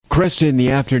Cresta in the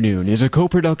Afternoon is a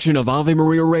co-production of Ave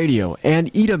Maria Radio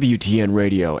and EWTN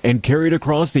Radio and carried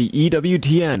across the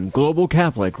EWTN Global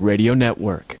Catholic Radio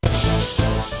Network.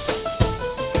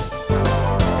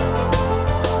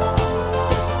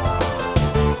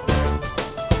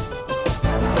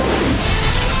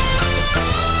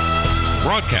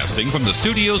 Broadcasting from the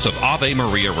studios of Ave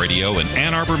Maria Radio in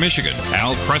Ann Arbor, Michigan,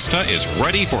 Al Cresta is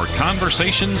ready for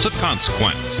conversations of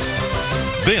consequence.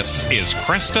 This is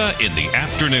Cresta in the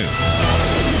Afternoon.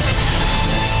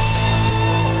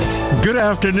 Good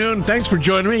afternoon. Thanks for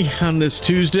joining me on this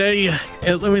Tuesday.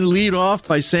 Let me lead off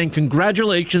by saying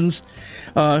congratulations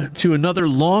to another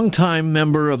longtime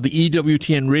member of the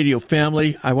EWTN radio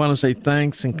family. I want to say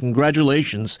thanks and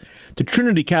congratulations to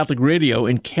Trinity Catholic Radio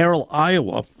in Carroll,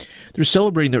 Iowa. They're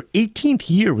celebrating their 18th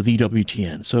year with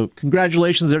EWTN. So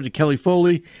congratulations there to Kelly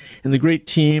Foley and the great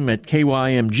team at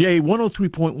KYMJ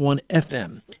 103.1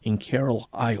 FM in Carroll,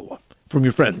 Iowa. From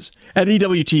your friends at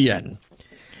EWTN.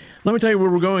 Let me tell you where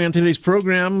we're going on today's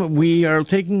program. We are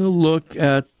taking a look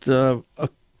at a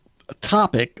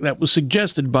topic that was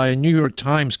suggested by a New York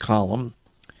Times column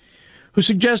who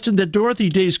suggested that Dorothy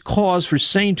Day's cause for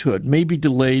sainthood may be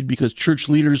delayed because church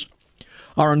leaders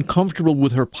are uncomfortable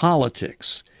with her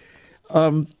politics.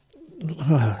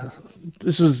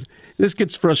 This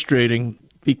gets frustrating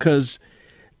because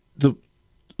the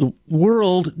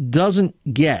world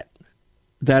doesn't get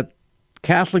that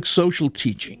Catholic social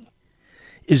teaching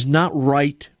is not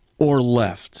right or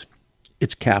left.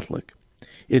 It's Catholic.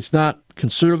 It's not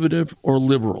conservative or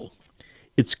liberal.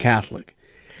 It's Catholic.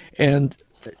 And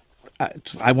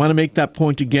I want to make that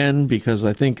point again because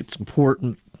I think it's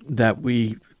important that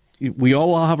we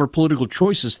all have our political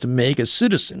choices to make as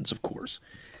citizens, of course.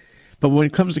 But when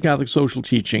it comes to Catholic social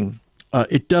teaching,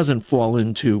 it doesn't fall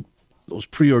into those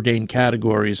preordained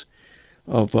categories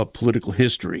of political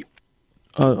history.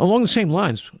 Along the same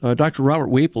lines, Dr. Robert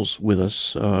Whaples with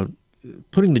us,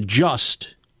 putting the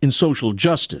just in social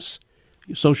justice.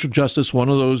 Social justice, one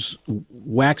of those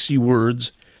waxy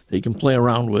words that you can play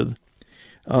around with.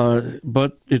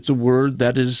 But it's a word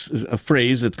that is a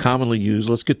phrase that's commonly used.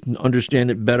 Let's get to understand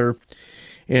it better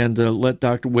and let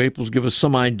Dr. Whaples give us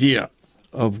some idea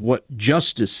of what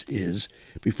justice is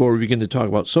before we begin to talk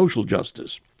about social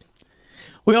justice.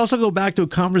 We also go back to a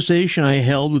conversation I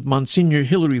held with Msgr.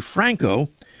 Hilary Franco,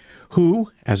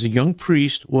 who, as a young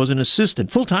priest, was an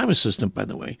assistant, full-time assistant, by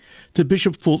the way, to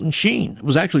Bishop Fulton Sheen.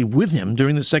 Was actually with him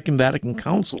during the Second Vatican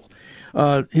Council.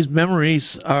 His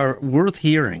memories are worth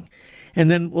hearing. And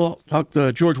then we'll talk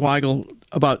to George Weigel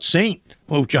about St.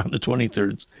 Pope John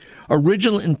XXIII's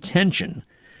original intention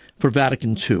for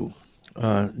Vatican II.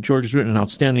 George has written an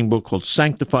outstanding book called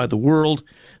Sanctify the World,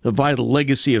 The Vital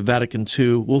Legacy of Vatican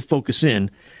II. We'll focus in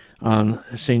on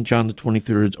St. John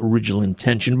XXIII's original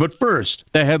intention. But first,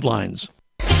 the headlines.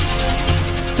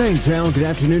 Thanks, Al. Good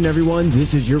afternoon, everyone.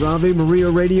 This is your Ave Maria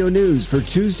Radio News for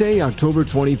Tuesday, October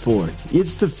 24th.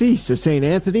 It's the feast of St.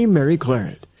 Anthony Mary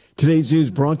Claret. Today's news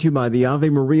brought to you by the Ave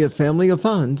Maria family of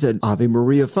funds at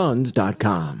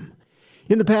AveMariaFunds.com.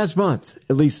 In the past month,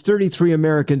 at least 33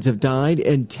 Americans have died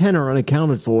and 10 are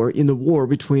unaccounted for in the war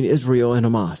between Israel and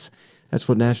Hamas. That's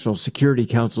what National Security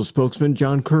Council spokesman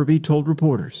John Kirby told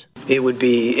reporters. It would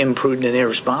be imprudent and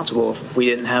irresponsible if we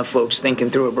didn't have folks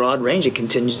thinking through a broad range of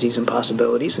contingencies and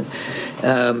possibilities, and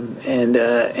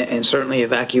certainly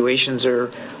evacuations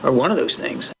are one of those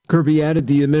things. Kirby added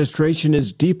the administration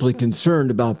is deeply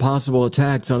concerned about possible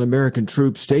attacks on American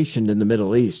troops stationed in the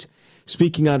Middle East.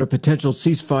 Speaking on a potential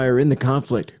ceasefire in the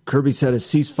conflict, Kirby said a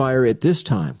ceasefire at this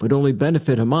time would only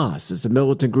benefit Hamas as the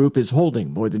militant group is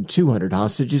holding more than 200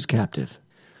 hostages captive.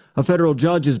 A federal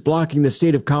judge is blocking the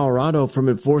state of Colorado from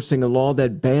enforcing a law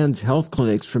that bans health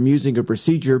clinics from using a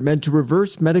procedure meant to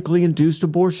reverse medically induced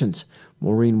abortions.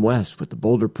 Maureen West with the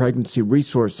Boulder Pregnancy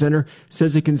Resource Center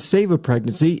says it can save a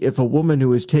pregnancy if a woman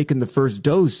who has taken the first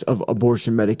dose of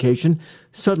abortion medication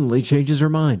suddenly changes her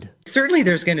mind. Certainly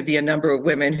there's going to be a number of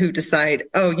women who decide,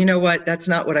 oh, you know what, that's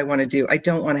not what I want to do. I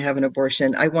don't want to have an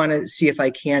abortion. I want to see if I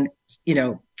can,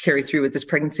 carry through with this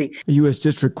pregnancy. A U.S.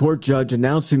 District Court judge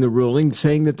announcing the ruling,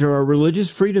 saying that there are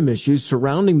religious freedom issues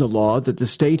surrounding the law that the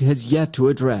state has yet to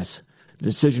address. The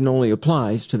decision only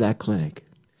applies to that clinic.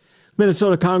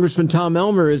 Minnesota Congressman Tom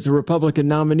Elmer is the Republican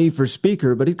nominee for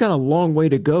Speaker, but he's got a long way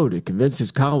to go to convince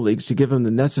his colleagues to give him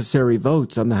the necessary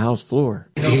votes on the House floor.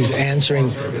 He's answering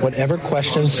whatever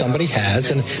questions somebody has,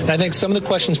 and I think some of the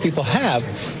questions people have,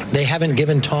 they haven't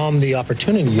given Tom the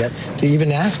opportunity yet to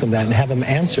even ask him that and have him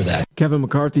answer that. Kevin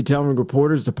McCarthy telling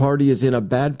reporters the party is in a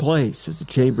bad place as the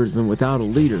chamber's been without a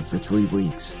leader for 3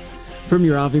 weeks. From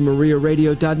your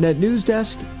AveMariaRadio.net news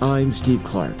desk, I'm Steve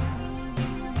Clark.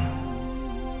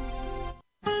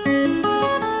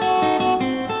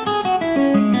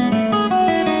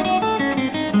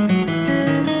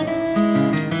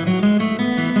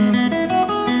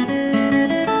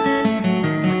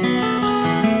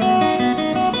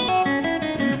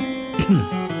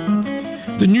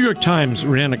 The New York Times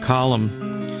ran a column,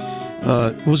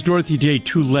 was Dorothy Day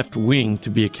too left-wing to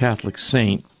be a Catholic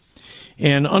saint?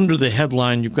 And under the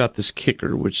headline, you've got this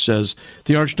kicker, which says,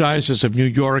 the Archdiocese of New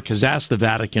York has asked the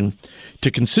Vatican to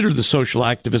consider the social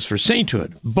activist for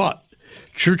sainthood, but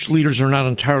church leaders are not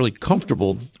entirely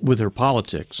comfortable with her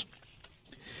politics.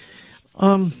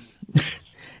 And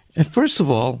first of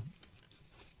all,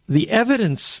 the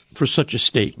evidence for such a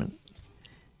statement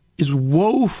is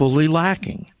woefully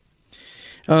lacking.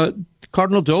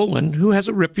 Cardinal Dolan, who has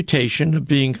a reputation of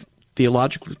being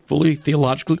fully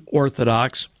theologically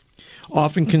orthodox,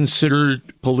 often considered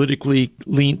politically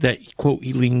he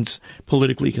leans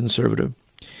politically conservative.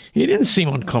 He didn't seem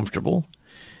uncomfortable.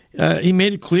 He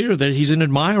made it clear that he's an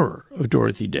admirer of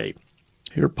Dorothy Day.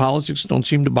 Her politics don't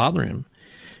seem to bother him.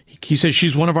 He says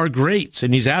she's one of our greats,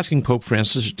 and he's asking Pope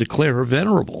Francis to declare her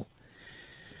venerable.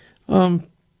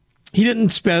 He didn't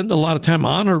spend a lot of time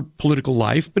on her political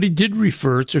life, but he did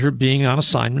refer to her being on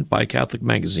assignment by a Catholic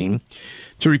magazine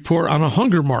to report on a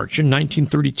hunger march in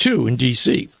 1932 in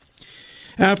D.C.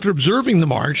 After observing the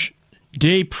march,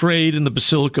 Day prayed in the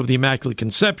Basilica of the Immaculate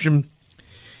Conception,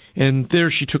 and there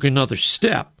she took another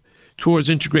step towards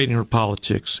integrating her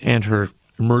politics and her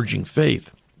emerging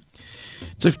faith.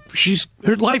 So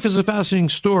her life is a fascinating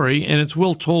story, and it's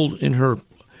well told in her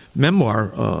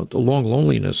memoir, The Long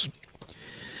Loneliness.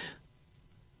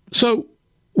 So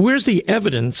where's the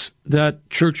evidence that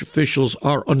church officials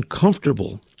are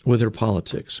uncomfortable with her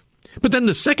politics? But then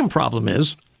the second problem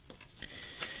is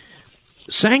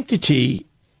sanctity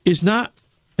is not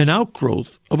an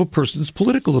outgrowth of a person's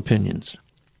political opinions.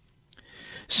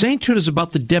 Sainthood is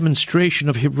about the demonstration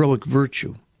of heroic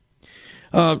virtue.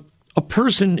 A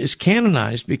person is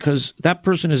canonized because that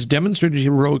person has demonstrated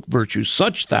heroic virtue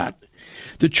such that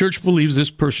the church believes this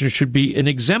person should be an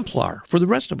exemplar for the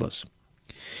rest of us.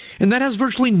 And that has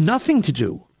virtually nothing to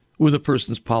do with a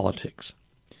person's politics.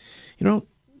 Now,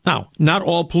 not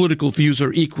all political views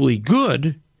are equally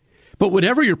good, but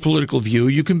whatever your political view,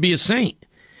 you can be a saint.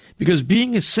 Because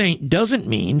being a saint doesn't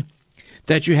mean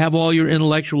that you have all your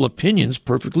intellectual opinions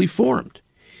perfectly formed.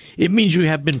 It means you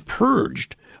have been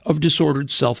purged of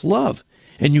disordered self-love,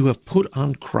 and you have put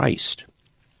on Christ.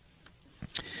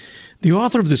 The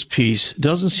author of this piece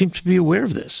doesn't seem to be aware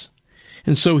of this,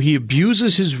 and so he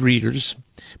abuses his readers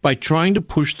by trying to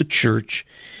push the church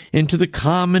into the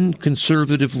common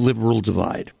conservative-liberal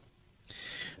divide.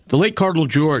 The late Cardinal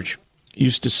George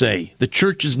used to say, the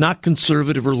church is not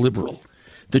conservative or liberal.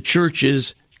 The church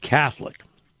is Catholic.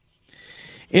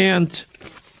 And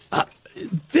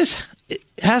this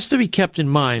has to be kept in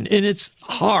mind, and it's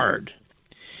hard.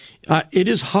 It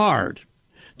is hard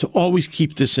to always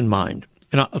keep this in mind.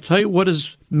 And I'll tell you what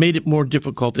has made it more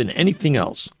difficult than anything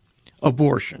else: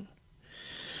 abortion.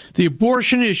 The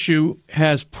abortion issue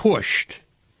has pushed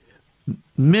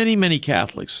many, many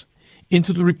Catholics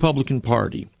into the Republican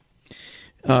Party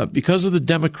because of the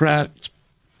Democrats'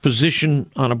 position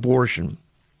on abortion.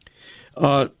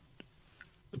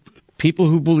 People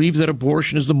who believe that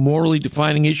abortion is the morally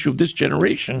defining issue of this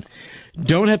generation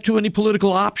don't have too many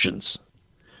political options.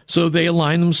 So they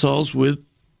align themselves with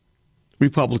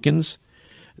Republicans.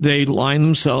 They align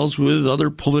themselves with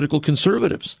other political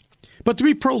conservatives. But to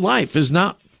be pro-life is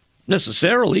not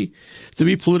necessarily to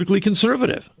be politically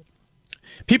conservative.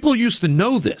 People used to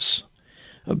know this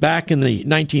back in the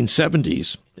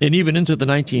 1970s and even into the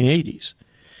 1980s.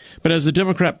 But as the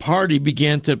Democrat Party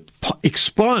began to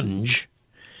expunge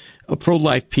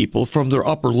pro-life people from their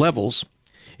upper levels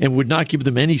and would not give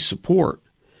them any support,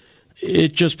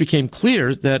 it just became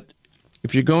clear that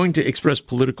if you're going to express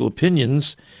political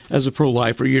opinions as a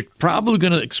pro-lifer, you're probably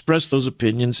going to express those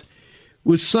opinions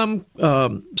with some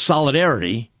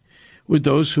solidarity with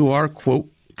those who are, quote,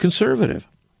 conservative.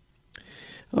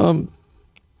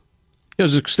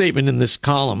 There's a statement in this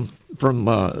column from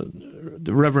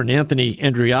the Reverend Anthony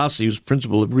Andriassi, who's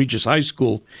principal of Regis High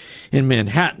School in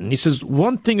Manhattan. He says,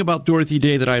 one thing about Dorothy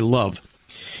Day that I love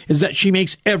is that she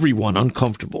makes everyone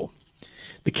uncomfortable.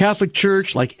 The Catholic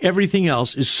Church, like everything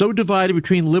else, is so divided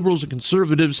between liberals and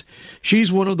conservatives,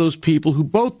 she's one of those people who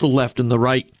both the left and the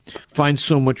right find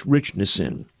so much richness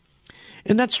in.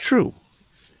 And that's true.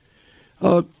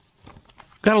 Got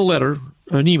a letter,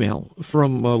 an email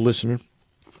from a listener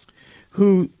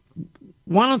who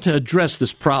wanted to address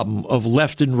this problem of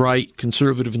left and right,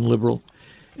 conservative and liberal.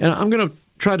 And I'm going to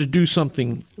try to do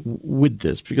something with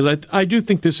this because I do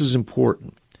think this is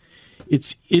important.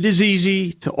 It is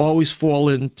easy to always fall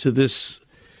into this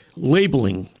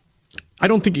labeling. I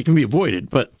don't think it can be avoided,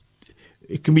 but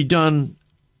it can be done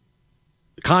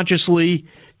consciously,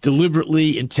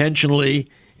 deliberately, intentionally,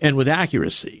 and with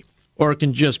accuracy. Or it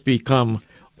can just become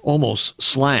almost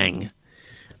slang,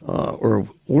 or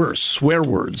worse, swear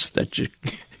words that you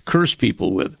curse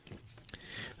people with.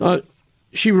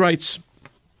 She writes,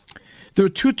 there are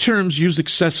two terms used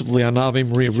excessively on Ave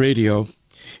Maria Radio,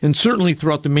 and certainly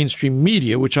throughout the mainstream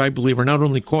media, which I believe are not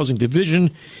only causing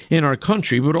division in our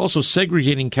country, but also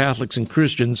segregating Catholics and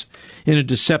Christians in a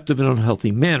deceptive and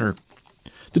unhealthy manner.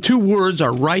 The two words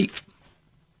are right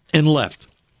and left.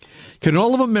 Can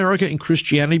all of America and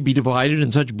Christianity be divided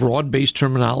in such broad-based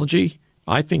terminology?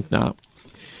 I think not.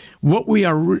 What we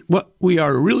are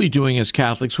really doing as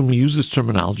Catholics when we use this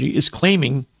terminology is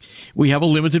claiming we have a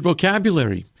limited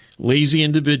vocabulary, lazy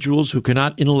individuals who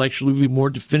cannot intellectually be more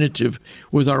definitive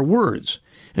with our words,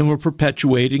 and we're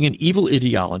perpetuating an evil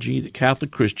ideology that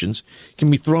Catholic Christians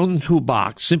can be thrown into a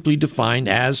box simply defined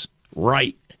as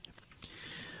right.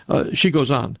 She goes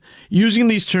on, using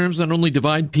these terms not only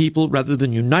divide people rather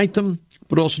than unite them,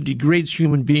 but also degrades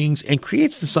human beings and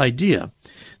creates this idea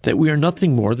that we are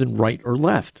nothing more than right or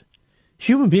left.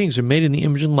 Human beings are made in the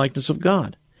image and likeness of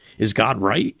God. Is God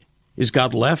right? Is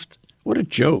God left? What a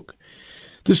joke.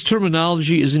 This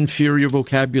terminology is inferior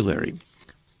vocabulary.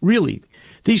 Really,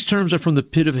 these terms are from the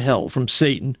pit of hell, from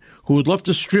Satan, who would love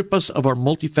to strip us of our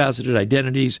multifaceted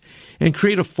identities and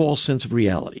create a false sense of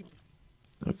reality.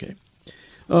 Okay.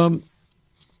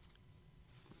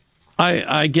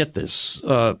 I get this.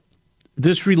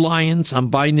 This reliance on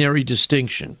binary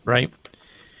distinction, right?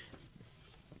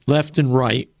 Left and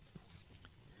right,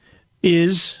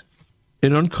 is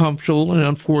an uncomfortable and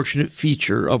unfortunate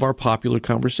feature of our popular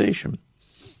conversation.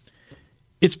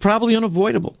 It's probably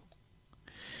unavoidable.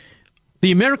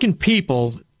 The American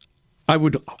people, I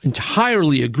would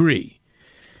entirely agree,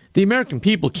 the American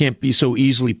people can't be so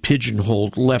easily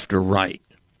pigeonholed left or right,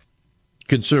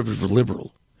 conservative or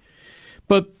liberal.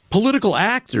 But political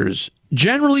actors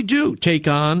generally do take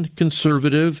on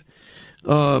conservative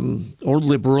or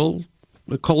liberal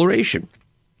coloration.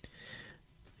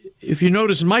 If you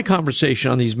notice in my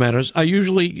conversation on these matters, I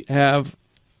usually have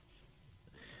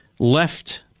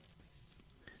left,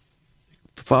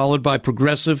 followed by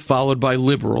progressive, followed by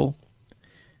liberal,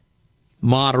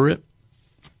 moderate,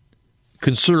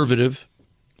 conservative,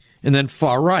 and then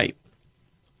far right.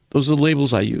 Those are the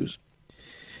labels I use.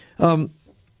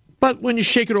 But when you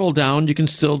shake it all down, you can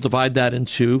still divide that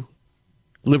into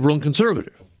liberal and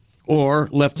conservative, or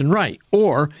left and right,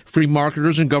 or free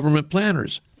marketers and government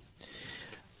planners.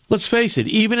 Let's face it,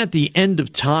 even at the end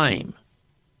of time,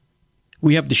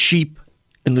 we have the sheep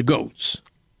and the goats.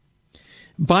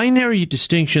 Binary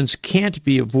distinctions can't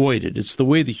be avoided. It's the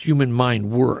way the human mind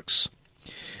works.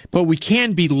 But we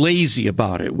can be lazy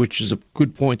about it, which is a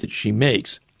good point that she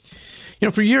makes. You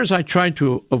know, for years I tried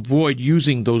to avoid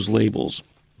using those labels.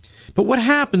 But what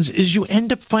happens is you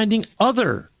end up finding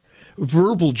other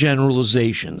verbal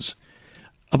generalizations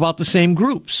about the same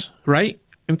groups, right,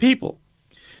 and people.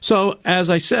 So,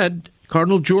 as I said,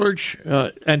 Cardinal George,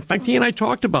 in fact, he and I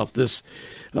talked about this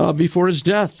before his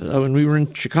death when we were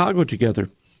in Chicago together.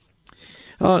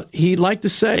 He liked to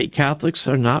say Catholics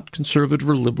are not conservative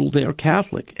or liberal, they are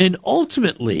Catholic. And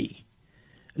ultimately,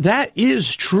 that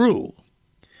is true.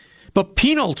 But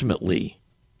penultimately,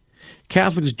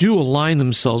 Catholics do align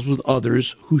themselves with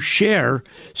others who share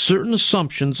certain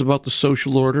assumptions about the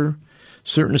social order,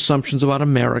 certain assumptions about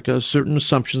America, certain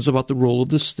assumptions about the role of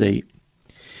the state.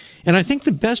 And I think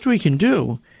the best we can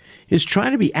do is try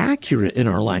to be accurate in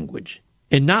our language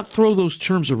and not throw those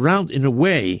terms around in a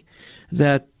way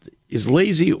that is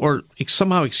lazy or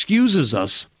somehow excuses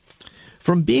us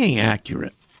from being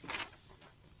accurate.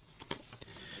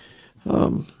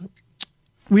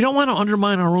 We don't want to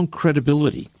undermine our own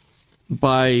credibility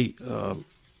by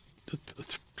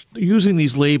using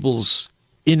these labels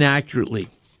inaccurately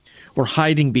or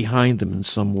hiding behind them in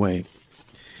some way.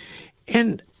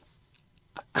 And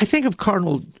I think of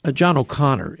Cardinal John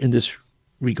O'Connor in this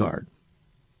regard.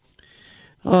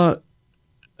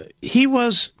 He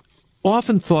was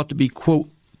often thought to be, quote,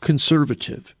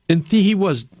 conservative. And he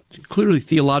was clearly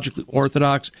theologically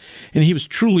orthodox, and he was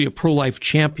truly a pro-life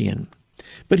champion.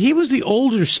 But he was the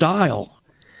older style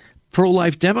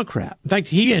pro-life Democrat. In fact,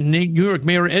 he and New York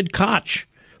Mayor Ed Koch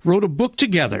wrote a book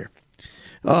together.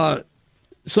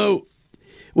 So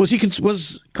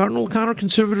was Cardinal O'Connor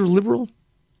conservative or liberal?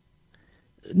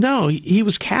 No, he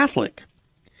was Catholic.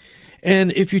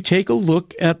 And if you take a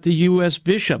look at the U.S.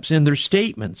 bishops and their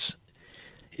statements,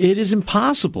 it is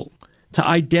impossible to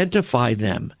identify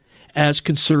them as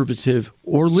conservative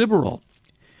or liberal.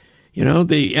 You know,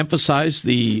 they emphasize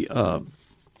the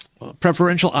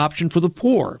preferential option for the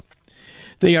poor.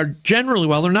 They are generally,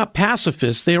 while they're not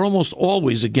pacifists, they are almost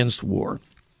always against war.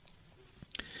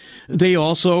 They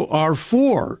also are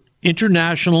for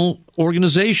international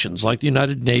organizations like the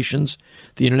United Nations,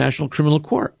 the International Criminal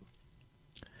Court.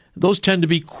 Those tend to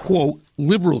be, quote,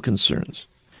 liberal concerns.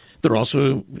 They're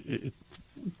also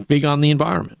big on the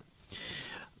environment.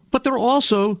 But they're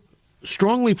also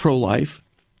strongly pro-life.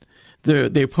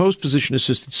 They oppose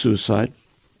physician-assisted suicide.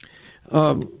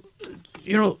 So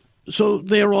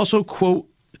they are also, quote,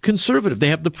 conservative. They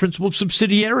have the principle of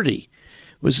subsidiarity,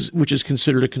 which is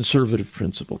considered a conservative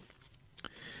principle.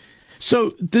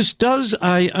 So this does,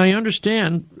 I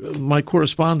understand my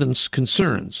correspondent's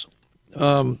concerns.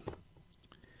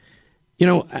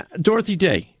 Dorothy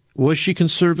Day, was she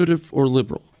conservative or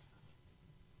liberal?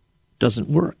 Doesn't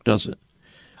work, does it?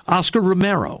 Oscar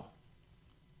Romero,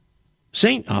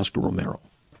 Saint Oscar Romero,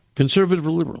 conservative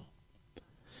or liberal?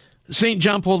 Saint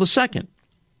John Paul II,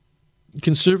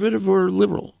 conservative or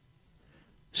liberal?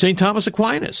 Saint Thomas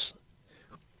Aquinas,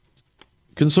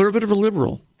 conservative or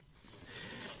liberal?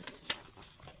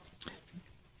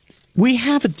 We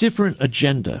have a different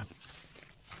agenda,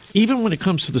 even when it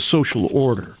comes to the social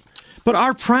order. But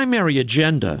our primary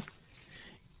agenda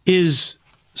is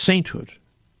sainthood.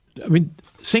 I mean,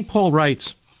 St. Paul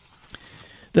writes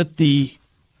that the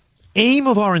aim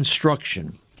of our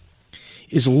instruction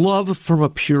is love from a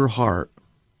pure heart,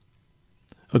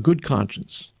 a good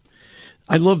conscience.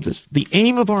 I love this. The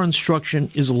aim of our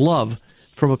instruction is love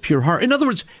from a pure heart. In other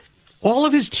words, all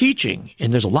of his teaching,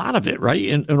 and there's a lot of it, right,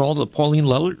 in all the Pauline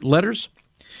letters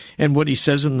and what he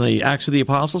says in the Acts of the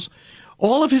Apostles,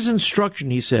 all of his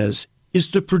instruction, he says, is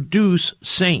to produce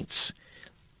saints.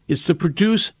 It's to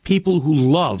produce people who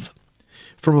love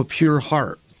from a pure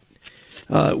heart.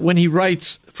 When he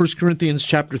writes 1 Corinthians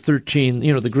chapter 13,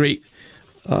 the great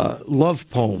love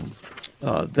poem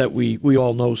that we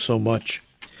all know so much.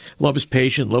 Love is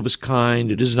patient, love is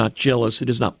kind, it is not jealous, it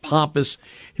is not pompous,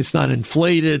 it's not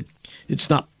inflated, it's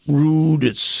not rude,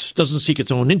 it doesn't seek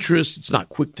its own interest, it's not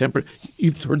quick-tempered.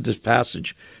 You've heard this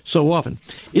passage so often.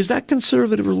 Is that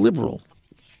conservative or liberal?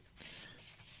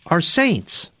 Are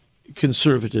saints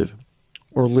conservative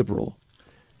or liberal?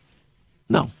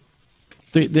 No,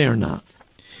 they are not.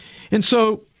 And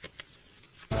so,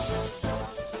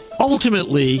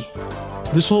 ultimately,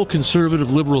 this whole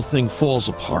conservative-liberal thing falls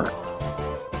apart.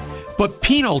 But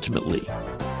penultimately,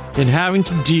 in having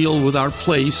to deal with our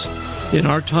place in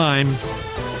our time,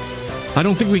 I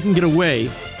don't think we can get away.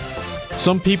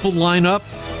 Some people line up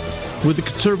with the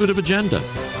conservative agenda.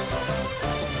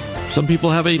 Some people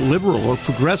have a liberal or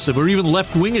progressive or even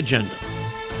left-wing agenda.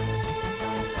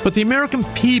 But the American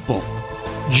people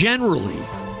generally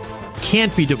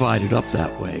can't be divided up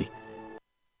that way.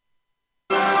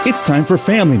 It's time for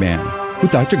Family Man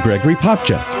with Dr. Gregory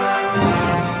Popcak.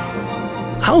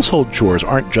 Household chores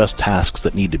aren't just tasks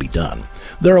that need to be done.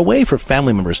 They're a way for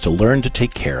family members to learn to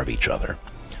take care of each other.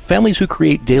 Families who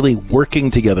create daily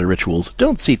working together rituals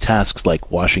don't see tasks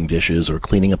like washing dishes or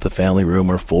cleaning up the family room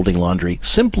or folding laundry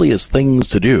simply as things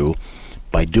to do.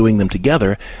 By doing them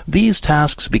together, these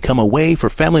tasks become a way for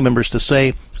family members to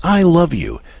say, I love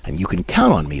you, and you can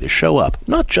count on me to show up,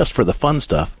 not just for the fun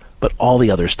stuff, but all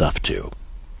the other stuff too.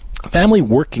 Family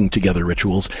working together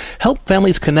rituals help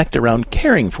families connect around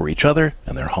caring for each other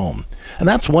and their home. And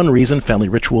that's one reason family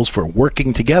rituals for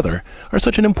working together are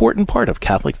such an important part of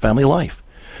Catholic family life.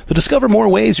 To discover more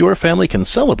ways your family can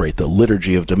celebrate the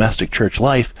liturgy of domestic church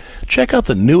life, check out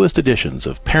the newest editions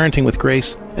of Parenting with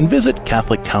Grace and visit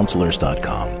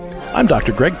CatholicCounselors.com. I'm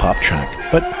Dr. Greg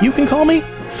Popcak, but you can call me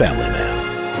Family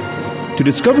Man. To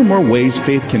discover more ways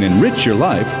faith can enrich your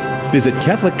life, visit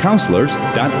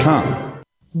CatholicCounselors.com.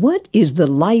 What is the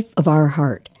life of our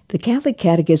heart? The Catholic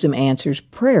Catechism answers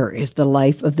prayer is the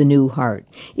life of the new heart.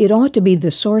 It ought to be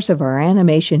the source of our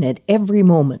animation at every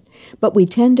moment, but we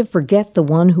tend to forget the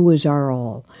one who is our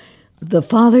all. The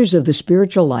fathers of the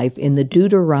spiritual life in the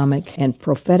Deuteronomic and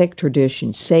prophetic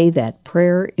traditions say that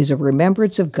prayer is a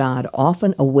remembrance of God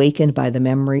often awakened by the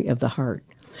memory of the heart.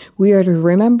 We are to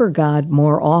remember God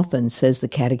more often, says the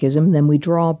Catechism, than we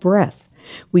draw breath.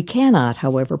 We cannot,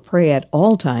 however, pray at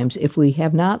all times if we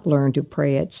have not learned to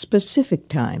pray at specific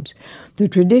times. The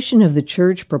tradition of the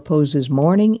Church proposes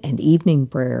morning and evening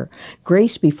prayer,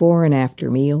 grace before and after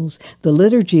meals, the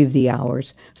liturgy of the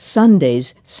hours,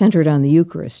 Sundays centered on the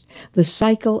Eucharist, the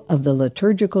cycle of the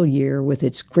liturgical year with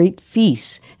its great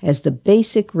feasts as the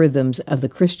basic rhythms of the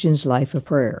Christian's life of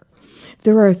prayer.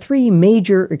 There are three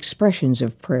major expressions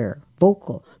of prayer: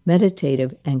 vocal,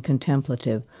 meditative, and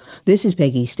contemplative. This is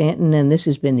Peggy Stanton, and this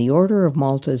has been the Order of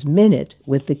Malta's Minute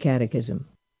with the Catechism.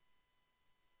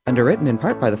 Underwritten in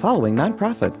part by the following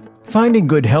nonprofit. Finding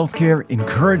good health care,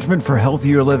 encouragement for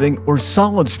healthier living, or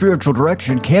solid spiritual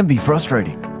direction can be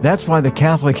frustrating. That's why the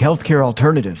Catholic Healthcare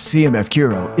Alternative, CMF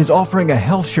Curo, is offering a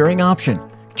health-sharing option.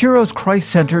 Curo's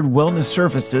Christ-centered wellness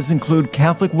services include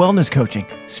Catholic wellness coaching,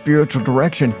 spiritual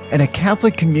direction, and a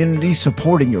Catholic community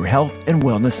supporting your health and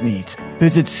wellness needs.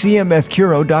 Visit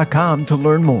cmfcuro.com to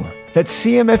learn more. That's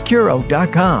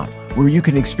cmfcuro.com, where you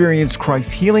can experience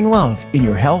Christ's healing love in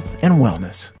your health and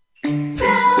wellness.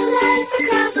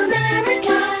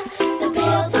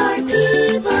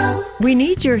 We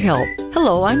need your help.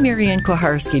 Hello, I'm Marianne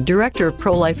Koharski, Director of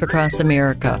Pro-Life Across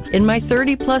America. In my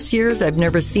 30-plus years, I've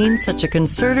never seen such a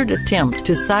concerted attempt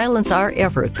to silence our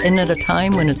efforts and at a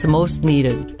time when it's most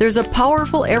needed. There's a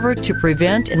powerful effort to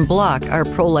prevent and block our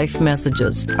pro-life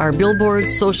messages. Our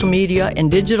billboards, social media, and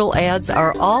digital ads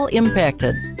are all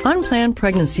impacted. Unplanned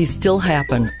pregnancies still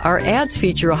happen. Our ads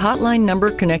feature a hotline number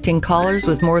connecting callers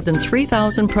with more than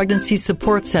 3,000 pregnancy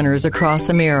support centers across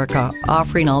America,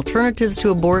 offering alternatives to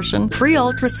abortion, free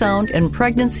ultrasound, and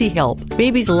pregnancy help.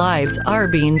 Babies' lives are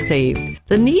being saved.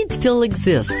 The need still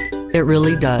exists. It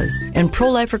really does. And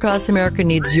Pro-Life Across America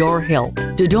needs your help.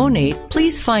 To donate,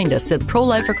 please find us at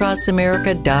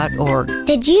prolifeacrossamerica.org.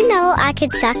 Did you know I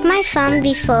could suck my thumb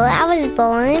before I was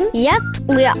born? Yep,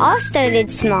 we all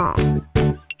started small.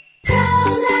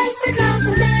 Pro-Life Across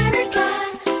America,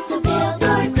 the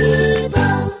Billboard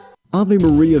people. Ave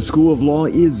Maria School of Law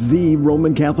is the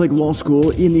Roman Catholic law school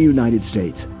in the United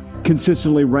States.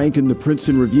 Consistently ranked in the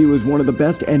Princeton Review as one of the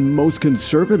best and most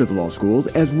conservative law schools,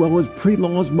 as well as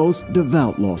pre-law's most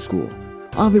devout law school.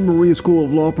 Ave Maria School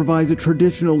of Law provides a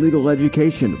traditional legal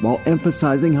education while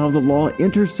emphasizing how the law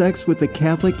intersects with the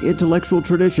Catholic intellectual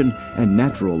tradition and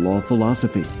natural law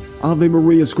philosophy. Ave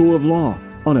Maria School of Law,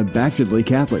 unabashedly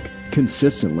Catholic,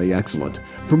 consistently excellent.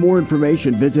 For more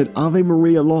information, visit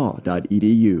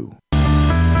avemarialaw.edu.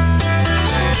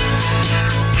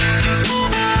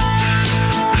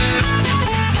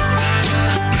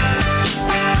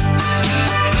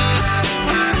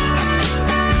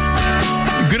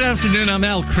 Good afternoon, I'm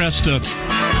Al Cresta.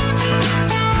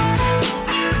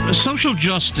 Social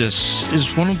justice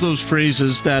is one of those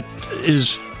phrases that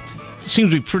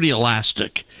seems to be pretty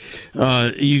elastic.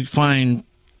 You find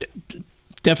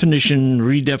definition,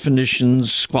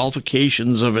 redefinitions,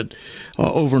 qualifications of it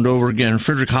over and over again.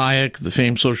 Friedrich Hayek, the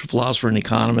famed social philosopher and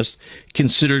economist,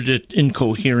 considered it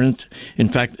incoherent. In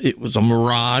fact, it was a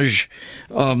mirage.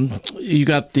 You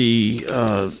got the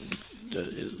at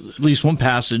least one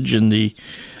passage in the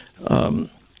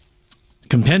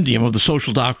compendium of the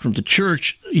social doctrine of the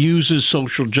church uses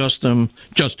social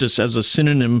justice as a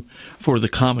synonym for the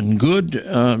common good.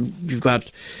 You've got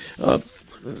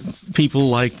people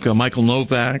like Michael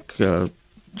Novak,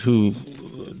 who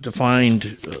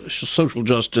defined social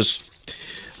justice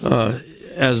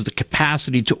as the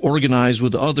capacity to organize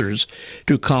with others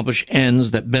to accomplish ends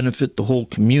that benefit the whole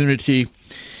community.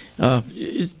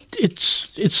 It's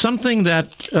something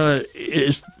that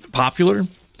is popular.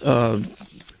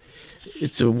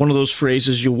 It's one of those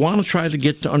phrases you want to try to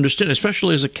get to understand,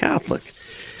 especially as a Catholic,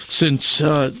 since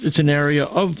it's an area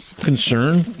of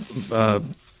concern.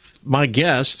 My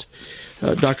guest,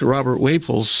 Dr. Robert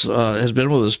Whaples, has been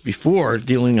with us before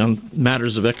dealing on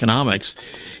matters of economics.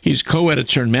 He's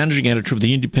co-editor and managing editor of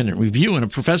the Independent Review and a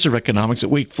professor of economics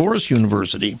at Wake Forest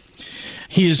University.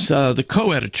 He is the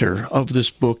co-editor of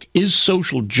this book, Is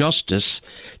Social Justice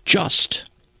Just?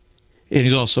 And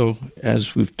he's also,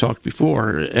 as we've talked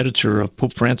before, editor of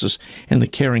Pope Francis and the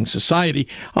Caring Society.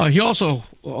 He also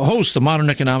hosts the Modern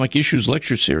Economic Issues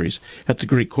lecture series at the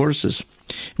Great Courses.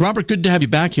 Robert, good to have you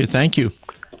back here. Thank you.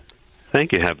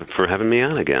 Thank you for having me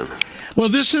on again. Well,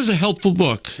 this is a helpful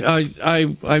book.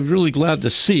 I'm really glad to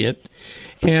see it.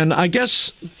 And I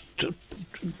guess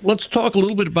let's talk a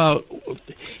little bit about,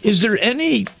 is there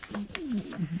any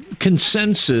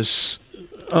consensus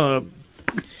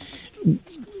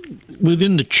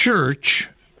within the church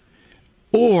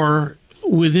or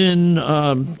within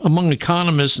among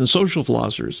economists and social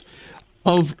philosophers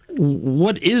of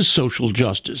what is social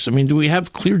justice? I mean, do we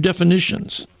have clear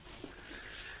definitions?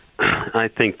 I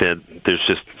think that there's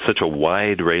just such a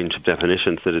wide range of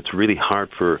definitions that it's really hard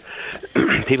for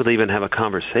people to even have a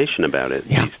conversation about it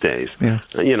these days. Yeah.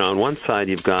 On one side,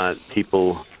 you've got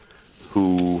people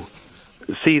who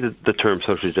see the term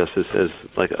social justice as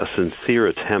like a sincere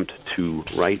attempt to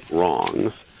right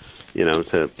wrongs,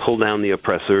 to pull down the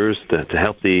oppressors, to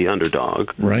help the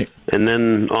underdog. Right. And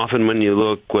then often when you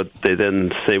look what they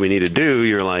then say we need to do,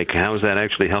 you're like, how is that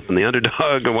actually helping the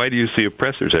underdog? And why do you see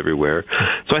oppressors everywhere?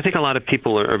 So I think a lot of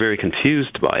people are very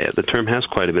confused by it. The term has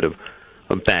quite a bit of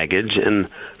baggage. And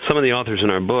some of the authors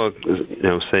in our book,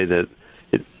 say that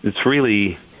it's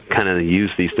really kind of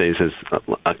used these days as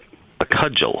a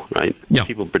cudgel, right? Yeah.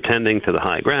 People pretending to the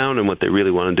high ground, and what they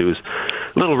really want to do is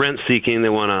a little rent-seeking. They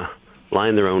want to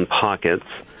line their own pockets.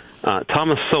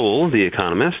 Thomas Sowell, the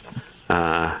economist,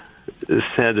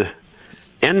 said,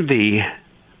 envy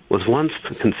was once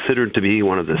considered to be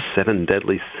one of the 7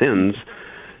 deadly sins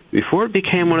before it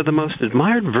became one of the most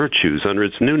admired virtues under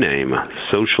its new name,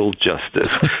 social justice.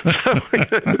 So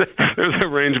there's a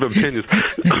range of opinions.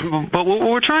 But what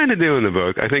we're trying to do in the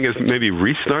book, I think, is maybe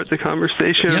restart the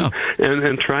conversation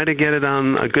and try to get it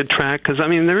on a good track. Because, I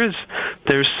mean, there's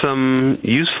some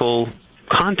useful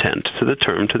content to the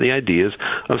term, to the ideas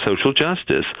of social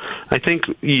justice. I think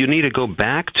you need to go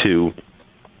back to,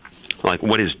 like,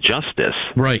 what is justice?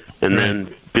 Right. And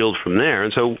then build from there.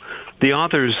 And so the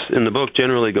authors in the book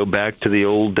generally go back to the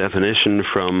old definition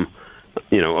from,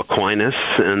 Aquinas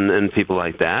and people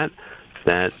like that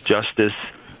justice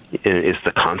is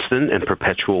the constant and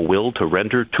perpetual will to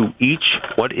render to each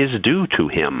what is due to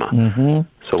him. Mm-hmm.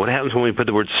 So what happens when we put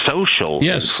the word social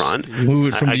in front? You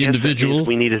move it from the individual.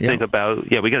 We need to think about,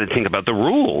 we got to think about the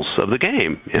rules of the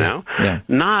game,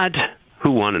 not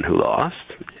who won and who lost.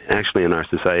 Actually, in our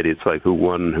society, it's like who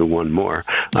won and who won more.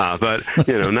 But,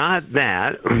 not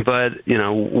that, but,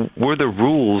 were the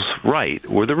rules right?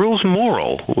 Were the rules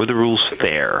moral? Were the rules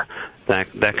fair?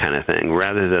 That kind of thing,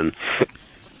 rather than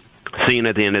seeing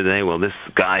at the end of the day, well, this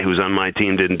guy who's on my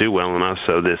team didn't do well enough,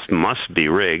 so this must be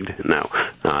rigged. No,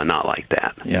 not like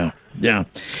that.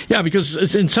 Yeah,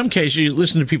 because in some cases, you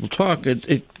listen to people talk,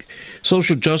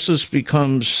 social justice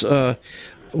becomes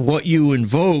what you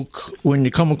invoke when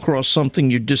you come across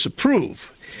something you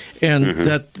disapprove. And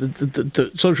that the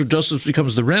social justice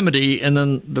becomes the remedy, and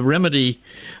then the remedy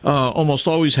almost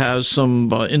always has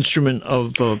some instrument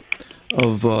of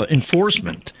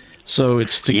enforcement. So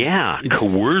it's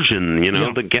coercion,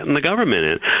 to get in the government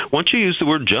in. Once you use the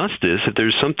word justice, if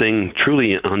there's something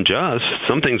truly unjust,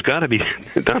 something's got to be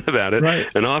done about it. Right.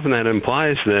 And often that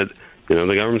implies that, the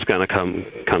government's going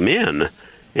to come in.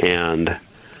 And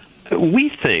we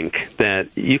think that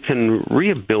you can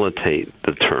rehabilitate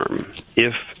the term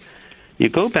if you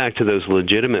go back to those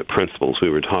legitimate principles we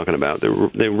were talking about.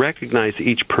 They recognize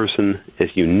each person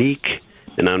as unique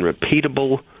and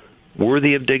unrepeatable,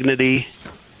 worthy of dignity,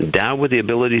 endowed with the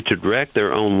ability to direct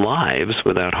their own lives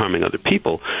without harming other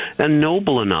people, and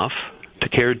noble enough to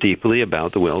care deeply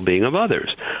about the well-being of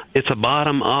others. It's a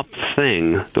bottom-up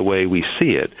thing, the way we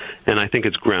see it, and I think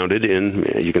it's grounded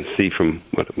in, you can see from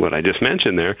what I just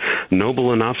mentioned there,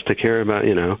 noble enough to care about,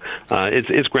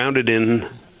 it's grounded in,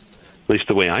 at least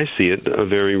the way I see it, a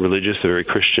very religious, a very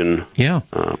Christian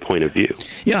point of view.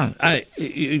 Yeah,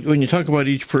 when you talk about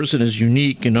each person as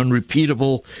unique and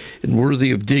unrepeatable and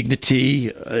worthy of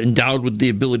dignity, endowed with the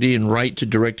ability and right to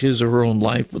direct his or her own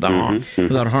life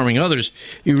without harming others,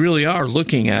 you really are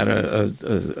looking at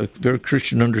a very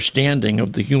Christian understanding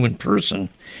of the human person.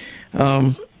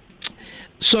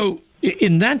 So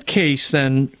in that case,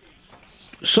 then,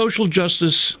 social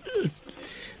justice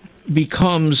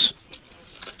becomes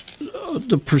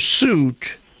the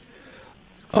pursuit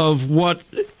of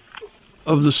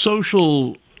the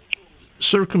social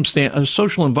circumstance, a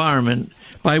social environment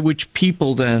by which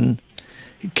people then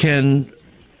can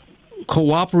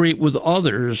cooperate with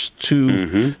others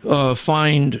to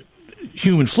find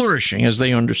human flourishing as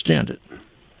they understand it.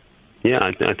 Yeah,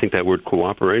 I think that word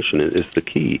cooperation is the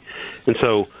key. And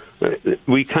so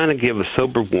we kind of give a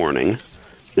sober warning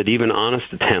that even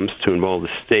honest attempts to involve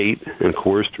the state and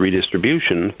coerced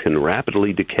redistribution can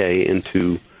rapidly decay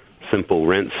into simple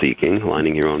rent-seeking,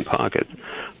 lining your own pocket.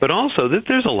 But also that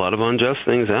there's a lot of unjust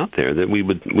things out there that we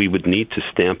would need to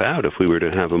stamp out if we were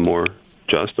to have a more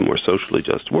just, a more socially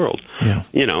just world. Yeah.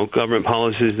 Government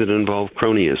policies that involve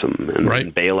cronyism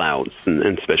and bailouts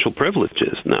and special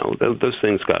privileges. No, those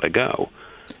things got to go.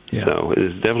 Yeah. So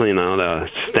it's definitely not a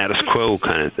status quo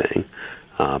kind of thing.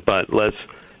 But let's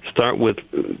start with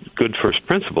good first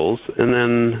principles, and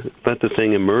then let the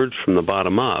thing emerge from the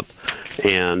bottom up.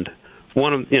 And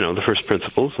one of the first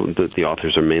principles, the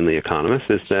authors are mainly economists,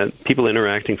 is that people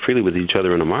interacting freely with each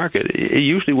other in a market, it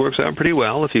usually works out pretty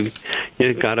well if you've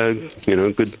got a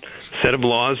good set of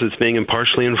laws that's being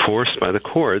impartially enforced by the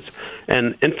courts.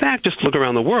 And in fact, just look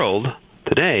around the world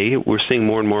today, we're seeing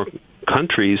more and more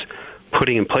countries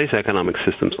putting in place economic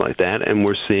systems like that, and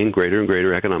we're seeing greater and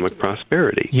greater economic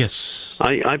prosperity. Yes.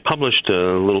 I published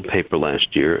a little paper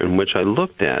last year in which I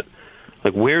looked at,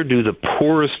 where do the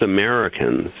poorest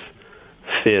Americans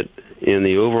fit in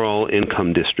the overall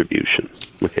income distribution?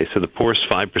 Okay, so the poorest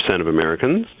 5% of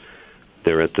Americans,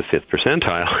 they're at the 5th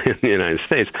percentile in the United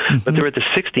States, but they're at the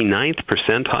 69th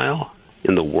percentile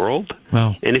in the world.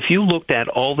 Wow. And if you looked at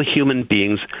all the human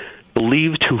beings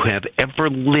believed to have ever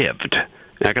lived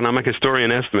economic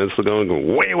historian estimates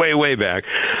going way, way, way back.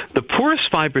 The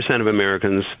poorest 5% of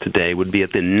Americans today would be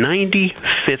at the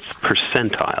 95th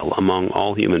percentile among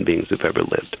all human beings who've ever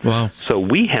lived. Wow. So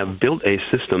we have built a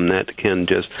system that can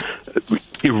just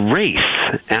erase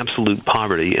absolute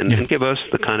poverty and give us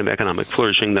the kind of economic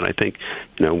flourishing that I think,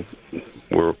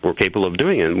 we're capable of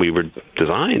doing, and we were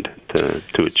designed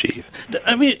to achieve.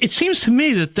 I mean, it seems to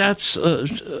me that that's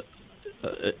a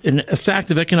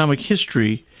fact of economic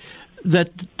history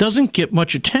that doesn't get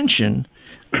much attention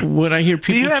when I hear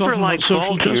people talking about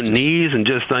social justice. Do you ever fall to your knees and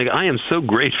just like, I am so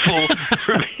grateful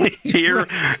for being here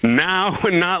now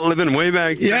and not living way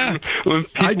back then? Yeah,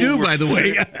 I do, by the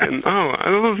way. That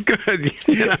was good.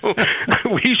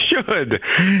 We should.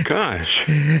 Gosh.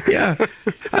 Yeah.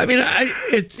 I mean,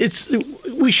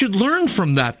 we should learn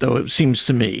from that, though, it seems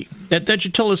to me. That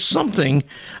should tell us something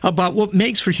about what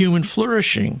makes for human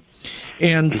flourishing.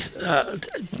 And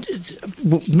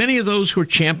many of those who are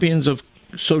champions of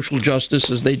social justice,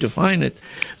 as they define it,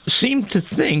 seem to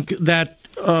think that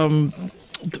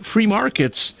free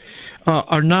markets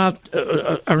are not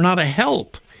a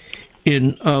help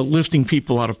in lifting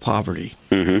people out of poverty.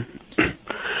 Mm-hmm.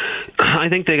 I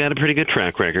think they got a pretty good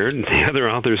track record. The other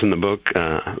authors in the book,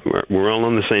 we're all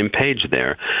on the same page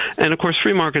there. And of course,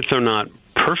 free markets are not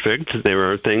perfect. There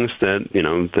are things that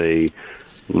they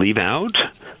leave out.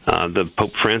 The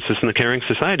Pope Francis and the Caring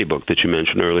Society book that you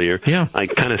mentioned earlier, I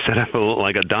kind of set up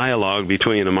a dialogue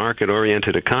between a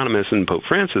market-oriented economist and Pope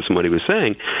Francis and what he was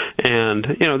saying.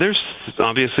 And, there's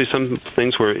obviously some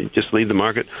things where you just leave the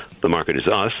market is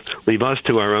us, leave us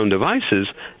to our own devices,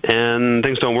 and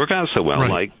things don't work out so well,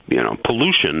 like,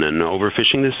 pollution and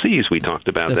overfishing the seas. We talked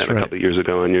about that a couple of years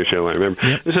ago on your show, I remember.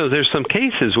 Yep. So there's some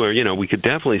cases where, we could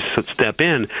definitely step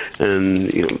in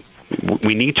and,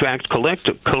 we need to act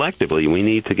collectively. We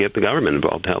need to get the government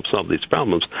involved to help solve these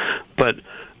problems. But,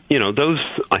 those,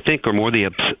 I think, are more the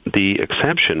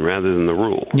exception rather than the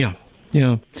rule. Yeah,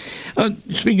 yeah.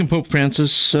 Speaking of Pope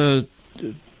Francis,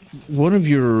 one of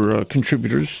your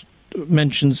contributors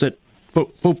mentions that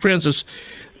Pope Francis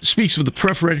speaks of the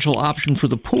preferential option for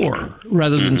the poor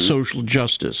rather than social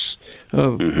justice.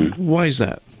 Why is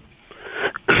that?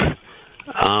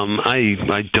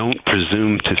 I don't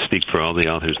presume to speak for all the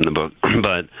authors in the book,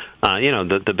 but,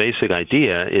 the basic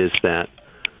idea is that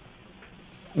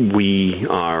we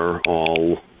are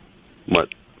all,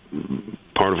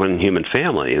 part of one human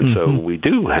family, and so we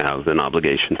do have an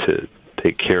obligation to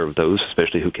take care of those,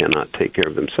 especially who cannot take care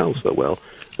of themselves so well.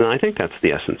 And I think that's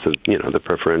the essence of, the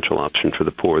preferential option for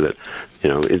the poor, that,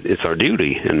 it's our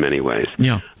duty in many ways.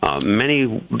 Yeah.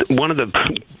 One of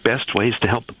the best ways to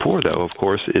help the poor, though, of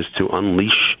course, is to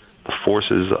unleash the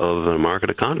forces of the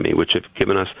market economy, which have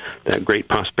given us that great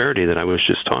prosperity that I was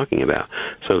just talking about.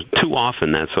 So too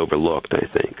often that's overlooked, I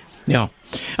think. Yeah.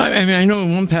 I know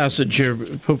in one passage here,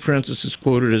 Pope Francis is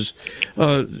quoted as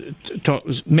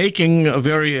making a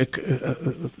very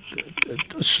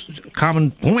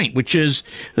common point, which is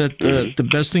that the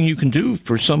best thing you can do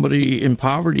for somebody in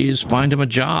poverty is find him a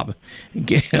job,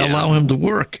 allow him to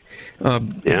work,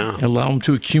 allow him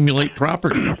to accumulate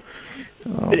property.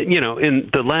 In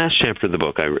the last chapter of the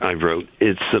book I wrote,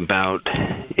 it's about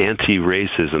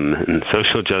anti-racism and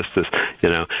social justice,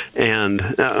 and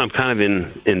I'm kind of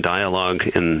in dialogue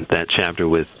in that chapter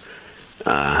with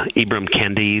Ibram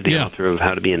Kendi, the author of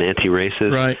How to Be an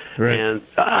Anti-Racist. Right. And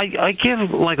I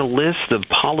give a list of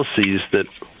policies that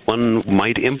one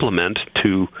might implement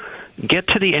to get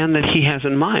to the end that he has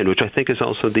in mind, which I think is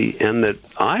also the end that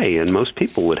I and most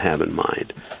people would have in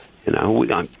mind.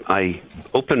 I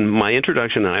open my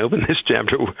introduction and I open this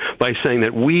chapter by saying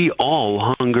that we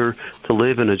all hunger to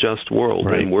live in a just world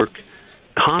and work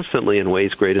constantly in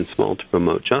ways great and small to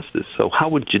promote justice. So how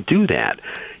would you do that?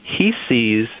 He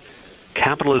sees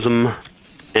capitalism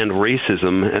and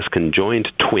racism as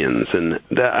conjoined twins, and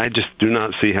I just do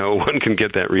not see how one can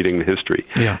get that reading the history.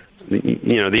 Yeah.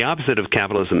 The opposite of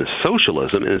capitalism is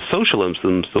socialism, and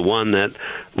socialism is the one that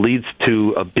leads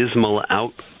to abysmal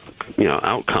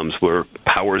outcomes where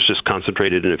power is just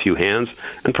concentrated in a few hands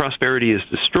and prosperity is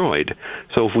destroyed.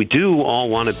 So if we do all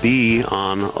want to be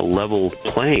on a level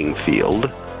playing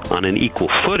field, on an equal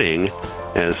footing,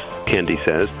 as Kendi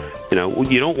says,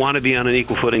 you don't want to be on an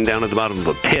equal footing down at the bottom of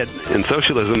a pit. In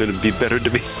socialism, it would be better to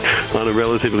be on a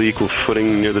relatively equal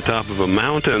footing near the top of a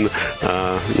mountain,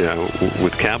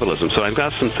 with capitalism. So I've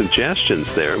got some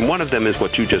suggestions there. And one of them is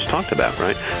what you just talked about,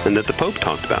 right? And that the Pope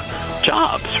talked about.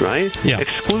 Jobs, right? Yeah.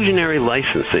 Exclusionary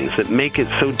licensing that make it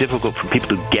so difficult for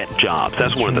people to get jobs.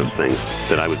 That's one of those things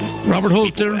that I would... Robert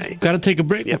Holt there. Got to take a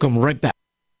break. Yep. We'll come right back.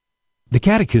 The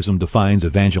Catechism defines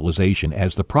evangelization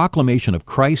as the proclamation of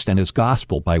Christ and His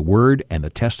gospel by word and the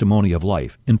testimony of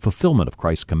life in fulfillment of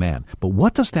Christ's command. But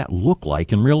what does that look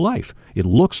like in real life? It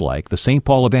looks like the St.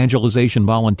 Paul evangelization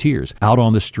volunteers out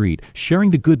on the street,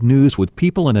 sharing the good news with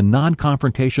people in a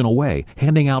non-confrontational way,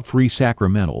 handing out free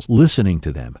sacramentals, listening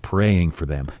to them, praying for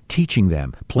them, teaching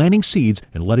them, planting seeds,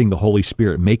 and letting the Holy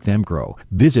Spirit make them grow.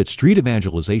 Visit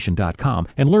streetevangelization.com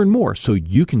and learn more so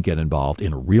you can get involved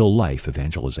in real-life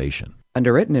evangelization.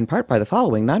 Underwritten in part by the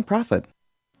following nonprofit.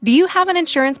 Do you have an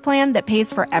insurance plan that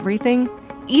pays for everything,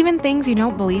 even things you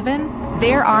don't believe in?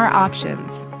 There are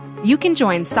options. You can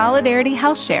join Solidarity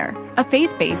Health Share, a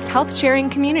faith-based health-sharing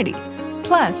community.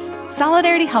 Plus,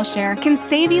 Solidarity Health Share can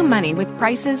save you money with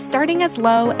prices starting as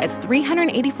low as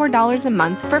 $384 a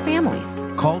month for families.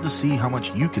 Call to see how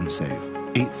much you can save.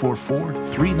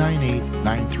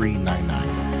 844-398-9399.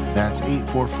 That's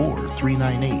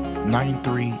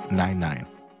 844-398-9399.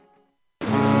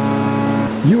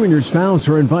 You and your spouse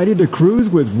are invited to cruise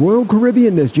with Royal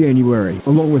Caribbean this January,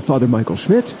 along with Father Michael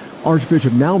Schmitz,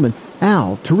 Archbishop Naumann,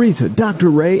 Al, Teresa,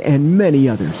 Dr. Ray, and many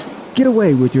others. Get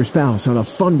away with your spouse on a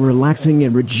fun, relaxing,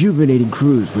 and rejuvenating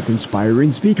cruise with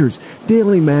inspiring speakers,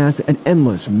 daily mass, and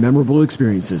endless memorable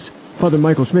experiences. Father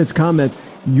Michael Schmitz comments,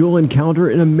 you'll encounter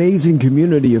an amazing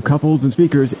community of couples and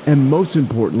speakers, and most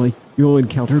importantly, you'll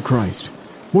encounter Christ.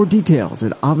 More details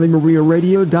at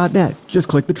AveMariaRadio.net. Just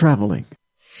click the travel link.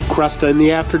 Cresta in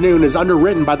the Afternoon is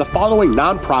underwritten by the following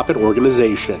nonprofit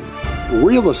organization.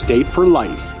 Real Estate for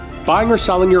Life. Buying or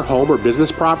selling your home or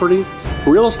business property?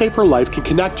 Real Estate for Life can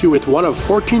connect you with one of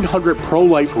 1,400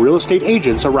 pro-life real estate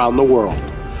agents around the world.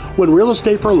 When Real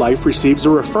Estate for Life receives a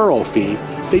referral fee,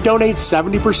 they donate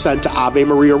 70% to Ave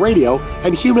Maria Radio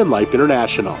and Human Life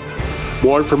International.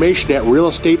 More information at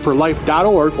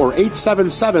realestateforlife.org or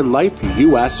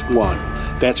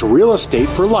 877-LIFE-US1. That's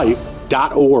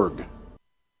realestateforlife.org.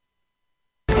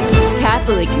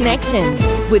 Catholic Connection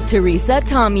with Teresa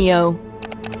Tomeo.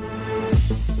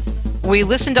 We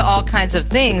listen to all kinds of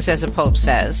things, as the Pope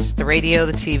says. The radio,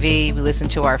 the TV, we listen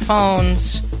to our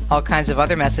phones, all kinds of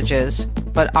other messages.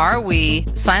 But are we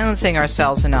silencing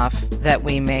ourselves enough that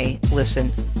we may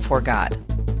listen for God?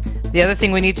 The other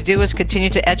thing we need to do is continue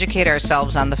to educate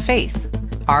ourselves on the faith.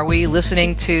 Are we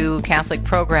listening to Catholic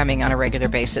programming on a regular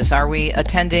basis? Are we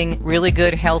attending really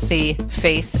good, healthy,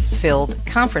 faith-filled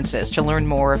conferences to learn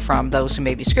more from those who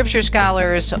may be scripture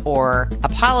scholars or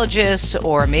apologists,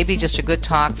 or maybe just a good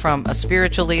talk from a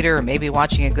spiritual leader, or maybe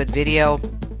watching a good video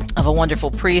of a wonderful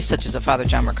priest such as a Father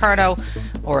John Ricardo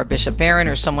or a Bishop Barron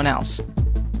or someone else?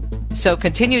 So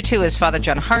continue to, as Father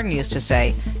John Hardin used to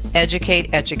say, educate,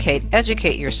 educate,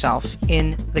 educate yourself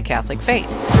in the Catholic faith.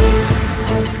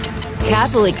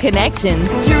 Catholic Connections,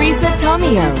 Teresa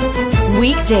Tomeo.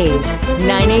 Weekdays,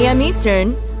 9 a.m.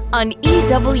 Eastern on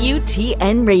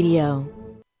EWTN Radio.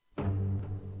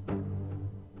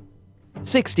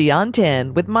 60 on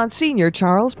 10 with Monsignor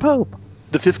Charles Pope.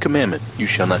 The fifth commandment, you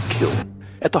shall not kill.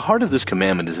 At the heart of this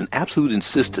commandment is an absolute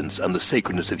insistence on the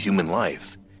sacredness of human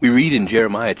life. We read in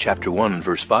Jeremiah chapter 1,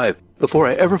 verse 5, "Before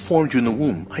I ever formed you in the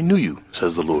womb, I knew you,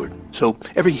 says the Lord." So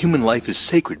every human life is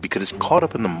sacred because it's caught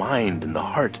up in the mind and the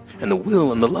heart and the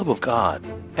will and the love of God.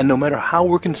 And no matter how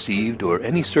we're conceived or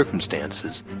any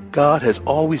circumstances, God has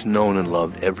always known and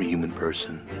loved every human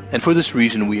person. And for this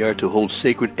reason, we are to hold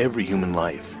sacred every human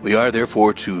life. We are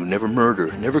therefore to never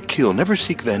murder, never kill, never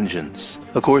seek vengeance.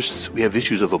 Of course, we have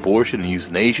issues of abortion and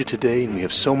euthanasia today, and we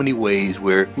have so many ways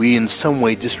where we in some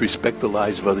way disrespect the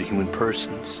lives of other human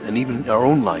persons, and even our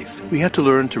own life. We have to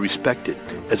learn to respect it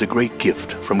as a great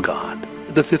gift from God.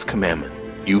 The fifth commandment,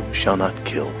 you shall not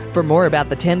kill. For more about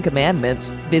the 10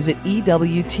 Commandments, visit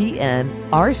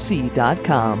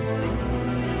EWTNRC.com.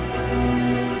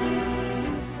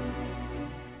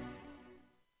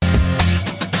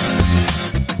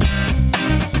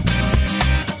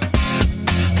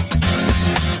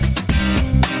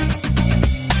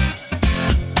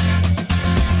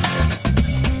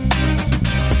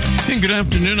 Good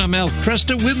afternoon. I'm Al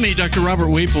Cresta. With me, Dr. Robert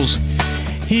Whaples.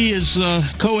 He is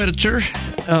co-editor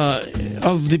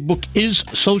of the book, Is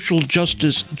Social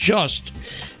Justice Just?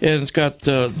 And it's got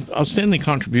outstanding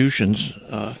contributions.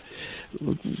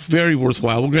 Very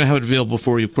worthwhile. We're going to have it available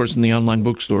for you, of course, in the online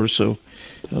bookstore, so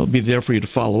it'll be there for you to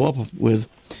follow up with.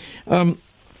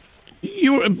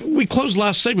 We closed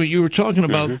last segment. You were talking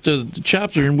about the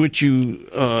chapter in which you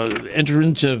enter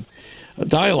into a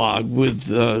dialogue with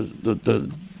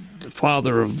the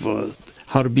father of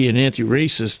How to Be an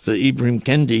Anti-Racist, Ibram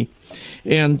Kendi.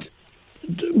 And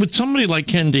with somebody like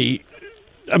Kendi,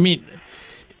 I mean,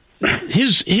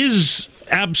 his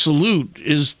absolute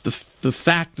is the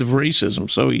fact of racism.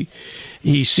 So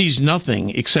he sees nothing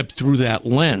except through that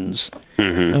lens.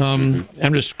 I'm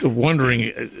just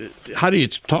wondering, how do you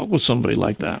talk with somebody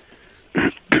like that?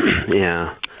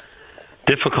 Yeah.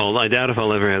 Difficult. I doubt if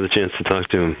I'll ever have the chance to talk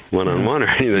to him one-on-one or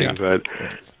anything. But,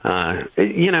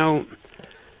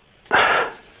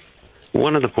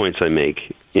 one of the points I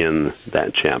make in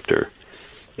that chapter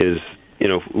is,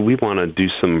 we want to do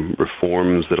some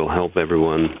reforms that'll help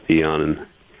everyone be on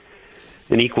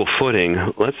an equal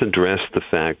footing. Let's address the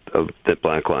fact that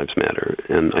Black Lives Matter,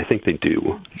 and I think they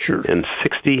do. Sure. And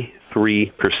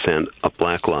 63% of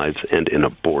Black lives end in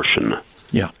abortion.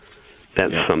 Yeah.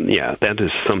 That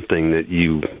is something that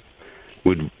you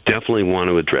would definitely want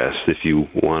to address if you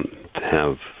want to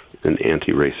have an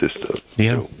anti-racist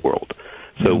world.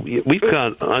 So we've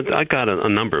got, I got a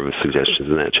number of suggestions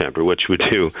in that chapter, what you would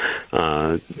do.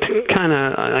 I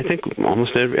think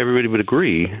almost everybody would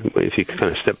agree, if you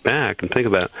kind of step back and think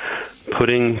about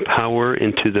putting power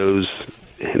into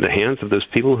the hands of those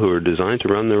people who are designed to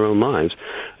run their own lives.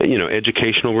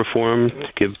 Educational reform to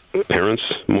give parents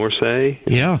more say.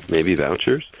 Yeah. Maybe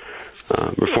vouchers.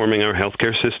 Reforming our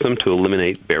healthcare system to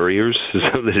eliminate barriers so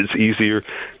that it's easier,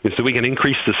 so we can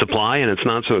increase the supply and it's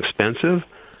not so expensive.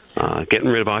 Getting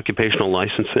rid of occupational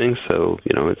licensing, so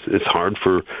it's hard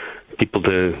for people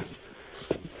to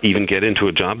even get into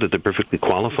a job that they're perfectly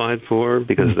qualified for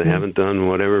because they haven't done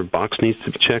whatever box needs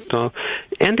to be checked off.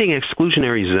 Ending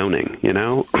exclusionary zoning.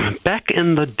 Back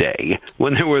in the day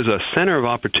when there was a center of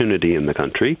opportunity in the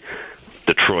country,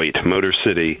 Detroit, Motor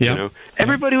City,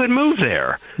 everybody would move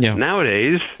there. Yeah.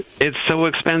 Nowadays, it's so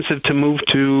expensive to move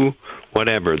to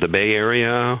whatever, the Bay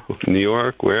Area, New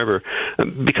York, wherever,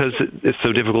 because it's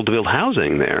so difficult to build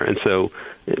housing there. And so,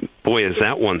 boy, is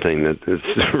that one thing that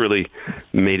has really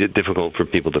made it difficult for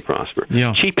people to prosper.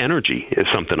 Yeah. Cheap energy is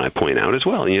something I point out as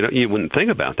well. You wouldn't think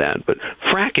about that, but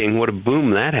fracking, what a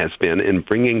boom that has been in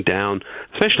bringing down,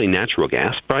 especially natural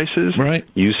gas prices,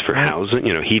 used for housing,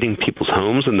 heating people's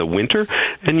homes in the winter.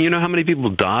 And you know how many people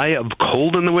die of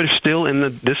cold in the winter still in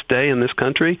this day in this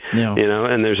country? Yeah.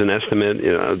 And there's an estimate,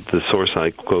 the source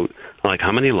I quote, like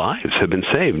how many lives have been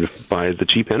saved by the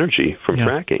cheap energy from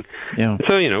fracking. Yeah.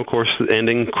 So, of course,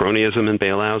 ending cronyism and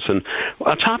bailouts. And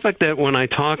a topic that when I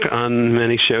talk on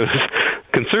many shows,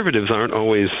 conservatives aren't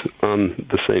always on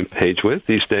the same page with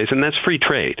these days, and that's free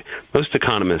trade. Most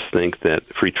economists think that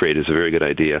free trade is a very good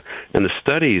idea, and the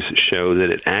studies show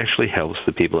that it actually helps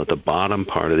the people at the bottom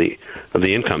part of the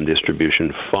income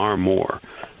distribution far more.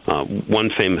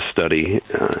 One famous study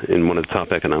in one of the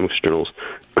top economics journals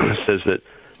says that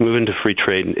moving to free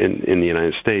trade in the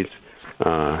United States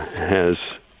has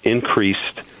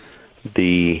increased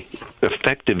the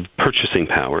effective purchasing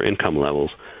power, income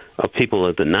levels, of people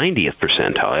at the 90th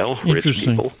percentile, rich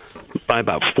people, by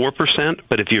about 4%.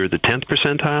 But if you're the 10th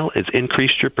percentile, it's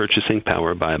increased your purchasing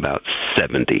power by about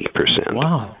 70%.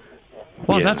 Wow.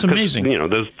 Well, that's amazing.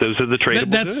 Those are the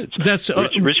tradable goods.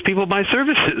 Rich people buy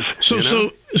services.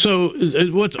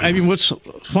 What's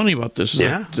funny about this is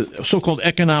that the so-called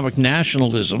economic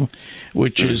nationalism,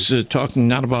 which is talking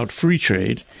not about free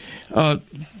trade,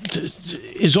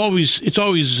 it's always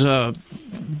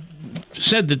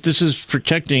said that this is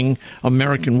protecting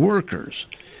American workers.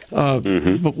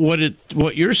 But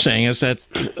what you're saying is that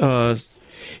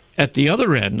at the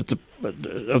other end,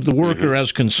 of the worker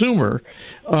as consumer,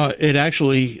 it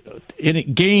actually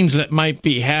gains that might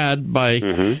be had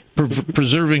by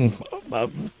preserving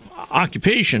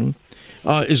occupation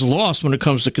is lost when it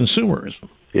comes to consumerism.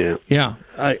 Yeah.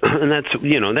 And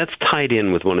that's tied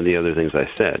in with one of the other things I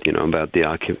said, about the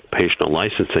occupational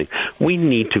licensing. We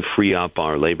need to free up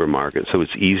our labor market so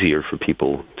it's easier for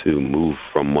people to move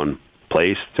from one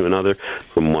place to another,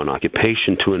 from one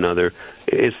occupation to another.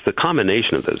 It's the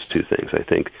combination of those two things, I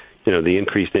think. The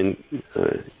increased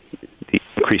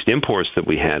imports that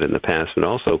we had in the past, but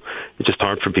also it's just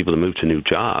hard for people to move to new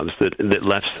jobs that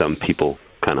left some people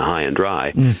kind of high and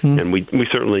dry. And we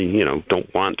certainly,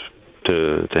 don't want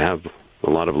to have a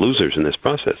lot of losers in this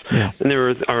process. Yeah. And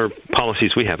there are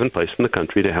policies we have in place in the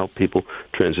country to help people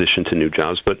transition to new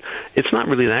jobs, but it's not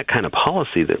really that kind of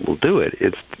policy that will do it.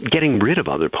 It's getting rid of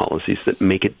other policies that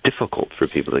make it difficult for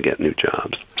people to get new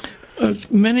jobs.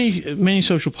 Many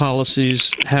social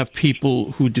policies have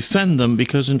people who defend them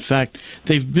because, in fact,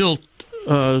 they've built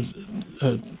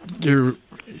their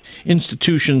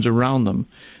institutions around them.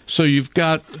 So we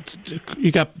talk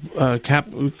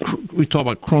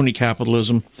about crony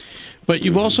capitalism, but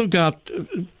you've also got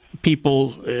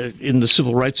people in the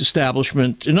civil rights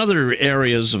establishment, in other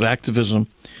areas of activism,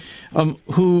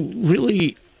 who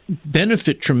really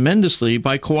benefit tremendously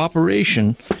by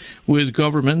cooperation with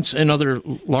governments and other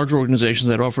large organizations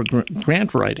that offer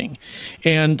grant writing.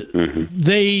 And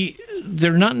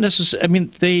they're not necessarily, I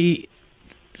mean, they,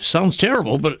 sounds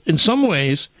terrible, but in some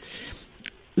ways,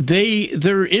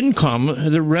 their income,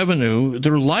 their revenue,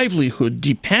 their livelihood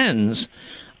depends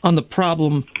on the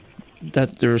problem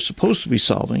that they're supposed to be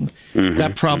solving,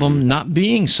 that problem not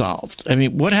being solved. I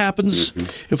mean, what happens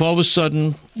if all of a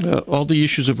sudden all the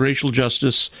issues of racial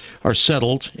justice are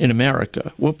settled in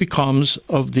America? What becomes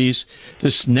of this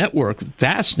network,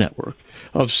 vast network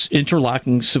of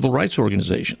interlocking civil rights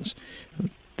organizations?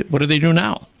 What do they do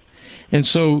now? And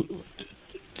so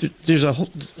there's a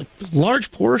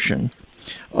large portion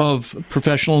of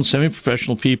professional and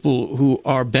semi-professional people who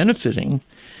are benefiting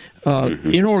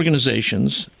in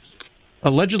organizations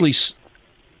allegedly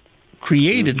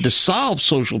created to solve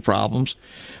social problems,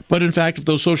 but in fact, if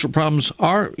those social problems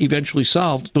are eventually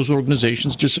solved, those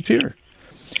organizations disappear.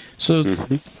 So,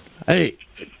 hey,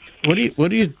 what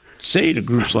do you say to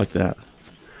groups like that?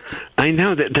 I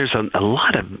know that there's a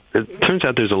lot of, it turns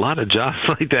out there's a lot of jobs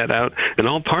like that out in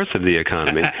all parts of the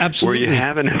economy where you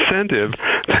have an incentive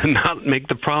to not make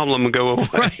the problem go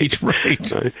away.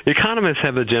 Right. Economists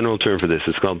have a general term for this.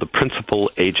 It's called the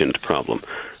principal-agent problem.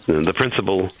 The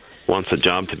principal wants a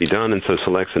job to be done and so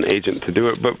selects an agent to do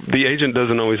it, but the agent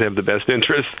doesn't always have the best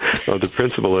interest of the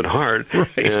principal at heart.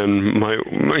 And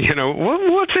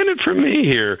what's in it for me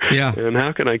here? And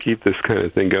how can I keep this kind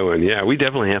of thing going? We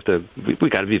definitely have to. We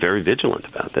got to be very vigilant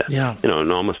about that.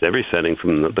 In almost every setting,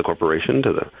 from the corporation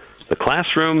to the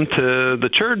classroom to the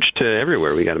church to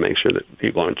everywhere, we got to make sure that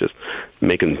people aren't just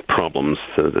making problems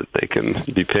so that they can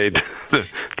be paid to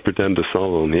pretend to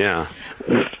solve them.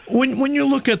 When you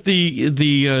look at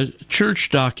the church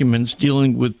documents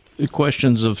dealing with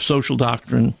questions of social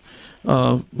doctrine,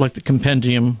 like the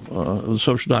compendium of the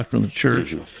social doctrine of the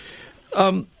church,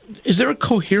 is there a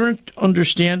coherent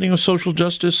understanding of social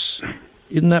justice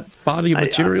in that body of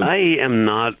material? I am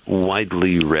not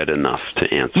widely read enough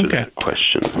to answer that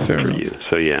question for you.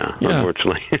 So,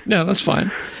 unfortunately. Yeah, that's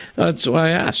fine. That's why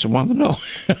I asked. I want to know.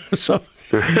 So,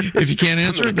 if you can't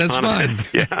answer it, that's fine.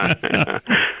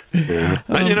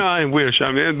 I wish.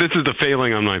 I mean, this is the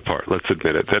failing on my part. Let's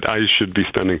admit it. That I should be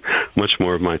spending much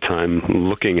more of my time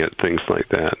looking at things like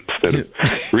that instead of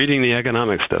reading the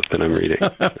economic stuff that I'm reading.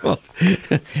 Well,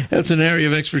 that's an area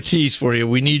of expertise for you.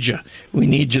 We need you. We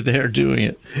need you there doing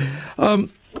it.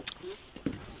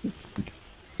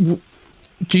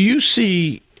 Do you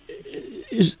see?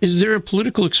 Is there a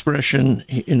political expression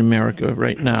in America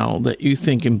right now that you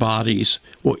think embodies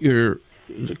what the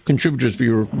contributors for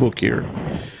your book here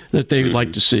that they would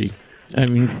like to see? I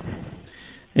mean,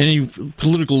 any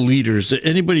political leaders,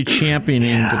 anybody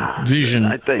championing the vision?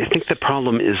 I think the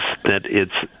problem is that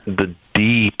it's the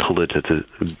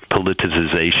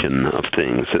depoliticization of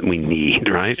things that we need,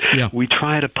 right? We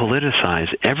try to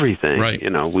politicize everything.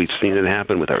 We've seen it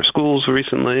happen with our schools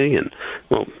recently, and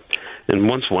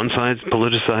once one side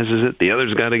politicizes it, the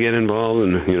other's got to get involved,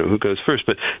 and who goes first.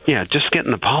 But just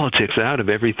getting the politics out of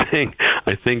everything,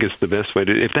 I think, is the best way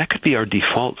to. If that could be our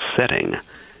default setting,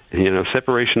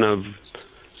 separation of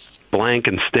blank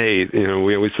and state.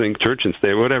 We always think church and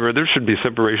state, whatever. There should be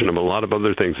separation of a lot of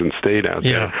other things in state out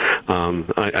there.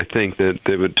 I think that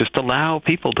they would just allow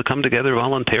people to come together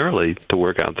voluntarily to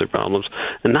work out their problems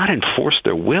and not enforce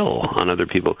their will on other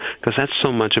people, because that's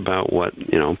so much about what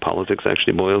politics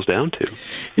actually boils down to.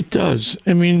 It does.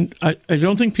 I mean, I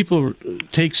don't think people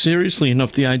take seriously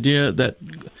enough the idea that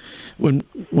when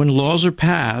laws are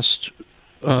passed,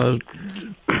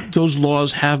 those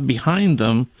laws have behind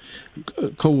them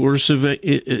coercive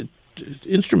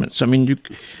instruments. I mean,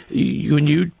 when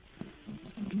you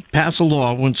pass a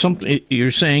law,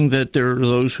 you're saying that there are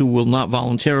those who will not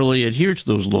voluntarily adhere to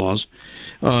those laws,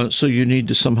 so you need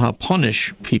to somehow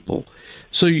punish people.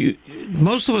 So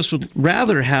most of us would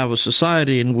rather have a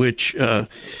society in which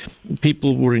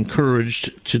people were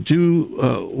encouraged to do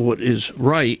what is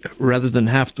right rather than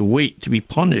have to wait to be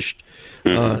punished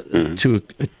to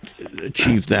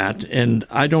achieve that. And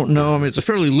I don't know. I mean, it's a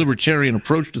fairly libertarian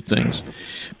approach to things,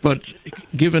 but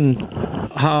given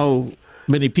how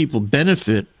many people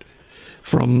benefit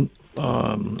from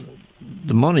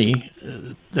the money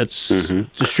that's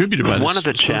distributed by one of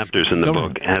the chapters in the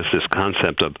government. book has this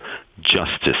concept of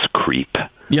justice creep.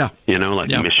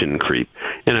 Mission creep.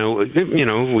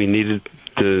 We needed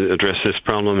to address this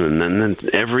problem and then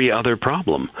every other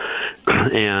problem.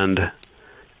 And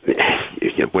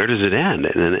where does it end?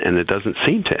 And it doesn't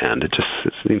seem to end. It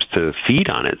seems to feed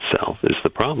on itself is the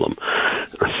problem.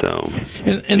 So,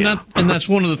 and that's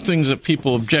one of the things that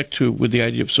people object to with the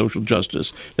idea of social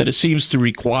justice, that it seems to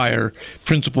require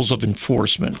principles of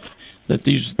enforcement. That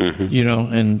these,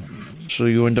 and so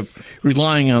you end up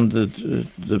relying on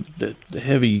the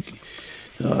heavy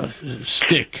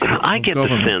stick. I get the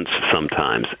sense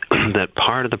sometimes that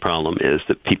part of the problem is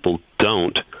that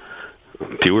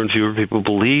fewer and fewer people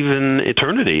believe in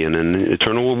eternity and in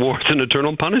eternal rewards and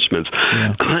eternal punishments.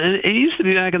 Yeah. And it used to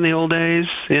be back in the old days,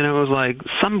 it was like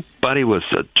somebody was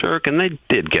a jerk and they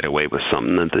did get away with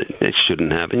something that they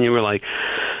shouldn't have. And you were like,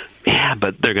 yeah,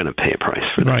 but they're going to pay a price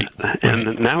for that. Right.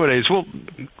 And nowadays, well,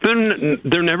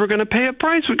 they're never going to pay a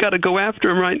price. We've got to go after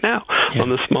them right now on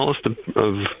the smallest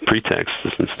of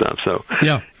pretexts and stuff. So,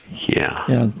 yeah,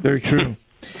 very true.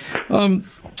 From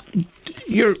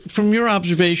your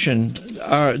observation,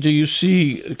 do you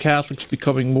see Catholics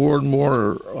becoming more and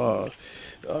more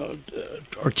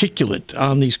articulate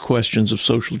on these questions of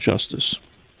social justice?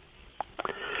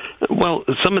 Well,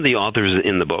 some of the authors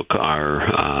in the book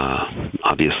are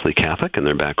obviously Catholic in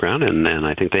their background, and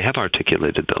I think they have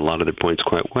articulated a lot of their points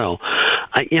quite well.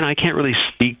 I can't really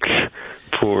speak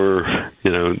for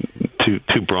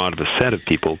too broad of a set of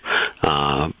people,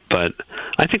 but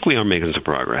I think we are making some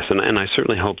progress, and I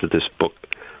certainly hope that this book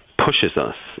pushes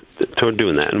us toward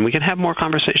doing that, and we can have more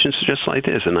conversations just like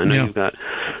this. And I know you've got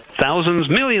thousands,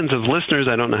 millions of listeners.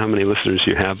 I don't know how many listeners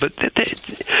you have, but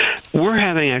we're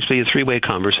having actually a three-way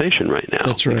conversation right now.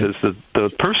 That's right. Because the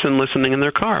person listening in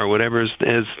their car or whatever is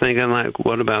thinking like,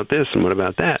 what about this and what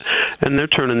about that? And they're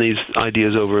turning these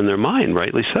ideas over in their mind,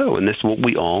 rightly so. And this is what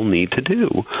we all need to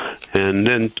do, and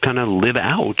then kind of live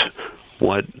out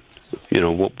what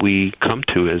we come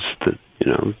to as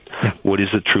what is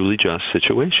a truly just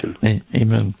situation.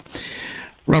 Amen.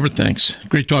 Robert, thanks.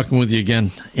 Great talking with you again.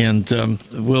 And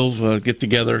we'll get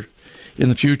together in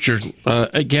the future. Do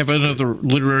you have any other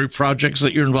literary projects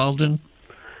that you're involved in?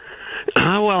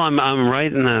 Well, I'm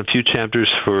writing a few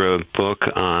chapters for a book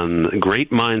on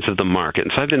great minds of the market.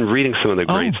 And so I've been reading some of the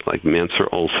greats like Mansur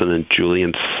Olson and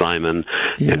Julian Simon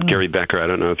and Gary Becker. I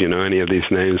don't know if you know any of these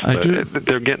names, but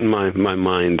they're getting my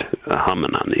mind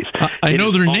humming on these. I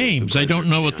know their names. I don't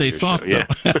know what they thought, though.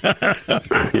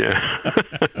 Yeah.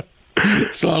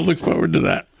 So I'll look forward to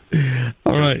that.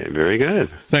 All right. Okay, very good.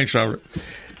 Thanks, Robert.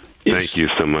 Thank you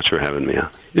so much for having me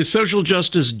on. Is Social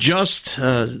Justice Just?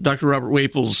 Dr. Robert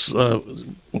Whaples,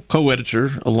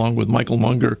 co-editor, along with Michael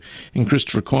Munger and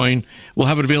Christopher Coyne, will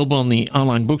have it available on the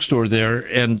online bookstore there.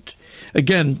 And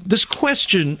again, this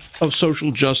question of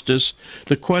social justice,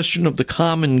 the question of the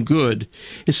common good,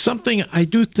 is something I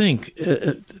do think,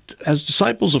 as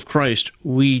disciples of Christ,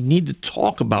 we need to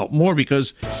talk about more,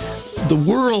 because the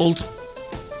world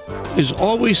is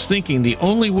always thinking the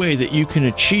only way that you can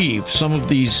achieve some of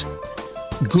these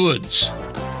goods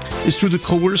is through the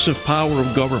coercive power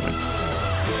of government.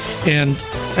 And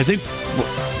I think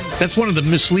that's one of the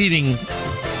misleading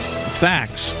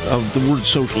facts of the word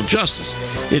social justice.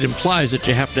 It implies that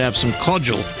you have to have some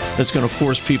cudgel that's going to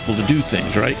force people to do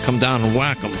things, right? Come down and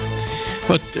whack them.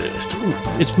 But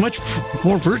it's much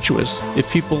more virtuous if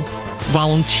people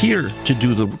volunteer to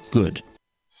do the good.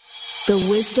 The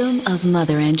wisdom of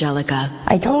Mother Angelica.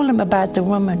 I told him about the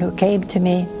woman who came to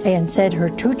me and said her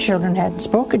two children hadn't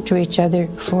spoken to each other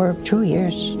for 2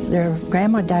 years. Their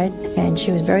grandma died, and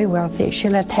she was very wealthy. She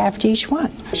left half to each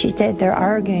one. She said they're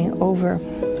arguing over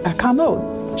a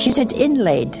commode. She said it's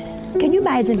inlaid. Can you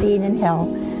imagine being in hell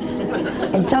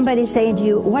and somebody saying to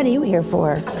you, what are you here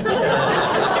for?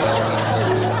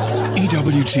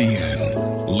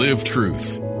 EWTN. Live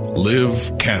truth.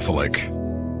 Live Catholic.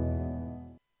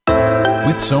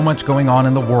 With so much going on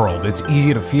in the world, it's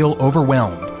easy to feel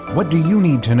overwhelmed. What do you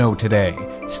need to know today?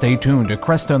 Stay tuned to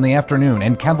Cresta in the Afternoon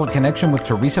and Catholic Connection with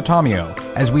Teresa Tomeo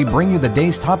as we bring you the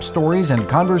day's top stories and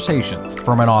conversations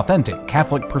from an authentic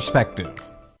Catholic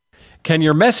perspective. Can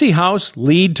your messy house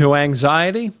lead to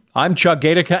anxiety? I'm Chuck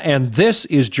Gatica, and this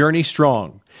is Journey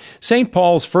Strong. St.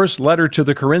 Paul's first letter to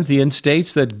the Corinthians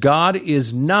states that God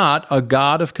is not a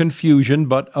God of confusion,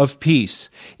 but of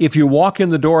peace. If you walk in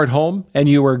the door at home and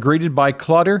you are greeted by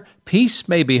clutter, peace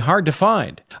may be hard to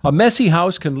find. A messy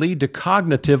house can lead to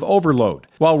cognitive overload.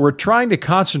 While we're trying to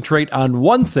concentrate on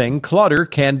one thing, clutter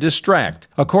can distract.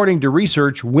 According to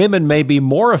research, women may be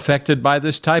more affected by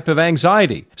this type of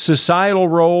anxiety. Societal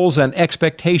roles and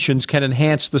expectations can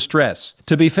enhance the stress.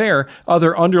 To be fair,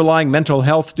 other underlying mental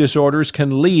health disorders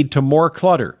can lead to more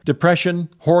clutter: depression,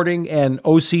 hoarding, and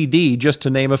OCD, just to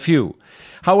name a few.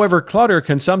 However, clutter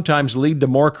can sometimes lead to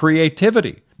more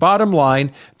creativity. Bottom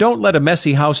line, don't let a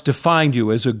messy house define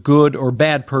you as a good or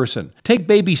bad person. Take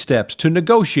baby steps to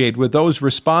negotiate with those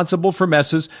responsible for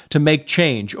messes to make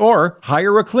change, or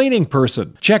hire a cleaning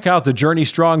person. Check out the Journey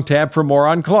Strong tab for more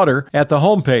on clutter at the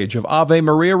homepage of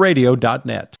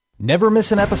AveMariaRadio.net. Never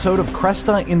miss an episode of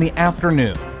Cresta in the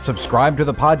Afternoon. Subscribe to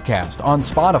the podcast on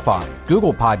Spotify,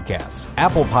 Google Podcasts,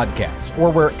 Apple Podcasts,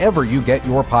 or wherever you get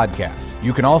your podcasts.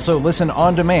 You can also listen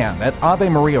on demand at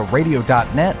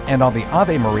AveMariaRadio.net and on the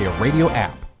Ave Maria Radio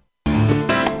app.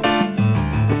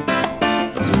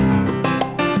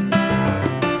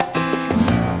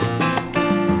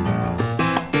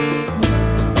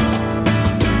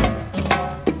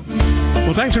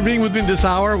 Well, thanks for being with me this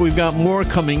hour. We've got more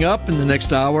coming up in the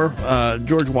next hour.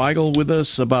 George Weigel with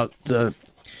us about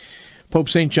Pope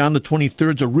St. John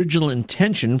XXIII's original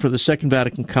intention for the Second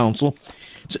Vatican Council.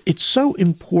 It's so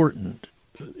important.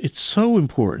 It's so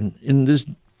important in this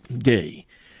day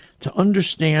to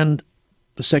understand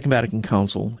the Second Vatican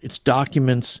Council, its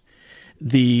documents,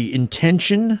 the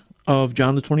intention of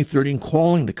John XXIII in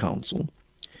calling the council.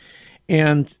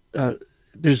 And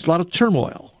there's a lot of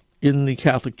turmoil in the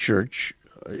Catholic Church,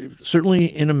 certainly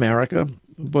in America,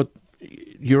 but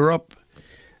Europe,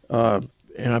 and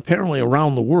apparently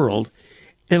around the world.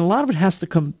 And a lot of it has to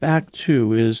come back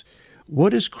to is,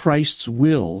 what is Christ's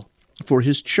will for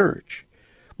his church?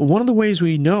 Well, one of the ways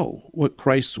we know what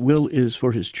Christ's will is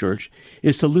for his church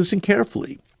is to listen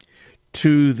carefully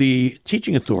to the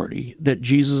teaching authority that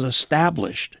Jesus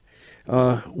established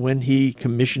when he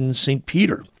commissioned St.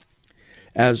 Peter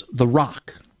as the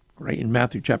rock, right, in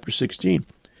Matthew chapter 16.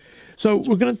 So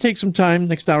we're going to take some time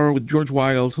next hour with George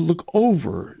Weigel to look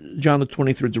over John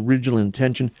XXIII's original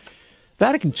intention.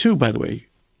 Vatican II, by the way,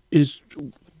 is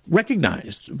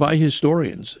recognized by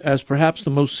historians as perhaps the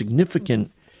most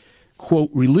significant, quote,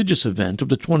 religious event of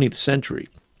the 20th century.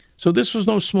 So this was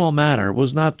no small matter. It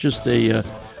was not just a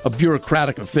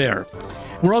bureaucratic affair.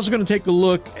 We're also going to take a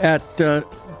look at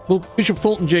Bishop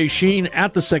Fulton J. Sheen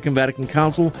at the Second Vatican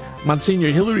Council.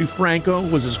 Msgr. Hilary Franco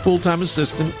was his full-time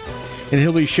assistant, and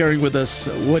he'll be sharing with us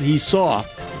what he saw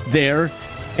there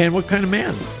and what kind of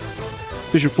man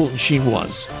Bishop Fulton Sheen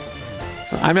was.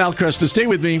 So I'm Al Cresta. Stay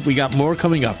with me. We got more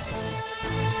coming up.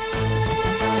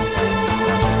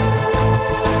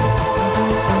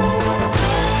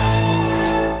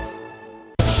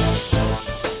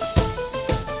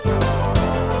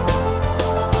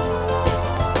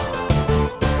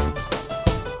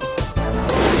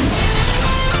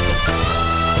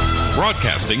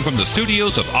 Broadcasting from the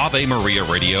studios of Ave Maria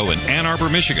Radio in Ann Arbor,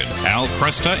 Michigan, Al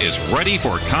Cresta is ready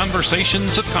for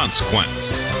conversations of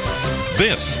consequence.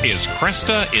 This is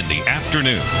Cresta in the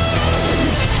Afternoon.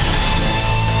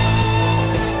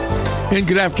 And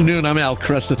good afternoon. I'm Al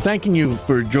Cresta. Thanking you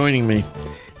for joining me.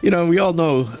 You know, we all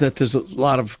know that there's a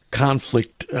lot of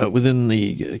conflict within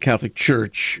the Catholic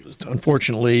Church.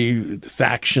 Unfortunately,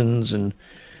 factions and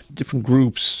different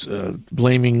groups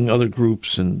blaming other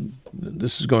groups, and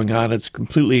this is going on. It's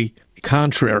completely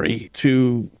contrary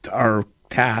to our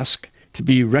task to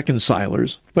be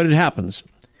reconcilers, but it happens.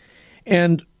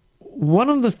 And one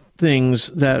of the things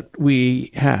that we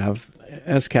have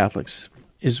as Catholics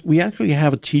is we actually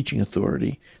have a teaching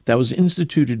authority that was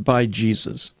instituted by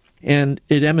Jesus, and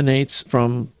it emanates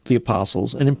from the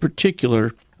apostles, and in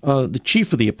particular, the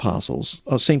chief of the apostles,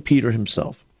 St. Peter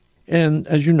himself. And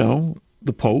as you know,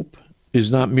 the Pope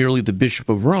is not merely the Bishop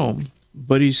of Rome,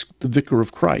 but he's the Vicar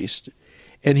of Christ,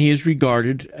 and he is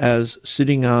regarded as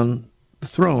sitting on the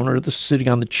throne or sitting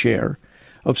on the chair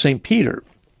of St. Peter,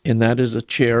 and that is a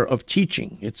chair of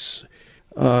teaching. It's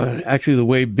actually the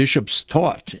way bishops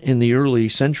taught in the early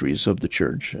centuries of the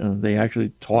Church. They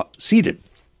actually taught seated.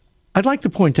 I'd like to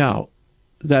point out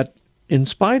that in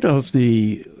spite of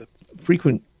the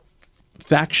frequent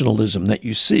factionalism that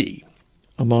you see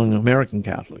among American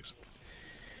Catholics,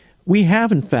 we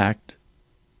have, in fact,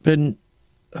 been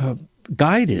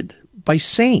guided by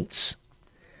saints.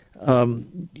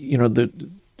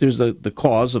 There's the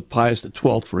cause of Pius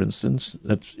XII, for instance,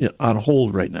 that's on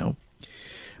hold right now.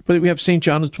 But we have St.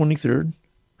 John XXIII,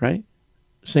 right?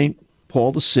 St.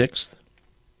 Paul VI.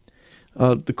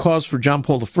 The cause for John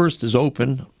Paul I is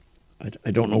open.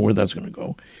 I don't know where that's going to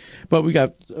go. But we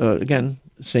got, again,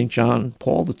 St. John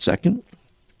Paul II.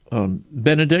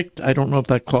 Benedict, I don't know if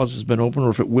that cause has been open or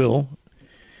if it will.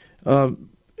 And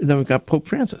then we've got Pope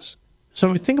Francis. So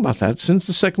when we think about that, since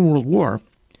the Second World War,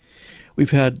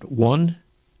 we've had 1,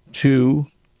 2,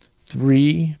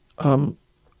 3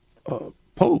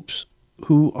 popes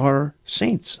who are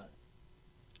saints.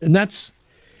 And that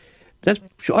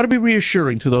ought to be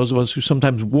reassuring to those of us who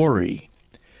sometimes worry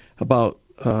about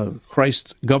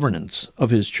Christ's governance of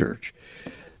his church.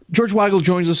 George Weigel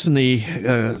joins us in the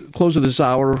close of this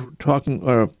hour,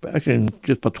 actually in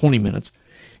just about 20 minutes.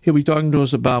 He'll be talking to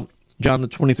us about John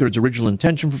XXIII's original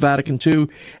intention for Vatican II.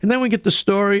 And then we get the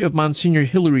story of Msgr.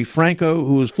 Hilary Franco,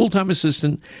 who was full-time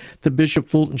assistant to Bishop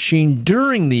Fulton Sheen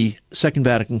during the Second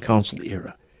Vatican Council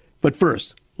era. But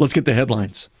first, let's get the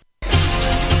headlines.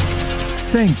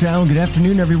 Thanks, Al. Good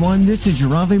afternoon, everyone. This is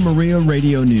your Ave Maria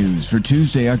Radio News for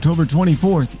Tuesday, October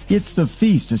 24th. It's the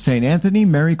Feast of St. Anthony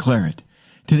Mary Claret.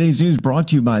 Today's news brought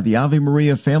to you by the Ave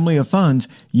Maria Family of Funds.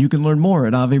 You can learn more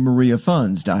at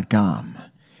AveMariaFunds.com.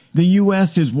 The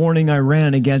U.S. is warning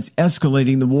Iran against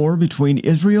escalating the war between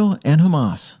Israel and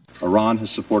Hamas. Iran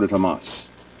has supported Hamas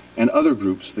and other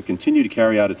groups that continue to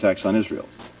carry out attacks on Israel.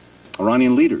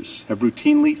 Iranian leaders have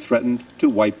routinely threatened to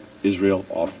wipe Israel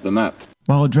off the map.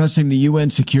 While addressing the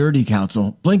UN Security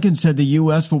Council, Blinken said the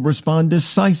U.S. will respond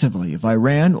decisively if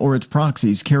Iran or its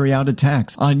proxies carry out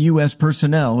attacks on U.S.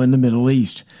 personnel in the Middle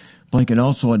East. Blinken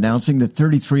also announcing that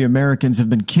 33 Americans have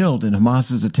been killed in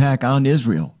Hamas's attack on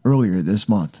Israel earlier this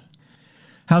month.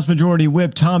 House Majority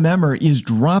Whip Tom Emmer is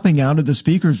dropping out of the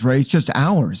Speaker's race just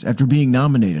hours after being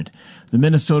nominated. The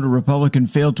Minnesota Republican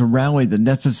failed to rally the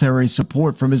necessary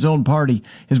support from his own party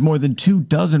as more than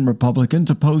 24 Republicans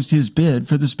opposed his bid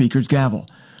for the Speaker's gavel.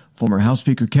 Former House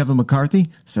Speaker Kevin McCarthy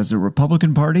says the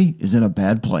Republican Party is in a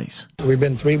bad place. We've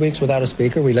been 3 weeks without a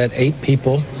speaker. We let 8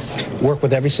 people work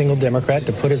with every single Democrat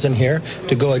to put us in here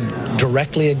to go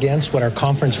directly against what our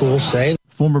conference rules say.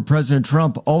 Former President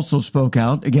Trump also spoke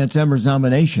out against Emmer's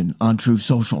nomination on Truth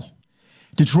Social.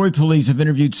 Detroit police have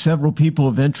interviewed several people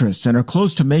of interest and are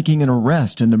close to making an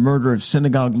arrest in the murder of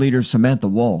synagogue leader Samantha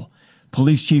Wall.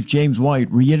 Police Chief James White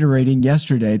reiterating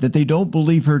yesterday that they don't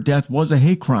believe her death was a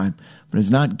hate crime, but has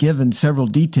not given several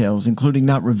details, including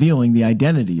not revealing the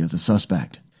identity of the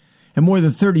suspect. And more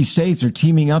than 30 states are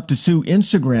teaming up to sue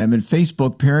Instagram and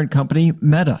Facebook parent company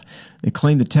Meta. They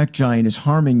claim the tech giant is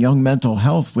harming young mental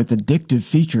health with addictive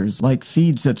features like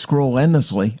feeds that scroll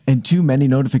endlessly and too many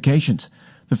notifications.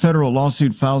 The federal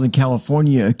lawsuit filed in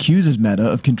California accuses Meta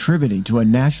of contributing to a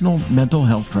national mental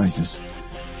health crisis.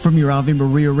 From your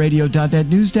AveMariaRadio.net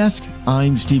news desk,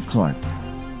 I'm Steve Clark.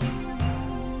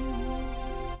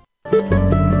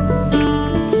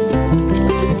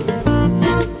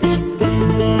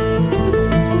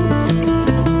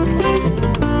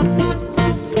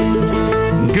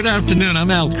 Good afternoon.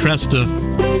 I'm Al Cresta.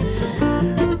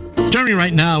 Joining me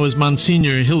right now is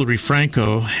Msgr. Hilary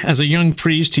Franco. As a young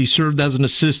priest, he served as an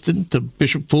assistant to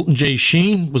Bishop Fulton J.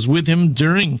 Sheen, was with him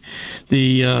during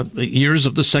the years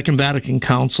of the Second Vatican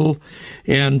Council,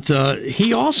 and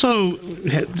he also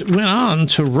went on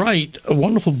to write a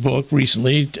wonderful book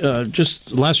recently, just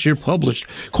last year published,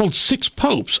 called Six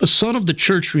Popes, A Son of the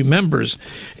Church Remembers.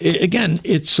 Again,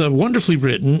 it's wonderfully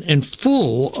written and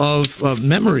full of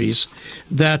memories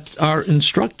that are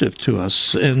instructive to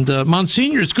us. And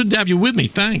Monsignor, it's good to have you with me.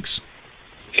 Thanks.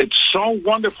 It's so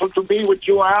wonderful to be with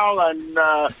you, Al,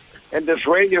 and this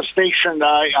radio station.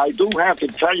 I do have to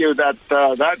tell you that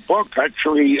that book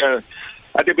actually, at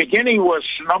the beginning, was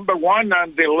number one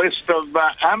on the list of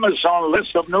Amazon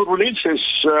list of new releases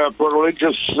for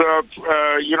religious,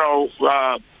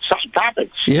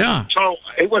 topics. Yeah. So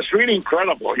it was really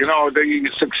incredible, the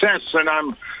success, and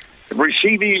I'm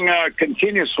receiving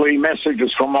continuously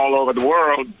messages from all over the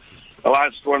world. The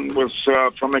last one was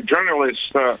from a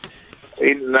journalist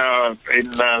in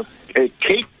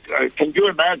Cape. Can you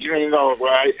imagine?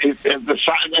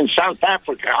 In South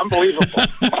Africa, unbelievable.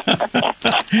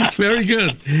 Very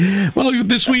good. Well,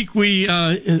 this week we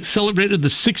celebrated the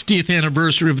 60th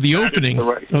anniversary of the opening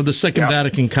of the Second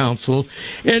Vatican Council,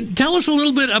 and tell us a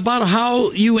little bit about how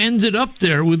you ended up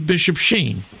there with Bishop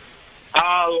Sheen.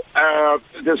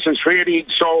 This is really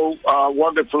so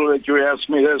wonderful that you asked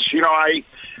me this.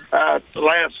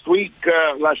 Last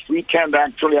weekend,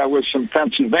 actually, I was in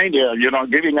Pennsylvania,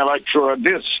 giving a lecture on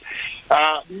this.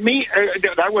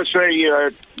 That was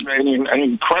an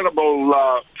incredible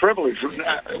privilege.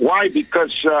 Why?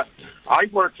 Because I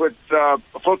worked with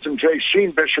Fulton J.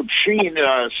 Sheen, Bishop Sheen,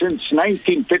 since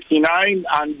 1959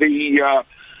 on the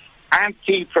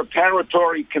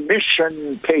Anti-Preparatory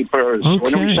Commission papers. Okay.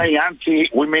 When we say anti,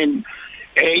 we mean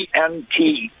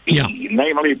ANTE,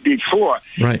 namely before.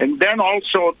 Right. And then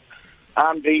also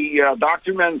on the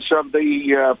documents of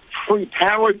the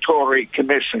preparatory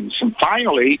commissions. And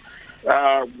finally,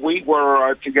 we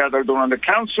were together during the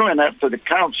council and after the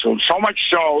council, so much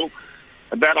so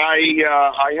that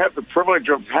I had the privilege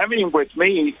of having with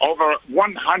me over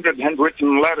 100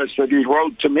 handwritten letters that he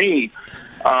wrote to me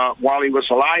while he was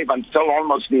alive until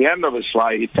almost the end of his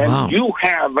life. Wow. And you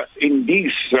have in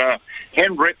these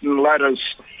handwritten letters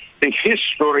the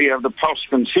history of the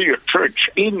post-conciliar church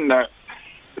in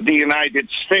the United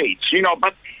States.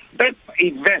 But that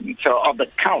event of the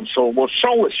council was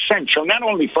so essential, not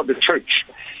only for the church,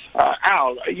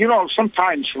 Al.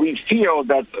 Sometimes we feel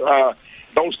that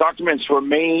those documents were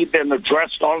made and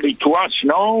addressed only to us.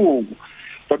 No.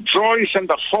 The joys and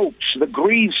the hopes, the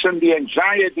griefs and the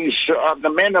anxieties of the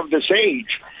men of this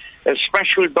age,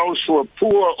 especially those who are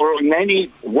poor or in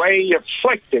any way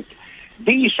afflicted,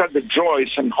 these are the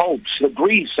joys and hopes, the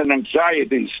griefs and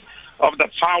anxieties of the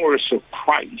followers of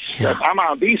Christ. Yeah.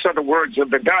 These are the words of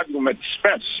the Gaudium et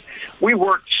Spes. We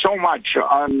worked so much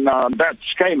on that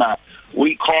schema.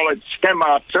 We call it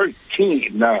Schema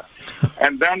 13.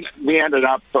 And then we ended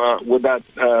up with that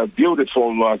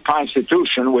beautiful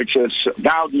constitution, which is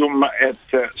Gaudium et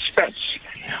Spes.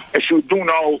 As you do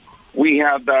know, we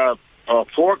had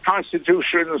 4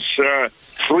 constitutions,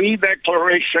 3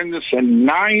 declarations, and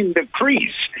 9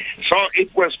 decrees. So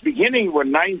it was beginning with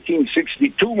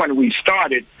 1962 when we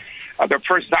started. The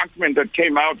first document that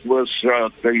came out was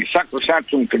the Second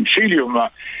Vatican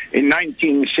Council in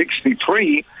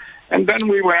 1963. And then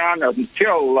we went on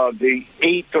until the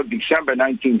 8th of December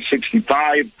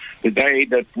 1965, the day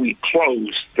that we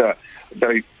closed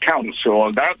the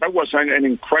council. That was an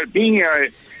incredible, being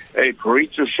a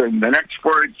courageous and an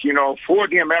expert, for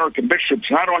the American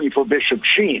bishops, not only for Bishop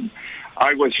Sheen.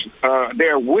 I was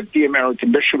there with the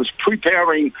American bishops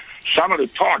preparing some of the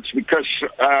talks because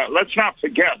let's not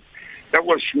forget, there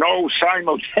was no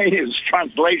simultaneous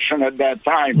translation at that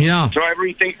time. Yeah. So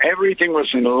everything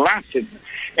was in Latin.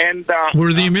 And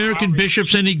were the American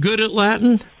bishops any good at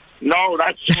Latin? No,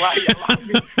 that's right.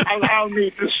 Allow me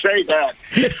to say that.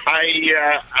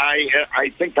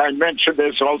 I think I mentioned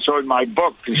this also in my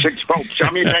book, Six Popes.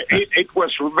 I mean, it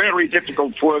was very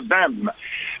difficult for them.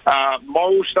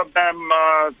 Most of them,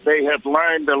 they had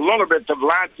learned a little bit of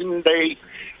Latin.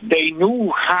 They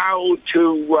knew how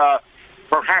to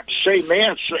perhaps say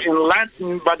Mass in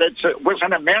Latin, but it was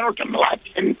an American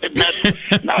Latin.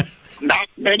 Not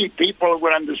many people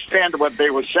would understand what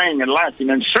they were saying in Latin,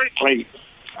 and certainly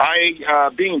I,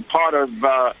 being part of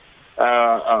the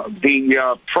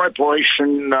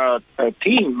preparation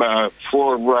team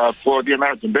for the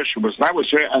American bishops, that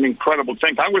was an incredible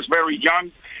thing. I was very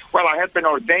young. Well, I had been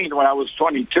ordained when I was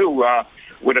 22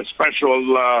 with a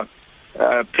special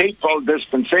papal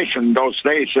dispensation. Those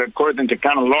days, according to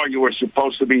canon law, you were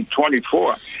supposed to be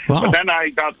 24. Wow. But then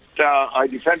I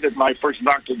defended my first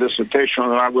doctoral dissertation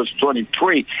when I was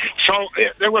 23. So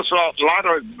there was a lot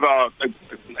of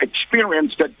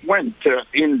experience that went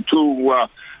into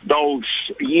those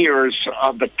years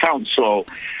of the council.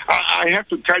 I have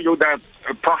to tell you that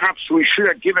perhaps we should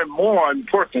have given more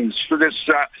importance to this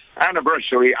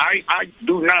anniversary. I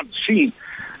do not see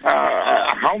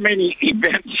how many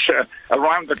events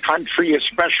around the country,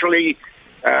 especially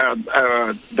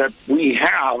that we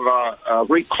have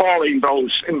recalling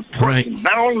those important,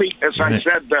 not only, as I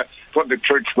said, for the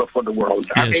church, but for the world.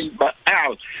 Yes. I mean, but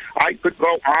Al, I could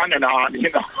go on and on,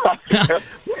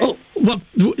 Well,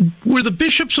 were the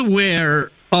bishops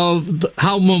aware of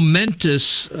how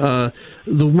momentous the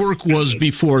work was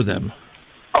before them?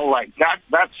 All right,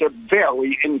 that's a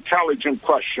very intelligent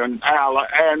question, Al,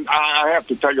 and I have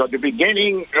to tell you, at the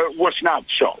beginning, was not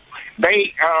so.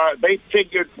 They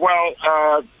figured, well,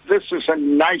 this is a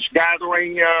nice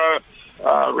gathering.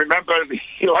 Remember the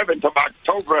 11th of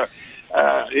October?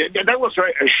 That was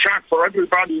a shock for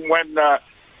everybody when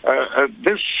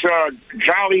this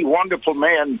jolly, wonderful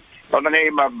man by the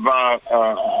name of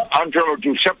Angelo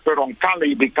Giuseppe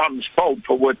Roncalli becomes Pope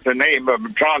with the name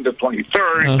of John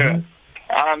XXIII.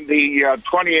 On the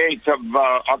 28th of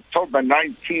October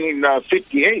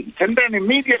 1958. And then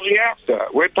immediately after,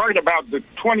 we're talking about the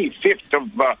 25th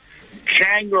of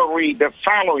January the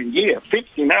following year,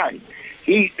 59,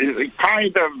 he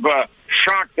kind of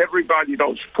shocked everybody,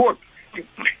 those poor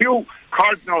few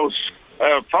cardinals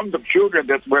from the pew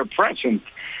that were present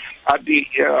at the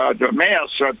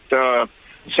Mass at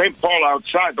St. Paul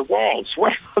outside the walls.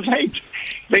 Well,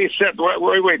 they said,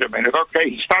 wait a minute, okay.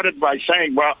 He started by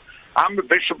saying, well, I'm the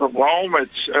Bishop of Rome.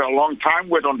 It's a long time.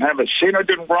 We don't have a synod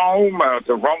in Rome.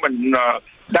 The Roman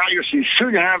diocese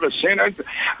should have a synod.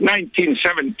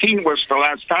 1917 was the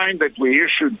last time that we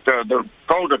issued the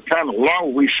Code of Canon Law.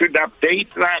 We should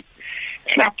update that.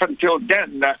 And up until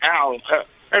then, Al,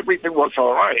 everything was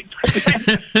all right.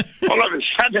 All of a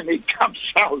sudden, it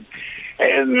comes out.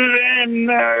 And then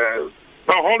the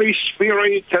Holy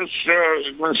Spirit has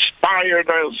inspired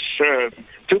us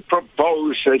to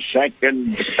propose a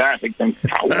Second Vatican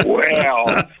Council.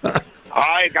 Well,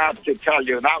 I got to tell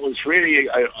you, that was really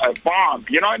a bomb,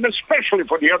 and especially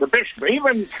for the other bishops.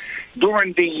 Even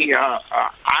during the,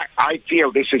 I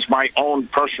feel, this is my own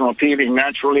personal feeling,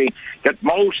 naturally, that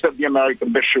most of the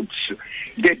American bishops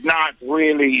did not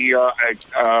really,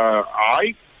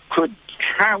 I could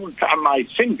count on my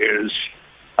fingers.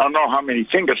 I don't know how many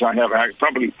fingers I have,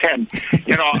 probably 10.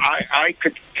 I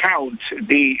could count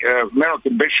the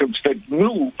American bishops that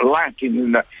knew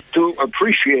Latin to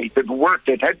appreciate the work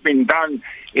that had been done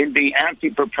in the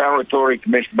anti-preparatory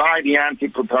commission, by the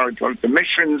anti-preparatory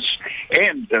commissions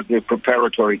and the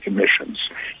preparatory commissions.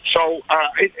 So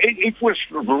it was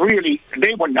really,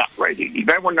 they were not ready.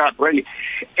 They were not ready.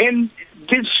 And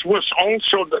this was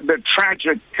also the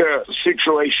tragic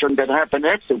situation that happened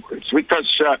afterwards,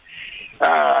 because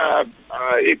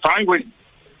if I would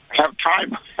have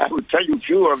time, I would tell you a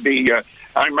few of the,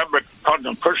 I remember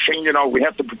Cardinal Cushing, we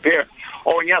have to prepare.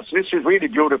 Oh, yes, this is really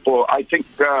beautiful. I think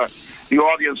the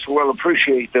audience will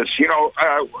appreciate this.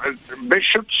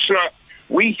 Bishops,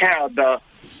 we had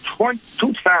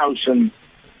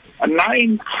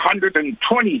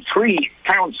 2,923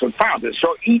 council fathers,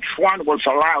 so each one was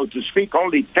allowed to speak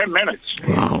only 10 minutes.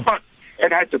 Wow. But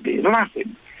it had to be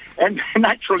Latin. And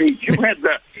naturally, you had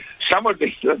some of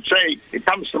the, let's say, it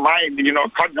comes to mind,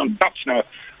 Cardinal Duffner,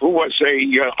 who was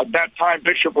at that time,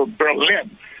 Bishop of Berlin,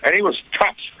 and he was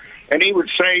tough. And he would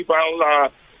say, well,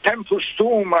 tempus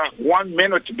tuum, 1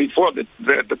 minute before the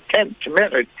 10th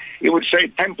minute, he would say,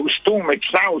 tempus tuum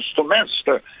exhaustum est,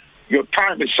 your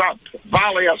time is up.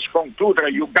 Valeas concludere,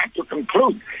 you got to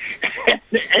conclude.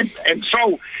 and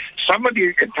so some of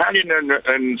the Italian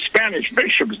and Spanish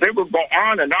bishops, they would go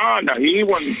on and on. He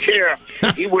wouldn't care.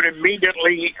 He would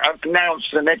immediately announce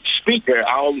the next speaker,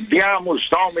 Audiamus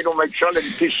Dominum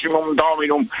Excellentissimum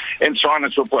Dominum, and so on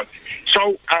and so forth.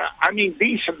 So,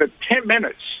 these are the 10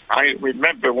 minutes. I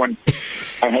remember when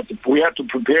we had to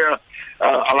prepare,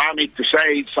 allow me to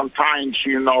say, sometimes,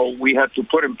 we had to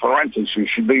put in parentheses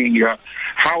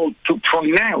how to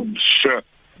pronounce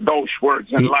those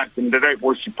words in Latin that they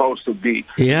were supposed to be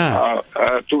said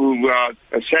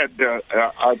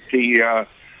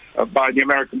by the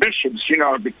American bishops,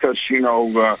 because,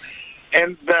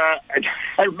 and I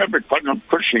remember Cardinal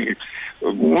Cushing,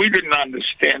 we didn't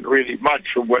understand really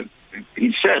much of what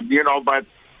he said, but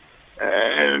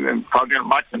and Cardinal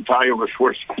McIntyre was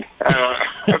worse.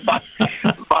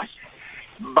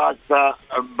 But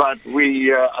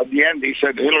we at the end he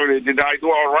said, Hilary, did I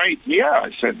do all right? Yeah,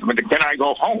 I said, but can I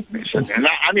go home? He said, and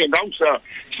those are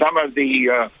some of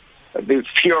the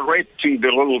fioretti,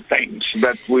 the little things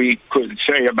that we could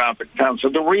say about the council,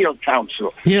 the real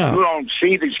council. Yeah. You don't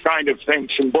see these kind of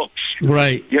things in books,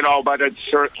 right? But it's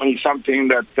certainly something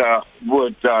that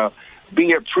would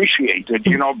be appreciated,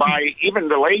 by even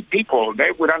the lay people.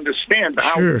 They would understand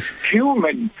how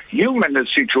human the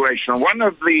situation. One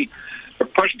of the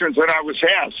questions that I was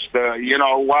asked,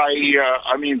 why,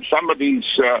 some of these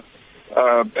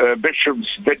bishops,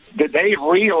 did they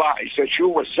realize, as you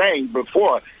were saying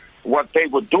before, what they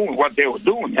were doing,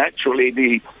 actually,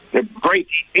 the great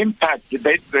impact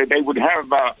that they would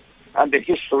have on the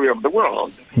history of the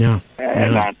world. Yeah.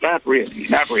 Not really.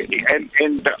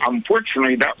 And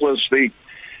unfortunately, that was the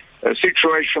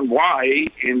situation why,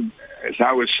 as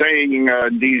I was saying,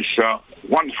 these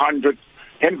 100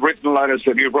 handwritten letters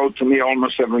that he wrote to me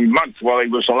almost every month while he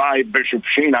was alive, Bishop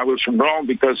Sheen, I was from Rome,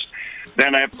 because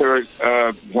then after,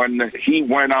 when he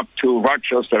went up to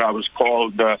Rochester, I was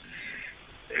called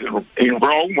in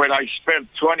Rome, where I spent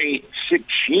 26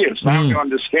 years. Now you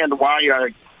understand why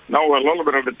I know a little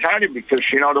bit of Italian, because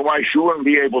otherwise you wouldn't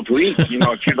be able to eat, if you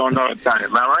don't know Italian.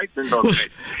 Am I right? In those days.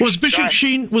 Was Bishop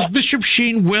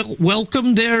Sheen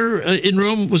welcome there in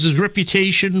Rome? Was his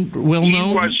reputation well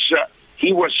known?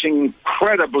 He was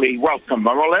incredibly welcome.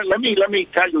 Well, let me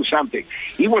tell you something.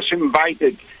 He was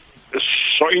invited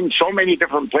in so many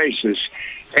different places,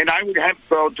 and I would have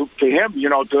to him,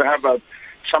 to have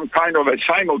some kind of a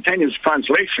simultaneous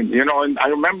translation. And I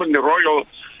remember in the Royal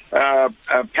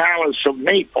Palace of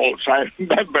Naples, I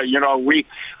remember,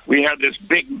 we had this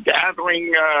big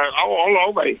gathering all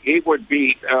over. It would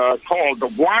be called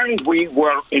while we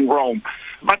were in Rome.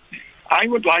 But I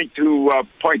would like to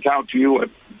point out to you a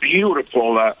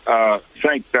beautiful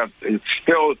thing that it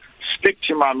still sticks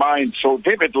in my mind so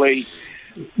vividly.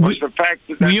 Was the fact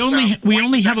that we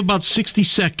only have about 60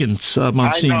 seconds,